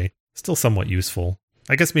want anyway. Still somewhat useful.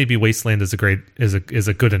 I guess maybe Wasteland is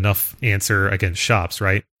a good enough answer against shops,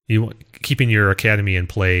 right? Keeping your Academy in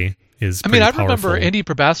play. I remember Andy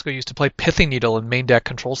Probasco used to play Pithing Needle in main deck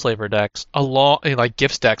Control Slaver decks, like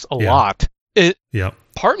Gifts decks, a lot. It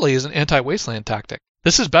partly is an anti-Wasteland tactic.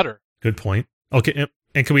 This is better. Good point. Okay,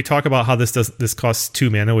 and can we talk about how this costs 2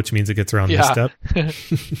 mana, which means it gets around this step?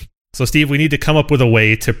 So, Steve, we need to come up with a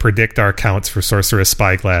way to predict our counts for Sorcerous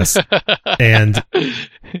Spyglass. And,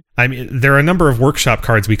 I mean, there are a number of workshop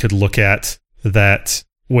cards we could look at that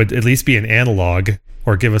would at least be an analog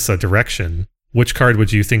or give us a direction. Which card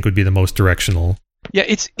would you think would be the most directional? Yeah,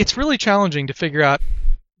 it's really challenging to figure out.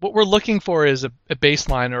 What we're looking for is a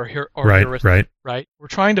baseline or heuristic, right? We're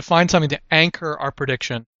trying to find something to anchor our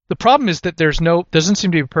prediction. The problem is that doesn't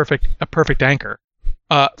seem to be a perfect anchor.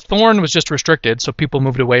 Thorn was just restricted, so people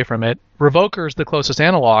moved away from it. Revoker is the closest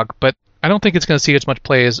analog, but I don't think it's going to see as much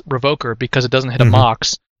play as Revoker because it doesn't hit a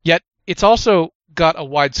Mox. Yet it's also got a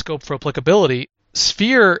wide scope for applicability.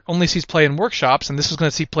 Sphere only sees play in workshops, and this is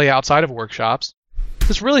going to see play outside of workshops.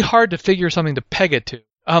 It's really hard to figure something to peg it to.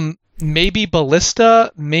 Maybe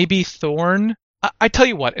Ballista, maybe Thorn, I tell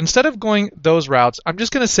you what, instead of going those routes, I'm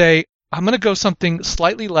just going to say I'm going to go something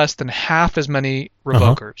slightly less than half as many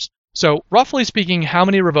Revokers. So, roughly speaking, how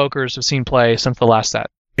many Revokers have seen play since the last set?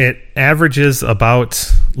 It averages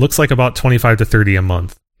looks like about 25 to 30 a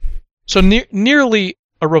month. So, nearly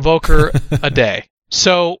a Revoker a day.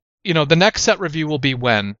 So, the next set review will be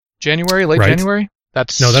when? January? Late January?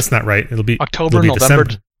 No, that's not right. It'll be October, November,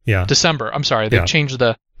 December. December. I'm sorry, they've changed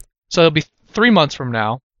so it'll be 3 months from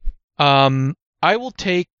now. I'm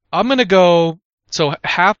going to go, so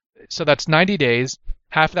that's 90 days.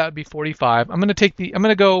 Half of that would be 45. I'm going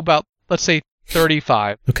to go about, let's say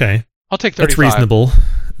 35. Okay. I'll take 35. That's reasonable.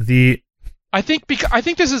 I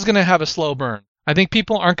think this is going to have a slow burn. I think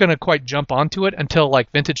people aren't going to quite jump onto it until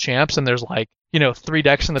like Vintage Champs and there's 3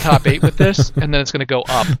 decks in the top 8 with this, and then it's going to go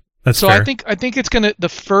up. That's so fair. I think it's going to the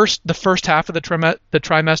first half of the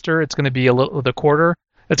trimester, it's going to be the quarter,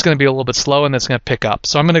 it's going to be a little bit slow, and it's going to pick up.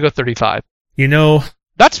 So I'm going to go 35.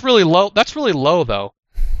 That's really low. That's really low though.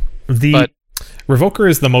 Revoker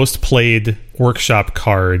is the most played workshop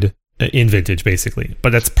card in Vintage, basically,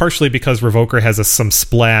 but that's partially because Revoker has some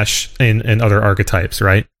splash in other archetypes,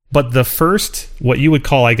 right? But the first, what you would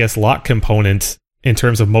call, I guess, lock component in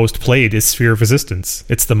terms of most played is Sphere of Resistance.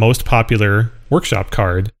 It's the most popular workshop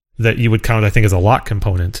card that you would count, I think, as a lock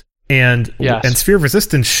component. And Sphere of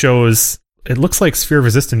Resistance it looks like Sphere of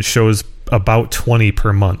Resistance shows about 20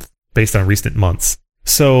 per month based on recent months.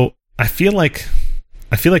 So I feel like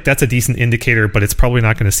that's a decent indicator, but it's probably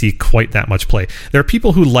not going to see quite that much play. There are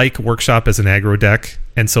people who like Workshop as an aggro deck,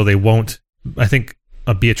 and so they won't, I think,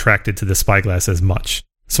 be attracted to the Spyglass as much.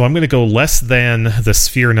 So I'm going to go less than the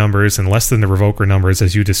Sphere numbers and less than the Revoker numbers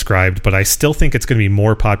as you described, but I still think it's going to be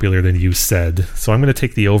more popular than you said. So I'm going to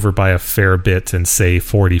take the over by a fair bit and say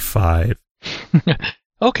 45.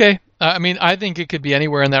 Okay. I think it could be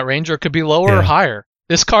anywhere in that range, or it could be lower or higher.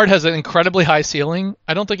 This card has an incredibly high ceiling.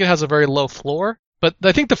 I don't think it has a very low floor, but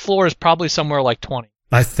I think the floor is probably somewhere like 20.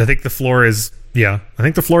 I think the floor is, I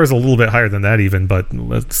think the floor is a little bit higher than that even, but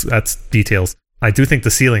that's details. I do think the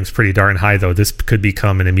ceiling's pretty darn high, though. This could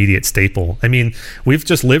become an immediate staple. We've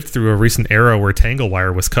just lived through a recent era where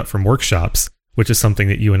Tanglewire was cut from workshops, which is something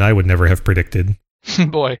that you and I would never have predicted.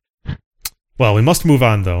 Boy. Well, we must move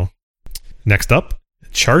on, though. Next up,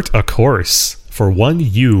 Chart a Course. For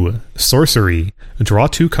 1 sorcery, draw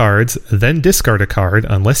 2 cards, then discard a card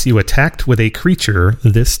unless you attacked with a creature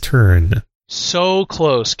this turn. So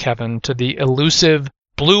close, Kevin, to the elusive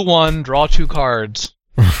blue 1, draw 2 cards.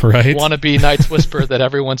 Right? Wannabe Night's Whisper that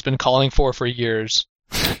everyone's been calling for years.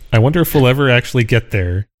 I wonder if we'll ever actually get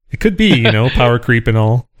there. It could be, power creep and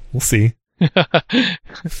all. We'll see.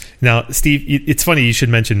 Now, Steve, it's funny you should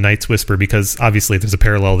mention Night's Whisper because obviously there's a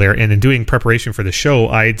parallel there. And in doing preparation for the show,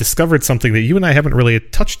 I discovered something that you and I haven't really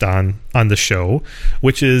touched on the show,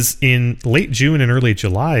 which is in late June and early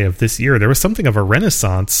July of this year, there was something of a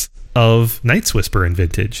renaissance of Night's Whisper in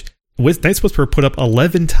Vintage. With Night's Whisper put up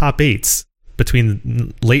 11 top 8s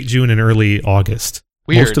between late June and early August.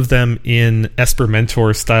 Weird. Most of them in Esper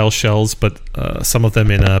Mentor style shells, but some of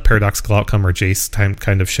them in Paradoxical Outcome or Jace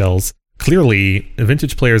kind of shells. Clearly,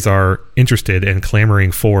 Vintage players are interested and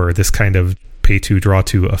clamoring for this kind of pay to draw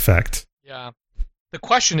to effect. Yeah. The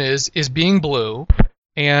question is being blue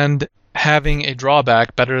and having a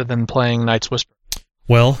drawback better than playing Night's Whisper?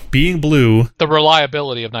 Well, being blue... The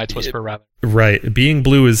reliability of Night's Whisper, rather. Right. Being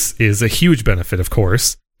blue is a huge benefit, of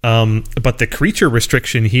course. But the creature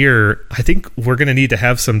restriction here, I think we're going to need to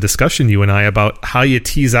have some discussion, you and I, about how you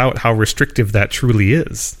tease out how restrictive that truly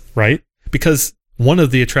is, right? Because one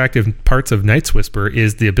of the attractive parts of Night's Whisper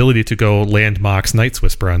is the ability to go land Mox Night's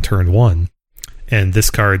Whisper on turn 1. And this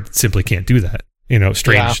card simply can't do that.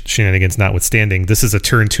 Strange shenanigans notwithstanding. This is a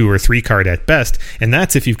turn 2 or 3 card at best, and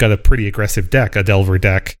that's if you've got a pretty aggressive deck, a Delver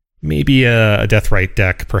deck, maybe a Deathrite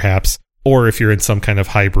deck, perhaps. Or if you're in some kind of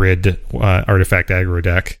hybrid artifact aggro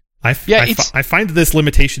deck. I find this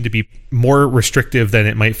limitation to be more restrictive than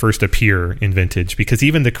it might first appear in Vintage, because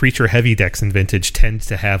even the creature-heavy decks in Vintage tend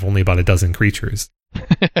to have only about a dozen creatures.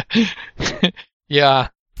 Yeah,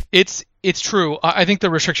 it's true. I think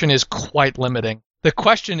the restriction is quite limiting. The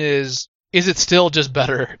question is it still just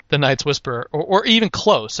better than Night's Whisper, or even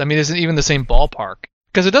close? Is it even the same ballpark?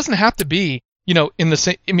 Because it doesn't have to be... in the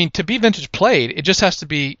same, to be Vintage played, it just has to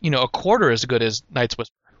be, a quarter as good as Night's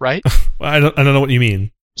Whisper, right? I don't know what you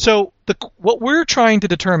mean. So what we're trying to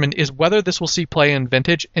determine is whether this will see play in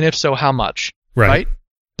Vintage, and if so, how much, right?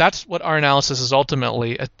 That's what our analysis is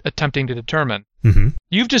ultimately attempting to determine. Mm-hmm.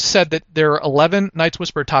 You've just said that there are 11 Night's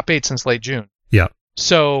Whisper top 8 since late June. Yeah.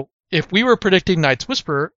 So if we were predicting Night's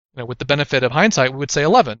Whisper, with the benefit of hindsight, we would say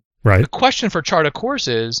 11. Right. The question for Chart a Course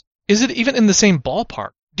is it even in the same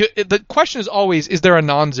ballpark? the question is always, is there a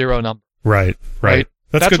non-zero number? Right.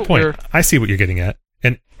 That's a good point. I see what you're getting at.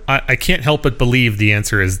 And I can't help but believe the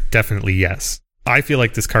answer is definitely yes. I feel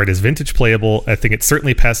like this card is vintage playable. I think it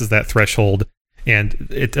certainly passes that threshold, and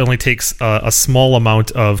it only takes a small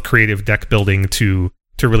amount of creative deck building to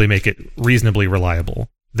really make it reasonably reliable.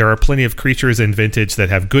 There are plenty of creatures in vintage that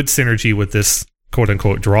have good synergy with this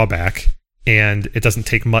quote-unquote drawback, and it doesn't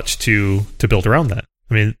take much to build around that.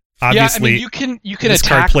 I mean, obviously, you can this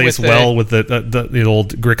attack card plays with well with the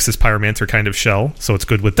old Grixis Pyromancer kind of shell, so it's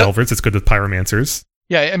good with Delvers, it's good with Pyromancers.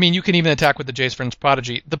 Yeah, I mean, you can even attack with the Jace Vryn's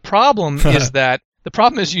Prodigy. The problem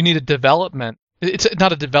is you need a development. It's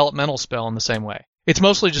not a developmental spell in the same way. It's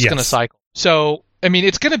mostly just going to cycle. So, I mean,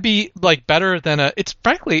 it's going to be like better than it's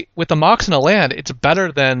frankly, with the Mox and a land, it's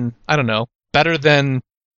better than, I don't know,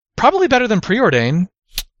 probably better than Preordain.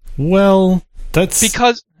 Well, that's...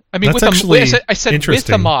 Because, I mean, with I said with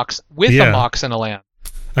the Mox and a land.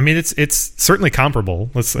 I mean, it's certainly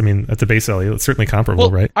comparable. At the base value, it's certainly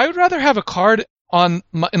comparable, right? I would rather have a card in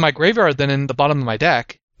my graveyard than in the bottom of my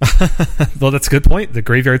deck. Well, that's a good point. The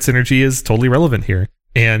graveyard synergy is totally relevant here.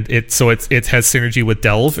 And it has synergy with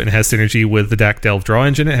Delve, and it has synergy with the Dack Delve draw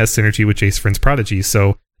engine, it has synergy with Jace Vryn's Prodigy.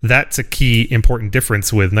 So that's a key important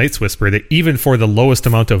difference with Night's Whisper, that even for the lowest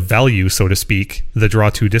amount of value, so to speak, the draw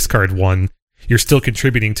 2 discard 1, you're still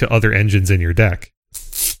contributing to other engines in your deck.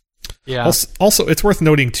 Yeah. Also, it's worth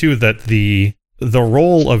noting too that the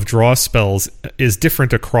role of draw spells is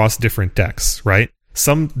different across different decks, right?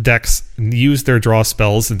 Some decks use their draw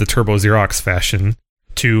spells in the Turbo Xerox fashion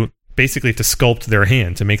to sculpt their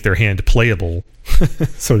hand, to make their hand playable,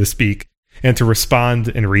 so to speak, and to respond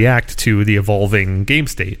and react to the evolving game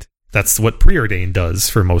state. That's what Preordain does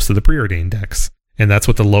for most of the Preordain decks. And that's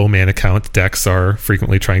what the low mana count decks are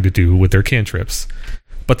frequently trying to do with their cantrips.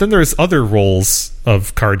 But then there's other roles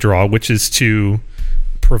of card draw, which is to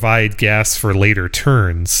provide gas for later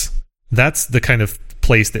turns. That's the kind of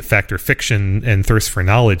place that Fact or Fiction and Thirst for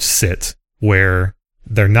Knowledge sit, where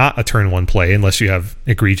they're not a turn 1 play unless you have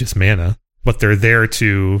egregious mana, but they're there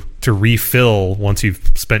to refill once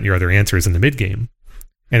you've spent your other answers in the mid game.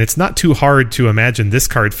 And it's not too hard to imagine this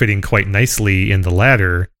card fitting quite nicely in the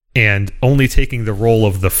latter and only taking the role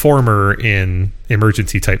of the former in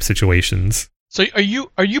emergency type situations. So are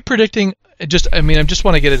you predicting? I just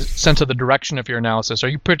want to get a sense of the direction of your analysis.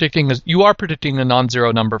 You are predicting a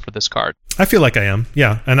non-zero number for this card? I feel like I am,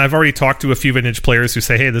 yeah. And I've already talked to a few vintage players who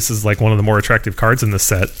say, "Hey, this is like one of the more attractive cards in the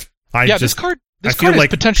set." This card is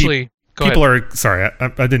potentially. People are sorry. I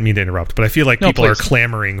didn't mean to interrupt, but I feel like people are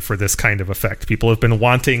clamoring for this kind of effect. People have been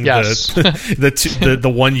wanting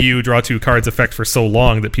the 1U draw 2 cards effect for so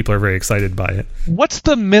long that people are very excited by it. What's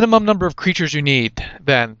the minimum number of creatures you need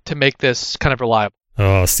then to make this kind of reliable?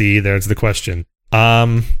 Oh, see, there's the question.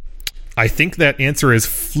 I think that answer is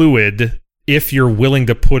fluid if you're willing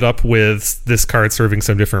to put up with this card serving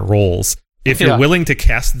some different roles. If you're willing to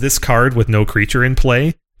cast this card with no creature in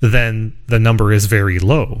play, then the number is very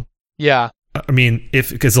low. Yeah. I mean,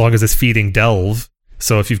 as long as it's feeding Delve.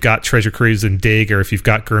 So if you've got Treasure Cruise and Dig, or if you've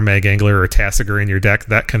got Gurmag Angler or Tasigur in your deck,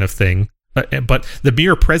 that kind of thing. But the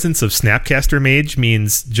mere presence of Snapcaster Mage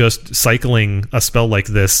means just cycling a spell like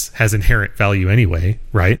this has inherent value anyway,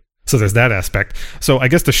 right? So there's that aspect. So I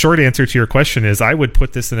guess the short answer to your question is I would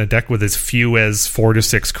put this in a deck with as few as 4 to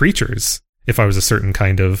 6 creatures if I was a certain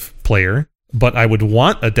kind of player. But I would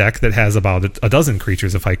want a deck that has about a dozen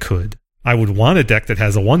creatures if I could. I would want a deck that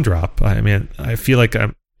has a 1-drop. I mean, I feel like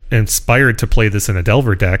I'm inspired to play this in a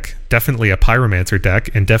Delver deck, definitely a Pyromancer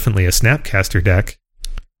deck, and definitely a Snapcaster deck.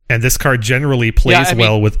 And this card generally plays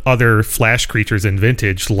well with other flash creatures in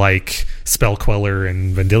Vintage, like Spellqueller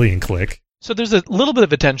and Vendilion Click. So there's a little bit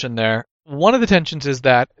of a tension there. One of the tensions is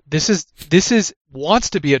that this is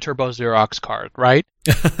wants to be a Turbo Xerox card, right?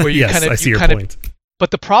 Where you I see your point.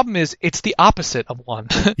 But the problem is it's the opposite of one.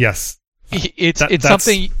 Yes. It's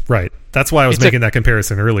something... Right. That's why I was making that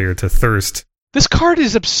comparison earlier to Thirst. This card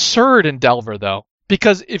is absurd in Delver, though.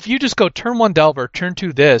 Because if you just go turn 1 Delver, turn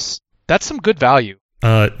 2 this, that's some good value.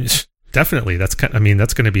 Definitely. That's going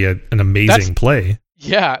to be an amazing play.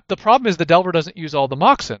 Yeah. The problem is the Delver doesn't use all the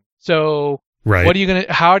Moxen. So right.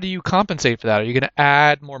 How do you compensate for that? Are you going to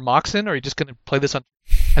add more Moxen, or are you just going to play this on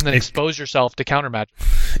and then expose yourself to counter magic?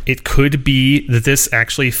 It could be that this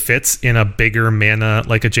actually fits in a bigger mana,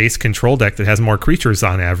 like a Jace control deck that has more creatures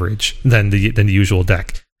on average than the usual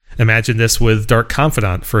deck. Imagine this with Dark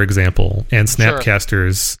Confidant, for example, and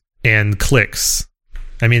Snapcasters and Clicks.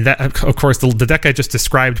 I mean, that of course, the deck I just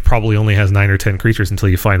described probably only has 9 or 10 creatures until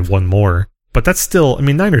you find one more. But that's still,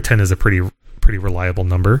 9 or 10 is a pretty reliable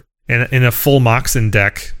number. And in a full Moxen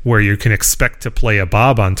deck where you can expect to play a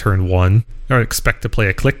Bob on turn 1, or expect to play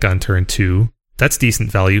a Click on turn 2, that's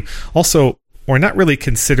decent value. Also, we're not really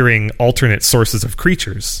considering alternate sources of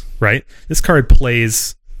creatures, right? This card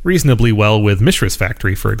plays reasonably well with Mishra's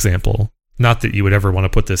Factory, for example. Not that you would ever want to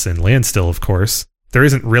put this in Landstill, of course. There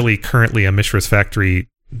isn't really currently a Mishra's Factory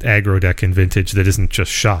aggro deck in Vintage that isn't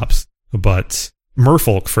just shops. But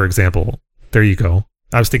Merfolk, for example, there you go.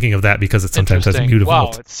 I was thinking of that because it sometimes has Mutavault.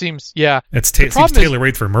 Wow, it seems, yeah. It seems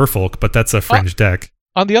tailor-made for Merfolk, but that's a fringe deck.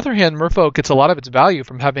 On the other hand, Merfolk gets a lot of its value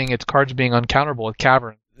from having its cards being uncounterable with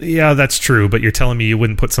Cavern. Yeah, that's true, but you're telling me you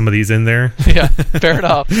wouldn't put some of these in there? Yeah, fair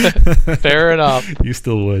enough. Fair enough. You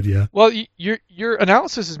still would, yeah. Well, your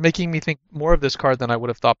analysis is making me think more of this card than I would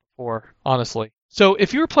have thought before, honestly. So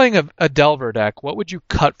if you were playing a Delver deck, what would you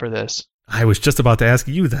cut for this? I was just about to ask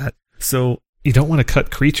you that. So you don't want to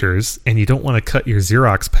cut creatures, and you don't want to cut your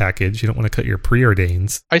Xerox package. You don't want to cut your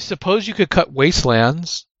Preordains. I suppose you could cut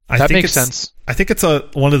Wastelands. That makes sense. I think it's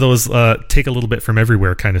one of those take a little bit from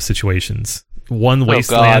everywhere kind of situations. One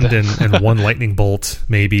Wasteland and one Lightning Bolt,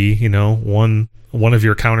 maybe, one of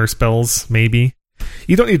your counter spells, maybe.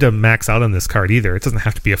 You don't need to max out on this card either. It doesn't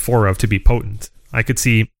have to be a 4 of to be potent. I could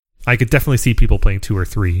definitely see people playing 2 or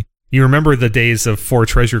 3. You remember the days of 4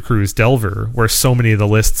 Treasure Cruise Delver, where so many of the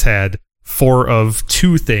lists had 4 of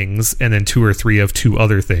 2 things and then 2 or 3 of 2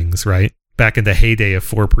 other things, right? Back in the heyday of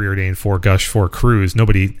 4 Preordain, 4 Gush, 4 Cruise,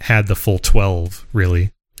 nobody had the full 12,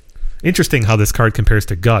 really. Interesting how this card compares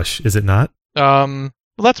to Gush, is it not? Well,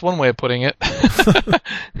 that's one way of putting it.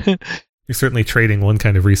 You're certainly trading one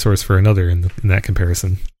kind of resource for another in that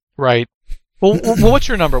comparison. Right. Well, what's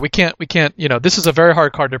your number? We can't. This is a very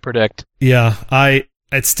hard card to predict. Yeah,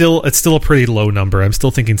 it's still a pretty low number. I'm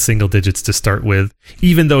still thinking single digits to start with.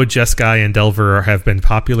 Even though Jeskai and Delver have been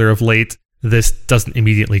popular of late, this doesn't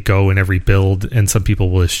immediately go in every build, and some people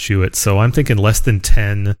will eschew it. So I'm thinking less than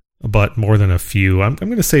 10, but more than a few. I'm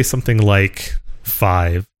going to say something like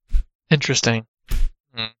 5. Interesting.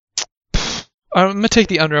 I'm going to take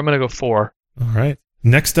the under. I'm going to go 4. All right.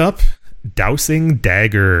 Next up, Dowsing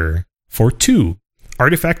Dagger for 2.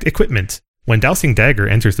 Artifact equipment. When Dowsing Dagger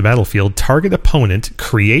enters the battlefield, target opponent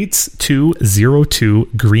creates 2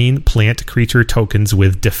 0/2 green plant creature tokens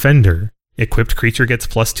with Defender. Equipped creature gets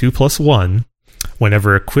 +2/+1.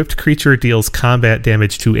 Whenever equipped creature deals combat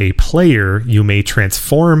damage to a player, you may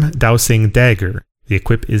transform Dowsing Dagger. The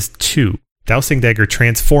equip is 2. Dowsing Dagger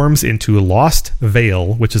transforms into Lost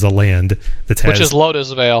Veil, which is a land which is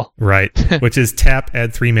Lotus Veil. Right. Which is tap,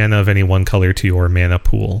 add 3 mana of any one color to your mana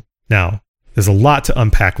pool. Now, there's a lot to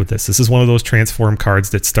unpack with this. This is one of those transform cards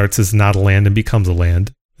that starts as not a land and becomes a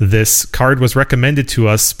land. This card was recommended to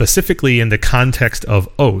us specifically in the context of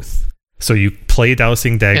Oath. So you play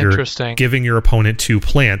Dowsing Dagger, giving your opponent 2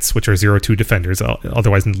 plants, which are 0/2 defenders,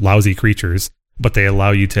 otherwise lousy creatures, but they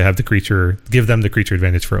allow you to have give them the creature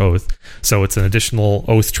advantage for Oath. So it's an additional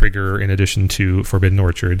Oath trigger in addition to Forbidden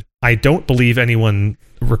Orchard. I don't believe anyone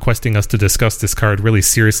requesting us to discuss this card really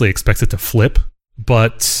seriously expects it to flip,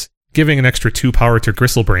 but giving an extra 2 power to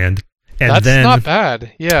Gristlebrand, and that's not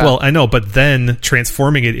bad, yeah. Well, I know, but then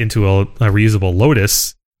transforming it into a reusable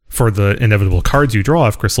Lotus for the inevitable cards you draw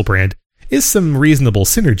off Gristlebrand is some reasonable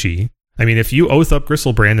synergy. I mean, if you Oath up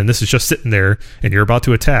Gristlebrand and this is just sitting there and you're about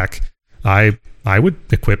to attack, I would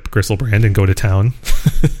equip Gristlebrand and go to town.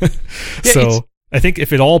 So I think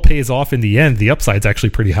if it all pays off in the end, the upside's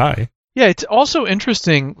actually pretty high. Yeah, it's also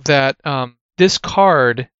interesting that this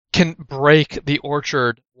card can break the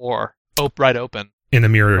Orchard War right open. In a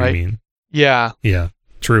mirror, right? You mean? Yeah. Yeah,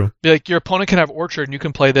 true. Like your opponent can have Orchard and you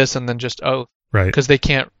can play this and then just Oath. Right. Because they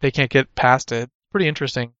can't get past it. Pretty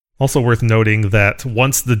interesting. Also worth noting that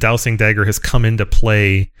once the Dowsing Dagger has come into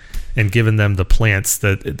play and given them the plants,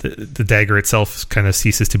 the dagger itself kind of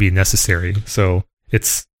ceases to be necessary. So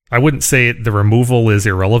I wouldn't say the removal is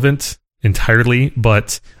irrelevant entirely,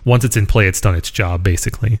 but once it's in play, it's done its job,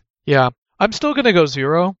 basically. Yeah. I'm still going to go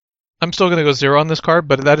 0. I'm still going to go 0 on this card,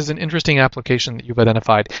 but that is an interesting application that you've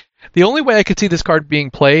identified. The only way I could see this card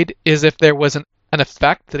being played is if there was an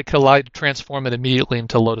effect that it could allow you to transform it immediately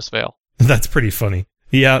into Lotus Veil. That's pretty funny.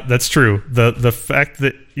 Yeah, that's true. The fact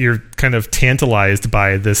that you're kind of tantalized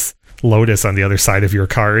by this Lotus on the other side of your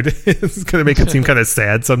card is going to make it seem kind of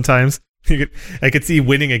sad sometimes. I could see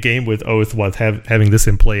winning a game with Oath while having this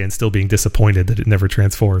in play and still being disappointed that it never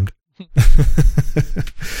transformed.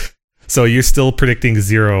 So you're still predicting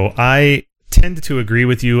 0. I tend to agree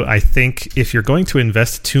with you. I think if you're going to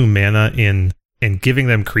invest 2 mana in giving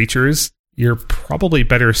them creatures, you're probably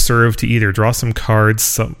better served to either draw some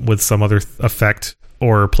cards with some other effect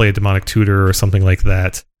or play a Demonic Tutor or something like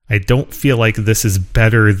that. I don't feel like this is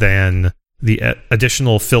better than the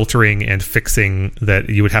additional filtering and fixing that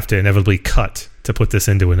you would have to inevitably cut to put this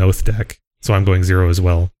into an Oath deck. So I'm going 0 as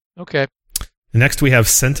well. Okay. Next, we have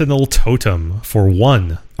Sentinel Totem for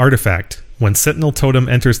 1 artifact. When Sentinel Totem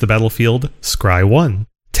enters the battlefield, scry 1.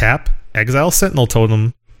 Tap, exile Sentinel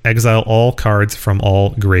Totem, exile all cards from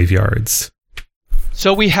all graveyards.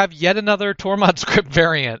 So we have yet another Tormod script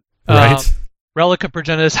variant. Right. Relic of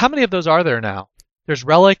Progenitus. How many of those are there now? There's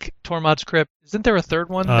Relic, Tormod script. Isn't there a third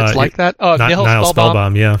one that's like that? Oh, Nihil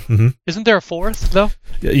Spellbomb. Yeah. Mm-hmm. Isn't there a fourth, though?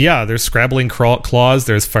 Yeah, there's Scrabbling Claws,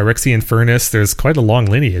 there's Phyrexian Furnace, there's quite a long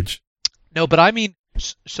lineage. No, but I mean,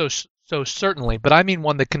 so certainly, but I mean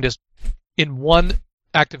one that can just, in one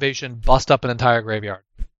activation, bust up an entire graveyard.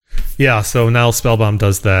 Yeah, so Nihil Spellbomb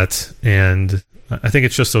does that, and I think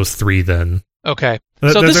it's just those 3 then. Okay.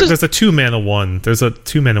 So there's a 2-mana one. There's a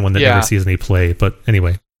 2-mana one that never sees any play, but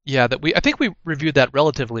anyway. Yeah, I think we reviewed that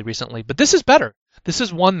relatively recently, but this is better. This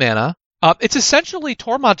is 1 mana. It's essentially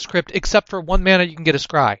Tormod script, except for 1 mana you can get a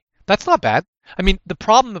scry. That's not bad. I mean, the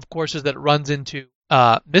problem, of course, is that it runs into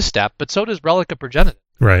Misstep, but so does Relic of Progenitus.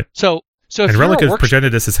 Right. So if Relic of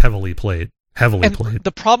Progenitus is heavily played.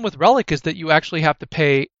 The problem with Relic is that you actually have to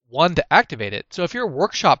pay 1 to activate it. So if you're a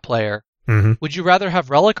Workshop player, would you rather have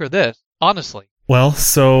Relic or this? Honestly. Well,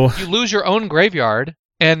 so you lose your own graveyard,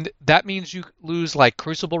 and that means you lose like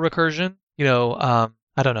Crucible Recursion. I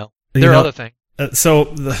don't know. There are other things. So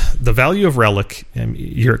the value of Relic,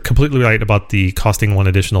 you're completely right about the costing 1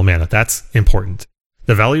 additional mana. That's important.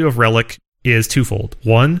 The value of Relic is twofold.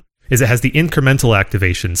 One is it has the incremental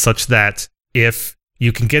activation, such that if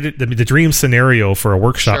you can get it, the dream scenario for a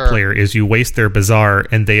Workshop player is you waste their Bazaar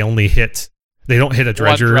and they don't hit a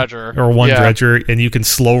Dredger, or one Dredger, and you can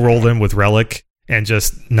slow roll them with Relic and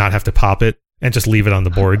just not have to pop it and just leave it on the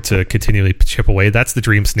board to continually chip away. That's the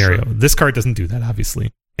dream scenario. Sure. This card doesn't do that,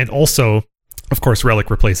 obviously. And also, of course, Relic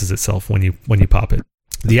replaces itself when you pop it.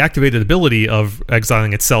 The activated ability of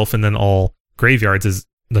exiling itself and then all graveyards is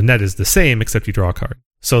the net is the same, except you draw a card.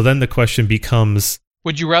 So then the question becomes,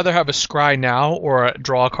 would you rather have a scry now or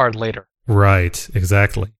draw a card later? Right,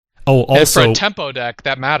 exactly. Oh, also, and for a tempo deck,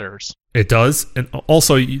 that matters. It does. And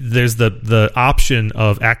also, there's the option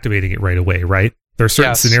of activating it right away, right? There are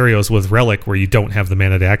certain scenarios with Relic where you don't have the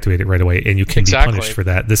mana to activate it right away, and you can be punished for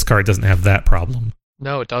that. This card doesn't have that problem.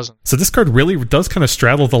 No, it doesn't. So this card really does kind of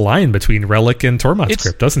straddle the line between Relic and Tormod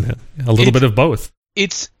script, doesn't it? A little bit of both.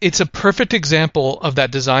 It's a perfect example of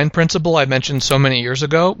that design principle I mentioned so many years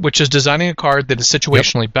ago, which is designing a card that is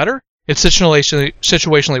situationally better. It's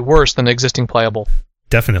situationally worse than existing playable.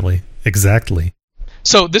 Definitely. Exactly.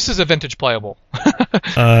 So this is a vintage playable.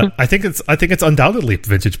 I think it's undoubtedly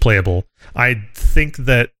vintage playable. I think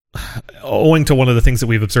that owing to one of the things that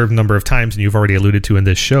we've observed a number of times, and you've already alluded to in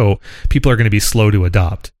this show, people are going to be slow to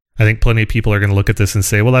adopt. I think plenty of people are going to look at this and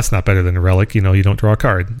say, well, that's not better than a Relic. You don't draw a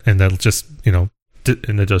card. And they'll just, and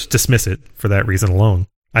they'll just dismiss it for that reason alone.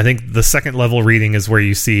 I think the second level reading is where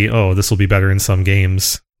you see, oh, this will be better in some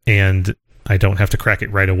games, and I don't have to crack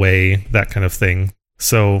it right away, that kind of thing.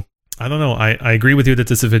 So I don't know. I agree with you that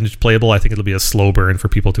this is vintage playable. I think it'll be a slow burn for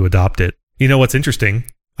people to adopt it. You know what's interesting?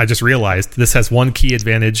 I just realized this has one key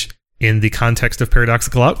advantage in the context of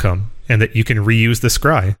Paradoxical Outcome, and that you can reuse the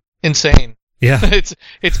scry. Insane. Yeah.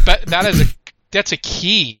 That's a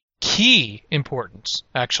key importance,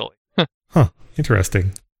 actually. Huh.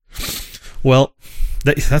 Interesting. Well,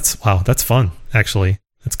 that's fun, actually.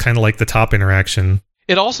 It's kind of like the top interaction.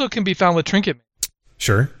 It also can be found with Trinket.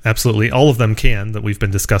 Sure, absolutely. All of them can that we've been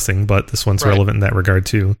discussing, but this one's relevant in that regard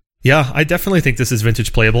too. Yeah, I definitely think this is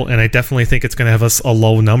vintage playable, and I definitely think it's going to have us a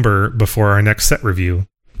low number before our next set review.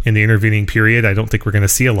 In the intervening period, I don't think we're going to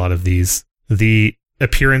see a lot of these. The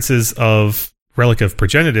appearances of Relic of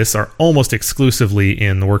Progenitus are almost exclusively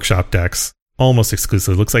in the Workshop decks. Almost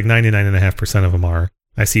exclusively. Looks like 99.5% of them are.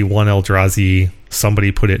 I see one Eldrazi,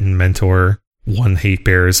 somebody put it in Mentor, one Hate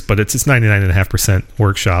Bears, but it's 99.5%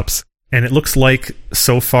 Workshops. And it looks like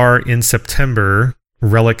so far in September,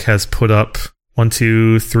 Relic has put up 7 top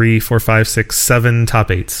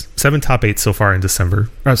 8s. 7 top 8s so far in September.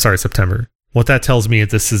 What that tells me is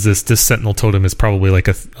this Sentinel Totem is probably like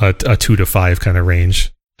a 2 to 5 kind of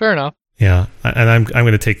range. Fair enough. Yeah, and I'm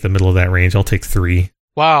going to take the middle of that range. I'll take 3.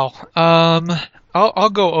 Wow. I'll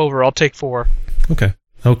go over. I'll take 4.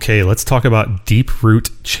 Okay, let's talk about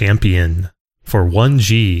Deeproot Champion. For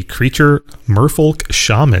 1G, creature Merfolk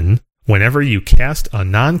Shaman. Whenever you cast a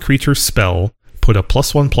non-creature spell, put a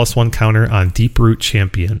 +1/+1 counter on Deeproot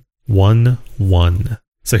Champion. 1/1.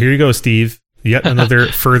 So here you go, Steve. Yet another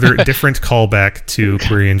further different callback to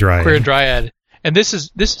Quirion Dryad. Quirion Dryad. And this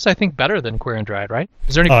is I think better than Quirion Dryad, right?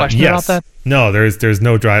 Is there any question about that? No, there's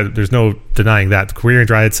no denying that. Quirion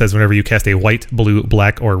Dryad says whenever you cast a white, blue,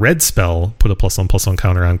 black, or red spell, put a +1/+1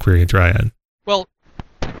 counter on Quirion Dryad. Well,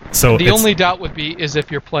 so the only doubt would be is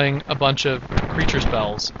if you're playing a bunch of creature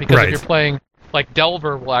spells, because if you're playing like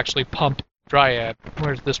Delver will actually pump Dryad,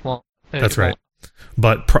 whereas this won't. That's right.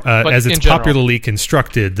 But as it's popularly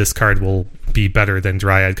constructed, this card will be better than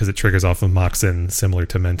Dryad because it triggers off of Moxen, similar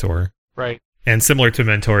to Mentor. Right. And similar to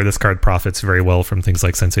Mentor, this card profits very well from things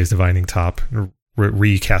like Sensei's Divining Top,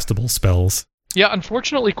 recastable spells. Yeah,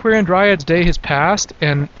 unfortunately, Quirion Dryad's day has passed,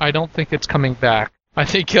 and I don't think it's coming back. I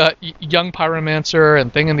think Young Pyromancer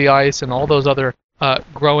and Thing in the Ice and all those other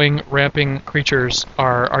growing, ramping creatures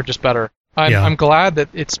are just better. I'm glad that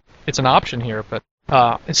it's an option here, but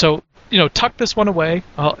so tuck this one away.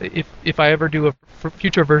 If I ever do a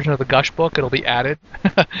future version of the Gush book, it'll be added.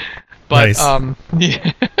 But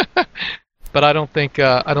nice. But I don't think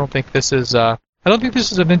this is a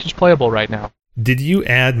vintage playable right now. Did you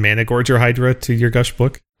add Managorger Hydra to your Gush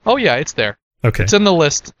book? Oh yeah, it's there. Okay, it's in the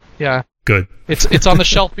list. Yeah, good. It's on the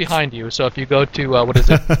shelf behind you. So if you go to what is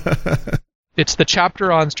it? It's the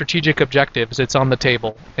chapter on strategic objectives. It's on the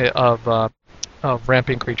table of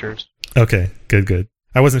ramping creatures. Okay, good.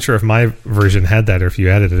 I wasn't sure if my version had that or if you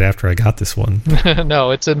added it after I got this one.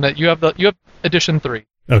 No, it's in that. You have edition 3.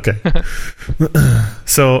 Okay.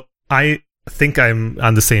 So I think I'm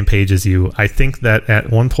on the same page as you. I think that at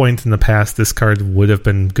one point in the past, this card would have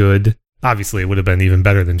been good. Obviously, it would have been even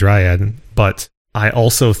better than Dryad. But I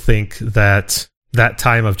also think that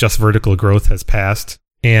time of just vertical growth has passed.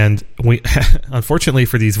 And we, unfortunately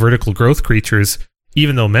for these vertical growth creatures,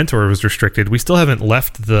 even though Mentor was restricted, we still haven't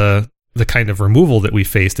left the kind of removal that we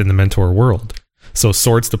faced in the Mentor world. So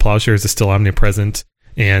Swords to Plowshares is still omnipresent.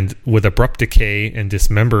 And with Abrupt Decay and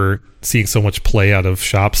Dismember seeing so much play out of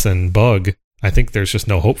Shops and Bug, I think there's just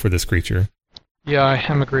no hope for this creature. Yeah,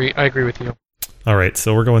 I agree with you. All right,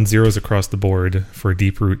 so we're going zeros across the board for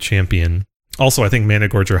Deeproot Champion. Also, I think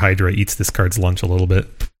Managorger Hydra eats this card's lunch a little bit.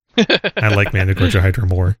 I like Managorger Hydra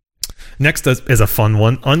more. Next is a fun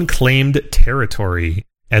one, Unclaimed Territory.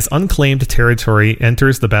 As Unclaimed Territory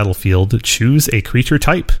enters the battlefield, choose a creature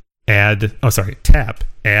type. Tap.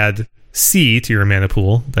 Add C to your mana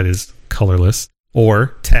pool, that is colorless,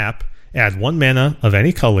 or tap, add 1 mana of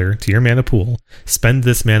any color to your mana pool. Spend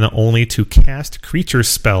this mana only to cast creature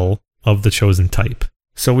spell of the chosen type.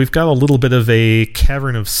 So we've got a little bit of a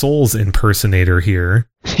Cavern of Souls impersonator here.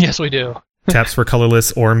 Yes, we do. Taps for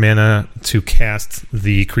colorless or mana to cast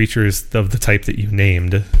the creatures of the type that you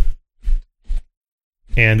named.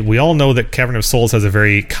 And we all know that Cavern of Souls has a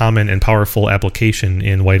very common and powerful application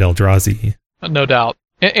in White Eldrazi. No doubt.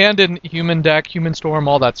 And in Human Deck, Human Storm,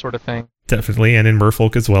 all that sort of thing. Definitely, and in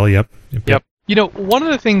Merfolk as well, yep. One of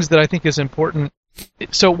the things that I think is important,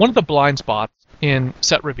 so one of the blind spots in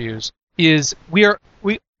set reviews is we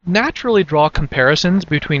naturally draw comparisons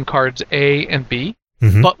between cards A and B,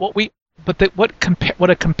 but what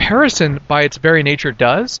a comparison by its very nature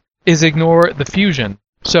does is ignore the fusion.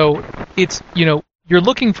 So it's, you're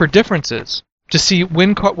looking for differences to see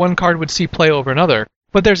when one card would see play over another.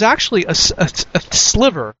 But there's actually a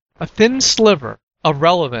thin sliver of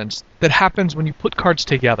relevance that happens when you put cards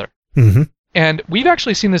together. Mm-hmm. And we've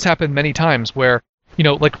actually seen this happen many times where,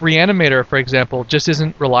 like Reanimator, for example, just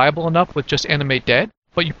isn't reliable enough with just Animate Dead,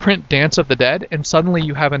 but you print Dance of the Dead, and suddenly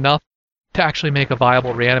you have enough to actually make a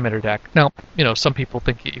viable Reanimator deck. Now, some people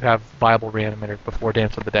think you have viable Reanimator before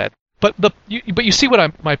Dance of the Dead. But you see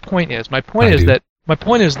what my point is. My point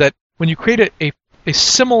is that when you create a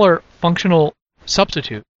similar functional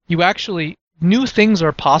substitute, you actually new things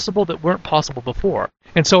are possible that weren't possible before.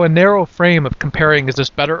 And so a narrow frame of comparing is this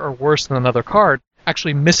better or worse than another card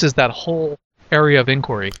actually misses that whole area of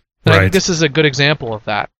inquiry. And I think this is a good example of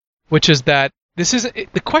that, which is that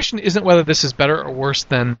the question isn't whether this is better or worse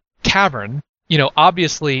than Cavern.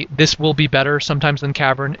 Obviously this will be better sometimes than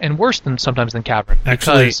Cavern and worse than sometimes than Cavern.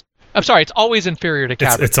 Actually, I'm sorry, it's always inferior to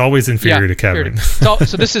Cavern. It's always inferior to Cavern. So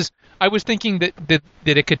this is, I was thinking that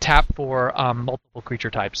it could tap for multiple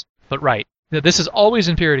creature types, but right. This is always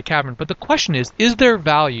inferior to Cavern, but the question is there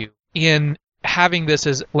value in having this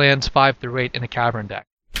as lands 5 through 8 in a Cavern deck?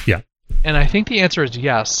 Yeah. And I think the answer is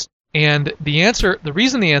yes. And the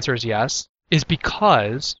reason the answer is yes is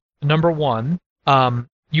because, number one,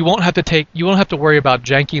 you won't have to worry about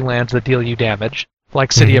janky lands that deal you damage,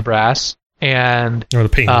 like City of Brass and or the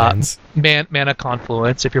pain lands. Mana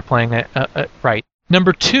Confluence if you're playing it right.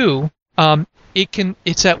 Number two,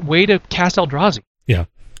 it's that way to cast Eldrazi. Yeah.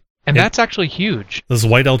 And that's actually huge. Those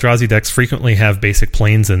white Eldrazi decks frequently have basic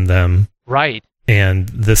planes in them. Right. and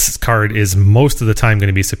this card is most of the time going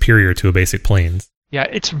to be superior to a basic Plains. Yeah,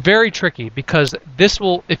 it's very tricky because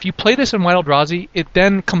if you play this in White Eldrazi, it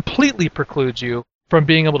then completely precludes you from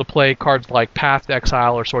being able to play cards like Path to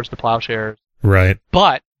Exile or Swords to Plowshares. Right.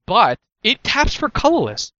 But it taps for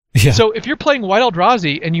colorless. Yeah. So if you're playing White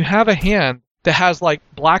Eldrazi and you have a hand that has like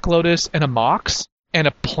Black Lotus and a Mox and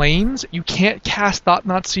a Plains, you can't cast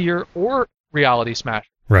Thought-Knot Seer or Reality Smash.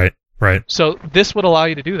 Right. So this would allow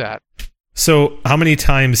you to do that. So how many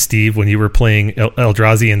times, Steve, when you were playing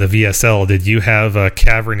Eldrazi in the VSL, did you have a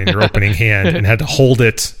Cavern in your opening hand and had to hold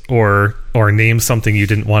it or name something you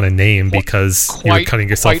didn't want to name because you were cutting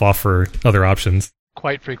yourself off for other options?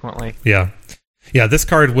 Quite frequently. Yeah. Yeah, this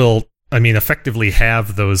card will, effectively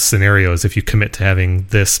have those scenarios if you commit to having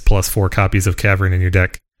this plus 4 copies of Cavern in your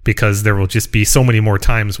deck, because there will just be so many more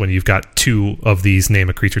times when you've got 2 of these name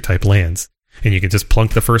a creature type lands. And you can just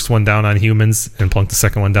plunk the first one down on humans and plunk the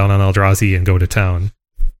second one down on Eldrazi and go to town.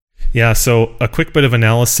 Yeah, so a quick bit of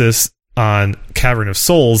analysis on Cavern of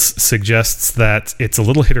Souls suggests that it's a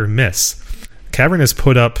little hit or miss. Cavern has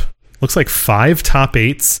put up, looks like 5 top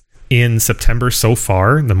 8s in September so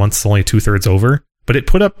far. The month's only 2/3 over. But it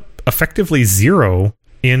put up effectively 0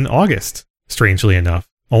 in August, strangely enough.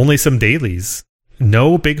 Only some dailies.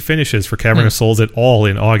 No big finishes for Cavern of Souls at all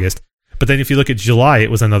in August. But then if you look at July,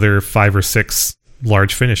 it was another 5 or 6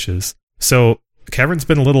 large finishes. So Cavern's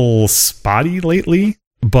been a little spotty lately,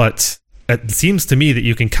 but it seems to me that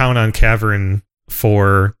you can count on Cavern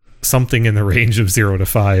for something in the range of 0 to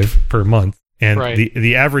 5 per month. And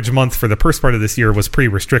the average month for the first part of this year was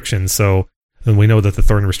pre-restriction, so we know that the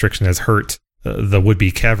Thorn restriction has hurt the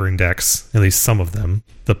would-be Cavern decks, at least some of them,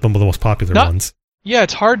 the most popular ones. Yeah,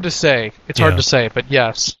 it's hard to say. Hard to say, but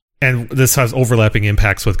yes. And this has overlapping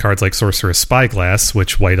impacts with cards like Sorcerous Spyglass,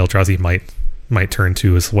 which White Eldrazi might turn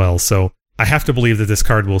to as well. So I have to believe that this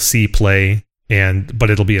card will see play,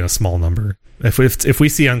 but it'll be in a small number. If we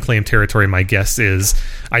see Unclaimed Territory, my guess is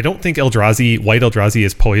I don't think White Eldrazi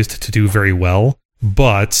is poised to do very well,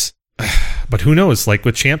 but who knows? Like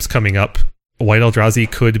with Champs coming up, White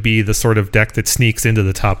Eldrazi could be the sort of deck that sneaks into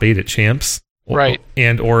the top 8 at Champs. Right.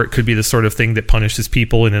 Or it could be the sort of thing that punishes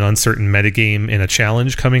people in an uncertain metagame in a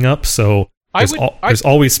challenge coming up. So there's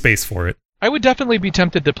always space for it. I would definitely be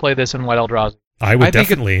tempted to play this in White Eldrazi. I would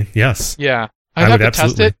definitely, yes. Yeah. I'd have to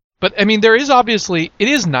test it. But, it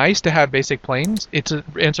is nice to have basic Plains. It's an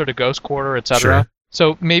answer to Ghost Quarter, etc. Sure.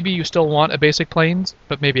 So maybe you still want a basic Plains,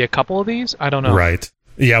 but maybe a couple of these? I don't know. Right.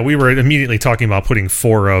 Yeah, we were immediately talking about putting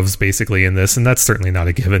 4 ofs basically in this, and that's certainly not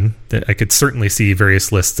a given. I could certainly see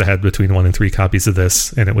various lists ahead between 1 and 3 copies of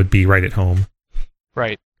this, and it would be right at home.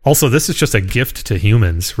 Right. Also, this is just a gift to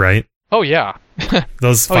humans, right? Oh, yeah.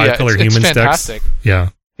 Those 5-color humans decks. It's fantastic. Yeah.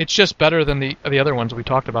 It's just better than the other ones we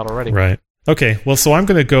talked about already. Right. Okay, well, so I'm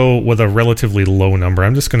going to go with a relatively low number.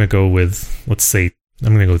 I'm just going to go with, let's say,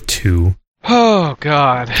 I'm going to go with 2. Oh,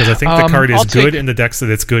 God. Because I think the card is good in the decks that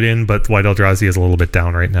it's good in, but White Eldrazi is a little bit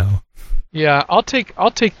down right now. Yeah, I'll take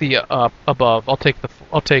the above.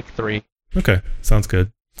 I'll take 3. Okay, sounds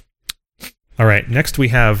good. All right, next we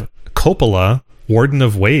have Coppola, Warden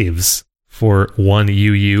of Waves for 1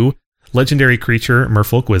 UU. Legendary creature,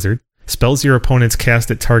 Merfolk Wizard. Spells your opponents cast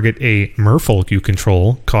that target a Merfolk you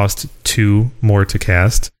control, cost 2 more to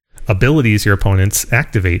cast. Abilities your opponents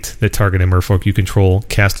activate that target a Merfolk you control,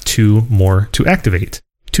 cast 2 more to activate.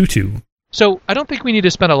 2/2. So I don't think we need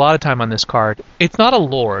to spend a lot of time on this card. It's not a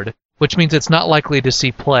Lord, which means it's not likely to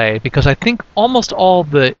see play, because I think almost all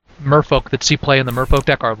the Merfolk that see play in the Merfolk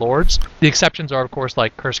deck are Lords. The exceptions are, of course,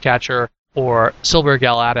 like Cursecatcher or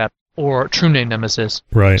Silvergal Adept or True Name Nemesis.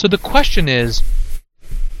 Right. So the question is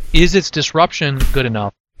its disruption good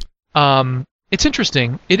enough? It's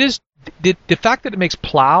interesting. It is. The fact that it makes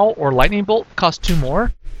Plow or Lightning Bolt cost 2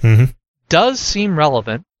 more does seem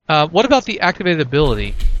relevant. What about the activated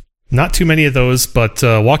ability? Not too many of those, but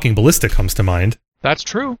Walking Ballista comes to mind. That's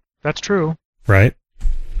true. Right.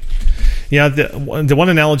 Yeah, the one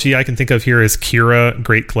analogy I can think of here is Kira,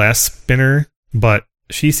 Great Glass Spinner, but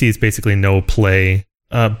she sees basically no play.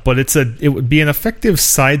 But it would be an effective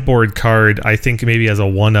sideboard card, I think, maybe as a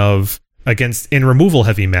one-of in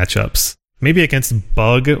removal-heavy matchups. Maybe against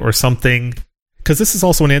Bug or something, because this is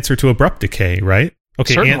also an answer to Abrupt Decay, right?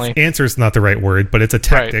 Okay, answer is not the right word, but it's a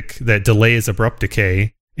tactic that delays Abrupt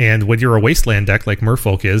Decay, and when you're a Wasteland deck like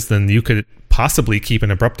Merfolk is, then you could possibly keep an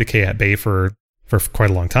Abrupt Decay at bay for quite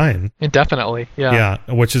a long time. Indefinitely, yeah.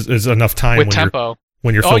 Yeah, which is enough time with tempo.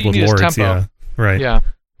 When you're filled with Lords, tempo. Yeah, right. Yeah.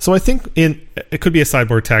 So I think it could be a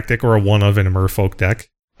sideboard tactic or a one-of in a Merfolk deck.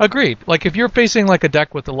 Agreed. Like if you're facing like a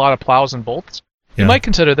deck with a lot of Plows and Bolts, you might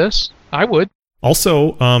consider this. I would.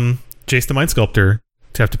 Also, Jace the Mind Sculptor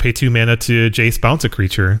to have to pay 2 mana to Jace bounce a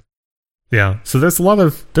creature. Yeah, so there's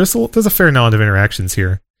a fair amount of interactions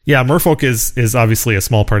here. Yeah, Merfolk is obviously a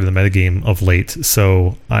small part of the metagame of late,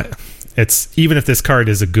 so it's even if this card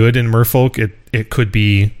is a good in Merfolk, it could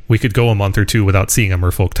be we could go a month or two without seeing a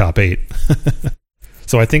Merfolk top 8.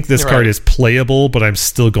 So I think this card is playable, but I'm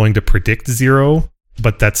still going to predict 0,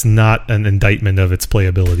 but that's not an indictment of its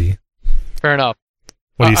playability. Fair enough.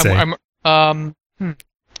 What do you say?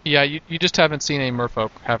 Yeah, you just haven't seen a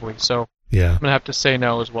Merfolk, have we? So yeah. I'm going to have to say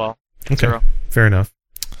no as well. Okay, 0. fair enough.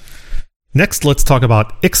 Next, let's talk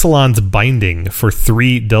about Ixalan's Binding for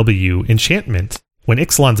 3W enchantment. When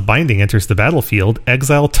Ixalan's Binding enters the battlefield,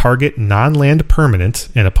 exile target non-land permanent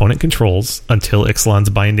and opponent controls until Ixalan's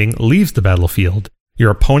Binding leaves the battlefield. Your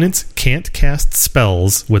opponents can't cast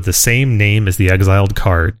spells with the same name as the exiled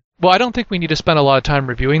card. Well, I don't think we need to spend a lot of time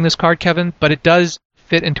reviewing this card, Kevin, but it does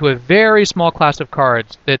fit into a very small class of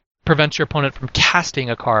cards that prevents your opponent from casting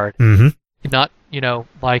a card. Mm-hmm. Not,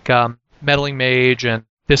 like Meddling Mage and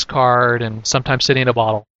this card and sometimes Sitting in a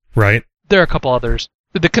Bottle. Right. There are a couple others.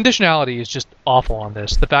 The conditionality is just awful on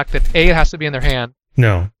this. The fact that A, it has to be in their hand.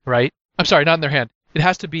 No. Right? I'm sorry, not in their hand. It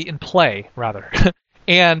has to be in play, rather.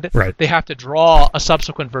 And right. They have to draw a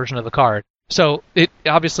subsequent version of the card. So it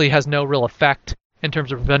obviously has no real effect in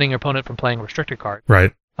terms of preventing your opponent from playing a restricted card.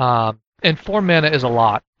 Right. And 4 mana is a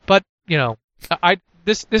lot. But,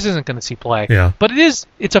 this isn't going to see play. Yeah. But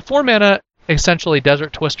it's a 4 mana, essentially,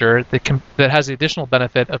 Desert Twister that has the additional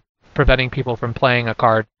benefit of preventing people from playing a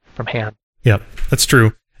card from hand. Yep, that's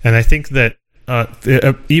true. And I think that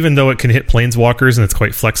even though it can hit planeswalkers and it's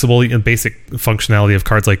quite flexible, basic functionality of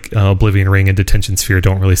cards like Oblivion Ring and Detention Sphere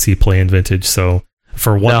don't really see play in Vintage. So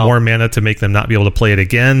for one more mana to make them not be able to play it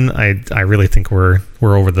again, I really think we're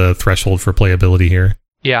over the threshold for playability here.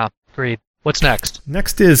 Yeah, agreed. What's next?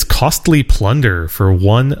 Next is Costly Plunder for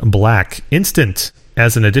 1 black. Instant.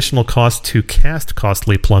 As an additional cost to cast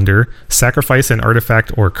Costly Plunder, sacrifice an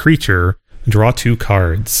artifact or creature, draw 2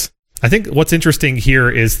 cards. I think what's interesting here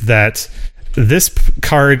is that this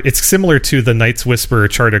card, it's similar to the Night's Whisper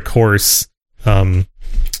Chart a Course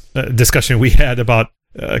discussion we had about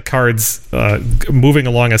cards moving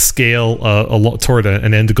along a scale toward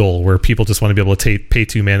an end goal where people just want to be able to pay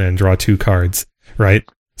 2 mana and draw 2 cards, right?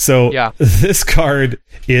 So This card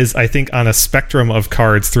is, I think, on a spectrum of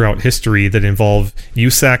cards throughout history that involve you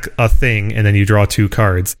sack a thing and then you draw 2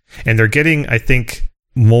 cards. And they're getting, I think,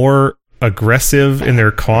 more aggressive in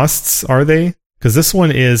their costs, are they? Because this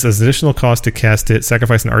one is, as an additional cost to cast it,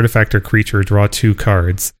 sacrifice an artifact or creature, draw 2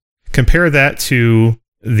 cards. Compare that to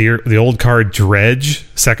the old card Dredge,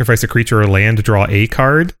 sacrifice a creature or land, draw a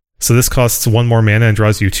card. So this costs 1 more mana and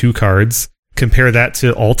draws you 2 cards. Compare that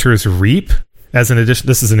to Altar's Reap. As an addition,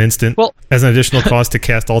 this is an instant. As an additional cost to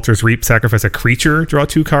cast Altar's Reap, sacrifice a creature, draw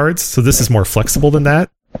 2 cards. So this is more flexible than that.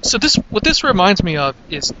 So what this reminds me of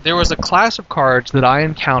is there was a class of cards that I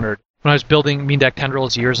encountered when I was building Mean Deck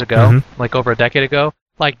Tendrils years ago, like over a decade ago,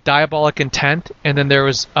 like Diabolic Intent, and then there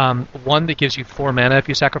was one that gives you 4 mana if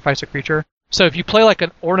you sacrifice a creature. So if you play like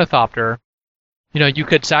an Ornithopter, you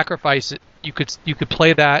could sacrifice it. You could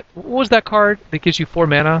play that. What was that card that gives you 4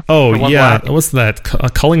 mana? Oh yeah, what's that?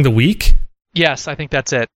 Culling the Weak? Yes, I think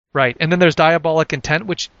that's it. Right, and then there's Diabolic Intent,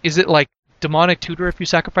 which is it like Demonic Tutor if you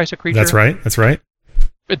sacrifice a creature? That's right.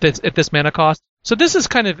 At this mana cost. So this is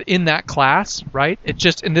kind of in that class, right? It's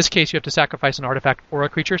just, in this case, you have to sacrifice an artifact or a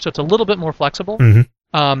creature, so it's a little bit more flexible.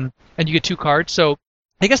 And you get 2 cards. So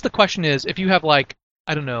I guess the question is, if you have like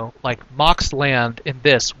Mox Land in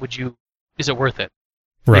this, is it worth it?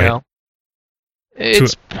 Right.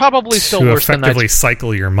 It's probably still worse than that. To effectively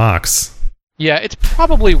cycle your Mox. Yeah, it's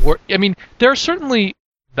probably worth. I mean, there's certainly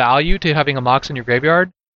value to having a Mox in your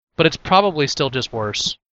graveyard, but it's probably still just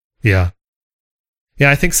worse. Yeah.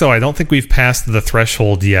 Yeah, I think so. I don't think we've passed the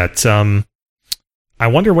threshold yet. I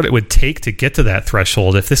wonder what it would take to get to that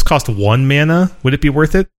threshold. If this cost 1 mana, would it be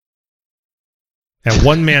worth it? At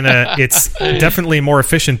 1 mana, it's definitely more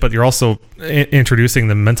efficient, but you're also introducing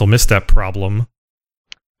the mental misstep problem.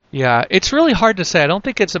 Yeah, it's really hard to say. I don't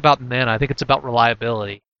think it's about mana. I think it's about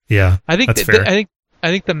reliability. Yeah, that's fair. I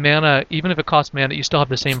think the mana, even if it costs mana, you still have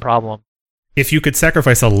the same problem. If you could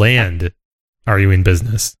sacrifice a land, are you in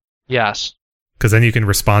business? Yes. Because then you can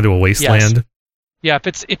respond to a wasteland. Yes. Yeah,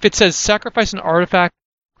 if it says sacrifice an artifact,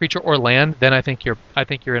 creature, or land, then I think you're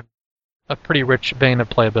in a pretty rich vein of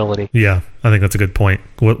playability. Yeah, I think that's a good point.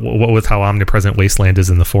 With how omnipresent wasteland is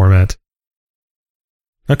in the format.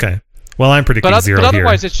 Okay. Well, I'm predicting 0 but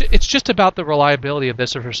otherwise, here. it's just about the reliability of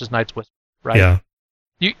this versus Night's Whisper, right? Yeah.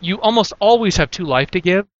 You almost always have 2 life to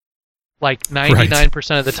give, like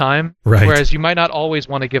 99% of the time. Right. Whereas you might not always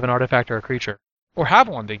want to give an artifact or a creature. or have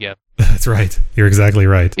one to give. That's right. You're exactly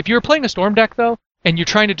right. If you're playing a Storm deck, though, and you're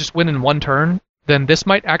trying to just win in one turn, then this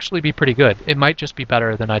might actually be pretty good. It might just be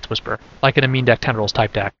better than Night's Whisper, like in a Mean Deck Tendrils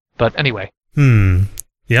type deck. But anyway.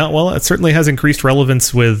 Yeah, well, it certainly has increased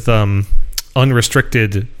relevance with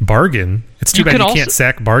unrestricted Bargain. It's too bad you can't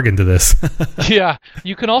sack Bargain to this. Yeah,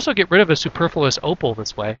 you can also get rid of a superfluous Opal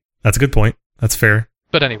this way. That's a good point. That's fair.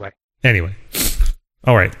 But anyway.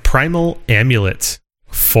 All right, Primal Amulet.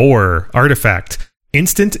 4. Artifact.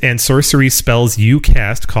 Instant and sorcery spells you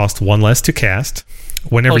cast cost 1 less to cast.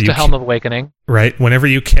 Close to Helm of Awakening. Right. Whenever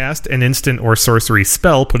you cast an instant or sorcery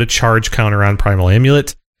spell, put a charge counter on Primal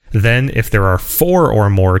Amulet. Then, if there are 4 or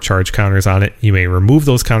more charge counters on it, you may remove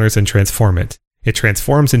those counters and transform it. It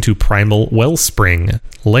transforms into Primal Wellspring.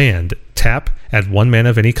 Land. Tap. Add 1 mana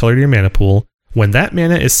of any color to your mana pool. When that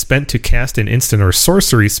mana is spent to cast an instant or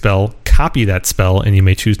sorcery spell, copy that spell, and you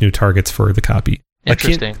may choose new targets for the copy.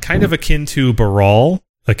 Interesting. Kind of akin to Baral,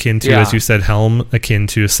 akin to, as you said, Helm, akin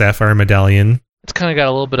to Sapphire Medallion. It's kind of got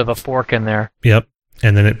a little bit of a fork in there. Yep.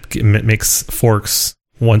 And then it makes forks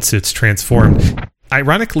once it's transformed.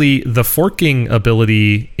 Ironically, the forking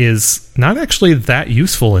ability is not actually that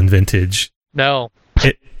useful in Vintage. No.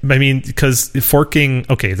 Because forking,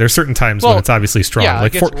 there's certain times when it's obviously strong. Yeah,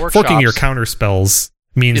 like forking your counter spels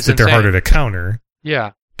means that they're harder to counter.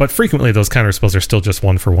 Yeah. But frequently those counter spells are still just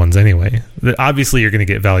 1-for-1s anyway. Obviously you're going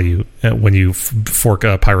to get value when you fork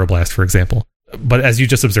a Pyroblast, for example. But as you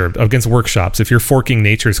just observed, against workshops, if you're forking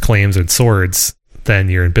Nature's Claims and Swords, then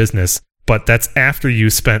you're in business. But that's after you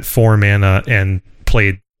spent 4 mana and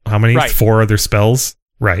played, how many? Right. 4 other spells?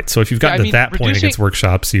 Right. So if you've gotten to that point against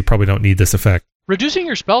workshops, you probably don't need this effect. Reducing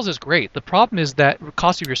your spells is great. The problem is that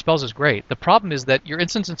cost of your spells is great. The problem is that your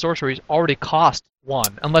instants and sorceries already cost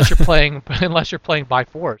 1, unless you're playing by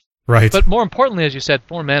force. Right. But more importantly, as you said,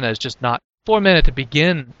 4 mana is just not 4 mana to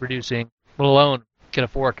begin reducing, let alone get a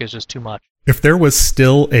fork, is just too much. If there was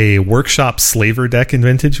still a workshop slaver deck in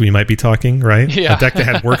Vintage, we might be talking, right? Yeah. A deck that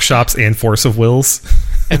had workshops and Force of Wills.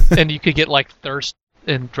 and you could get like Thirst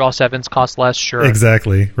and draw 7s cost less, sure.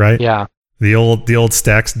 Exactly, right? Yeah. The old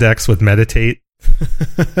stacks decks with Meditate.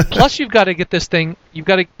 Plus, you've got to get this thing. You've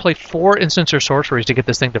got to play 4 instants or sorceries to get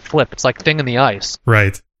this thing to flip. It's like Thing in the Ice.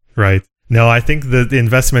 Right. No, I think the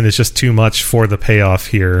investment is just too much for the payoff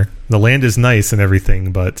here. The land is nice and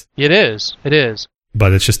everything, but it is.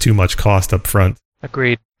 But it's just too much cost up front.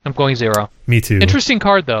 Agreed. I'm going 0. Me too. Interesting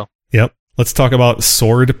card, though. Yep. Let's talk about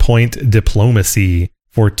Sword Point Diplomacy.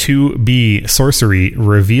 For 2B sorcery,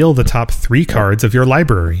 reveal the top 3 cards of your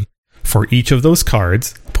library. For each of those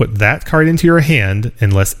cards, put that card into your hand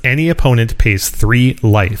unless any opponent pays 3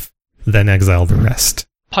 life. Then exile the rest.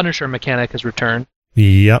 Punisher mechanic has returned.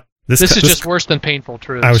 Yep. This is just worse than Painful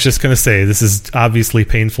Truths. I was just going to say, this is obviously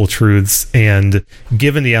Painful Truths, and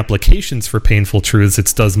given the applications for Painful Truths,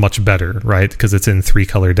 it does much better, right? Because it's in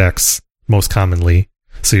 3-color decks, most commonly.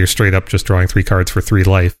 So you're straight up just drawing 3 cards for 3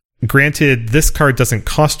 life. Granted, this card doesn't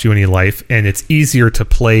cost you any life, and it's easier to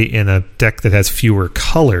play in a deck that has fewer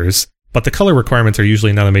colors, but the color requirements are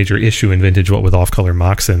usually not a major issue in Vintage, what with off-color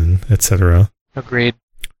Moxen, etc. Agreed.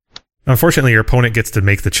 Unfortunately, your opponent gets to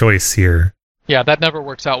make the choice here. Yeah, that never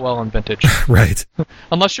works out well in Vintage. Right.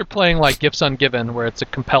 Unless you're playing like Gifts Ungiven, where it's a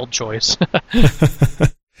compelled choice.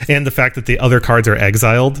 And the fact that the other cards are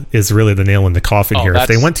exiled is really the nail in the coffin here. If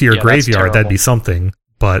they went to your graveyard, that'd be something.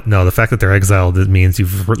 But no, the fact that they're exiled, it means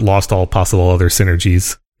you've lost all possible other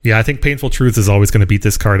synergies. Yeah, I think Painful Truth is always going to beat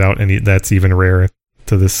this card out, and that's even rare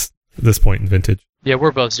to this point in Vintage. Yeah,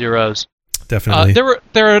 we're both 0s. Definitely.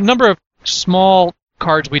 There are a number of small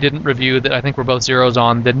cards we didn't review that I think we're both 0s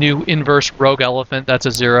on. The new Inverse Rogue Elephant, that's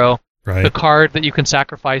a 0. Right. The card that you can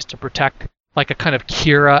sacrifice to protect, like a kind of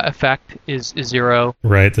Kira effect, is 0.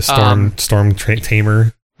 Right, the Storm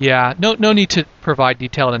Tamer. Yeah, no need to provide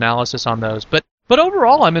detailed analysis on those, but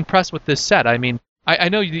overall, I'm impressed with this set. I mean, I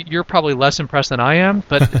know you're probably less impressed than I am,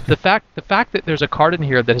 but the fact that there's a card in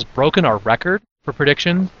here that has broken our record for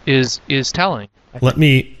prediction is telling. Let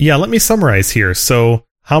me summarize here. So,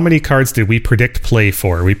 how many cards did we predict play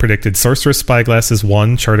for? We predicted Sorcerous Spyglass is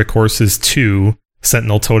 1, Chart a Course is 2,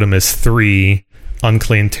 Sentinel Totem is 3,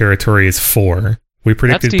 Unclaimed Territory is 4. We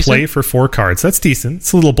predicted play for 4 cards. That's decent.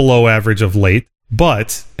 It's a little below average of late,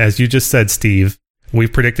 but as you just said, Steve,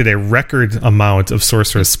 we've predicted a record amount of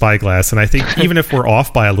Sorcerous Spyglass, and I think even if we're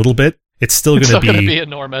off by a little bit, it's still going to be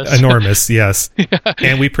enormous. Enormous, yes. Yeah.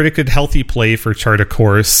 And we predicted healthy play for Chart a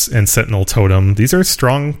Course and Sentinel Totem. These are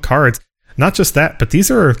strong cards. Not just that, but these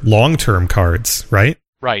are long-term cards, right?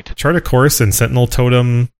 Right. Chart a Course and Sentinel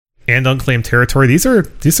Totem and Unclaimed Territory, these are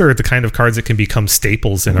the kind of cards that can become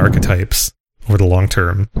staples in archetypes over the long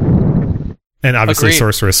term. And obviously Agreed.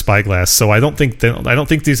 Sorcerer's Spyglass. So I don't think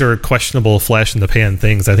these are questionable flash in the pan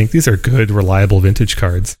things. I think these are good, reliable vintage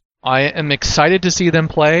cards. I am excited to see them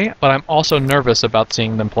play, but I'm also nervous about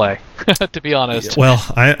seeing them play, to be honest. Well,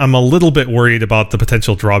 I'm a little bit worried about the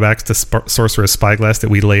potential drawbacks to Sorcerer's Spyglass that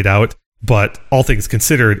we laid out, but all things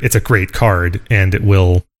considered, it's a great card, and it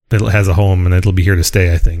has a home, and it'll be here to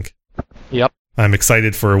stay, I think. Yep. I'm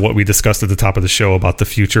excited for what we discussed at the top of the show about the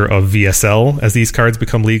future of VSL as these cards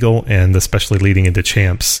become legal, and especially leading into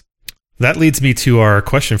Champs. That leads me to our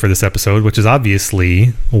question for this episode, which is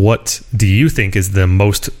obviously, what do you think is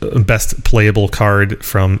the best playable card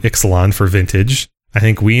from Ixalan for Vintage? I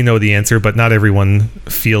think we know the answer, but not everyone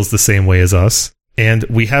feels the same way as us. And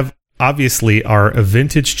we have, obviously, our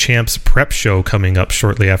Vintage Champs prep show coming up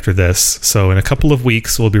shortly after this. So in a couple of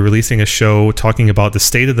weeks, we'll be releasing a show talking about the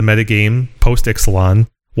state of the metagame post-Ixalan,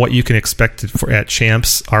 what you can expect at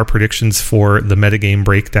Champs, our predictions for the metagame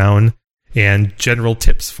breakdown, and general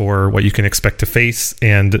tips for what you can expect to face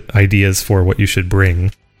and ideas for what you should bring.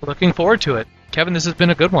 Looking forward to it. Kevin, this has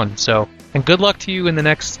been a good one. And good luck to you in the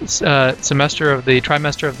next semester of the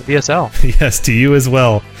trimester of the VSL. Yes, to you as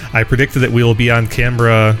well. I predicted that we will be on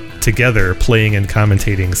camera together playing and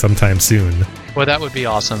commentating sometime soon. Well, that would be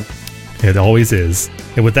awesome. It always is.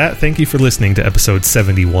 And with that, thank you for listening to episode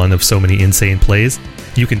 71 of So Many Insane Plays.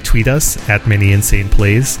 You can tweet us at Many Insane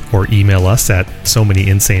Plays or email us at So Many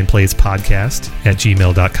Insane Plays Podcast at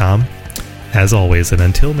gmail.com. As always, and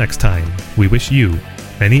until next time, we wish you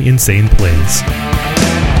many insane plays.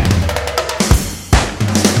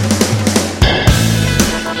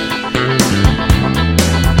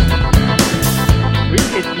 We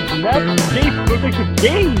get the next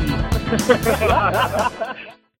game.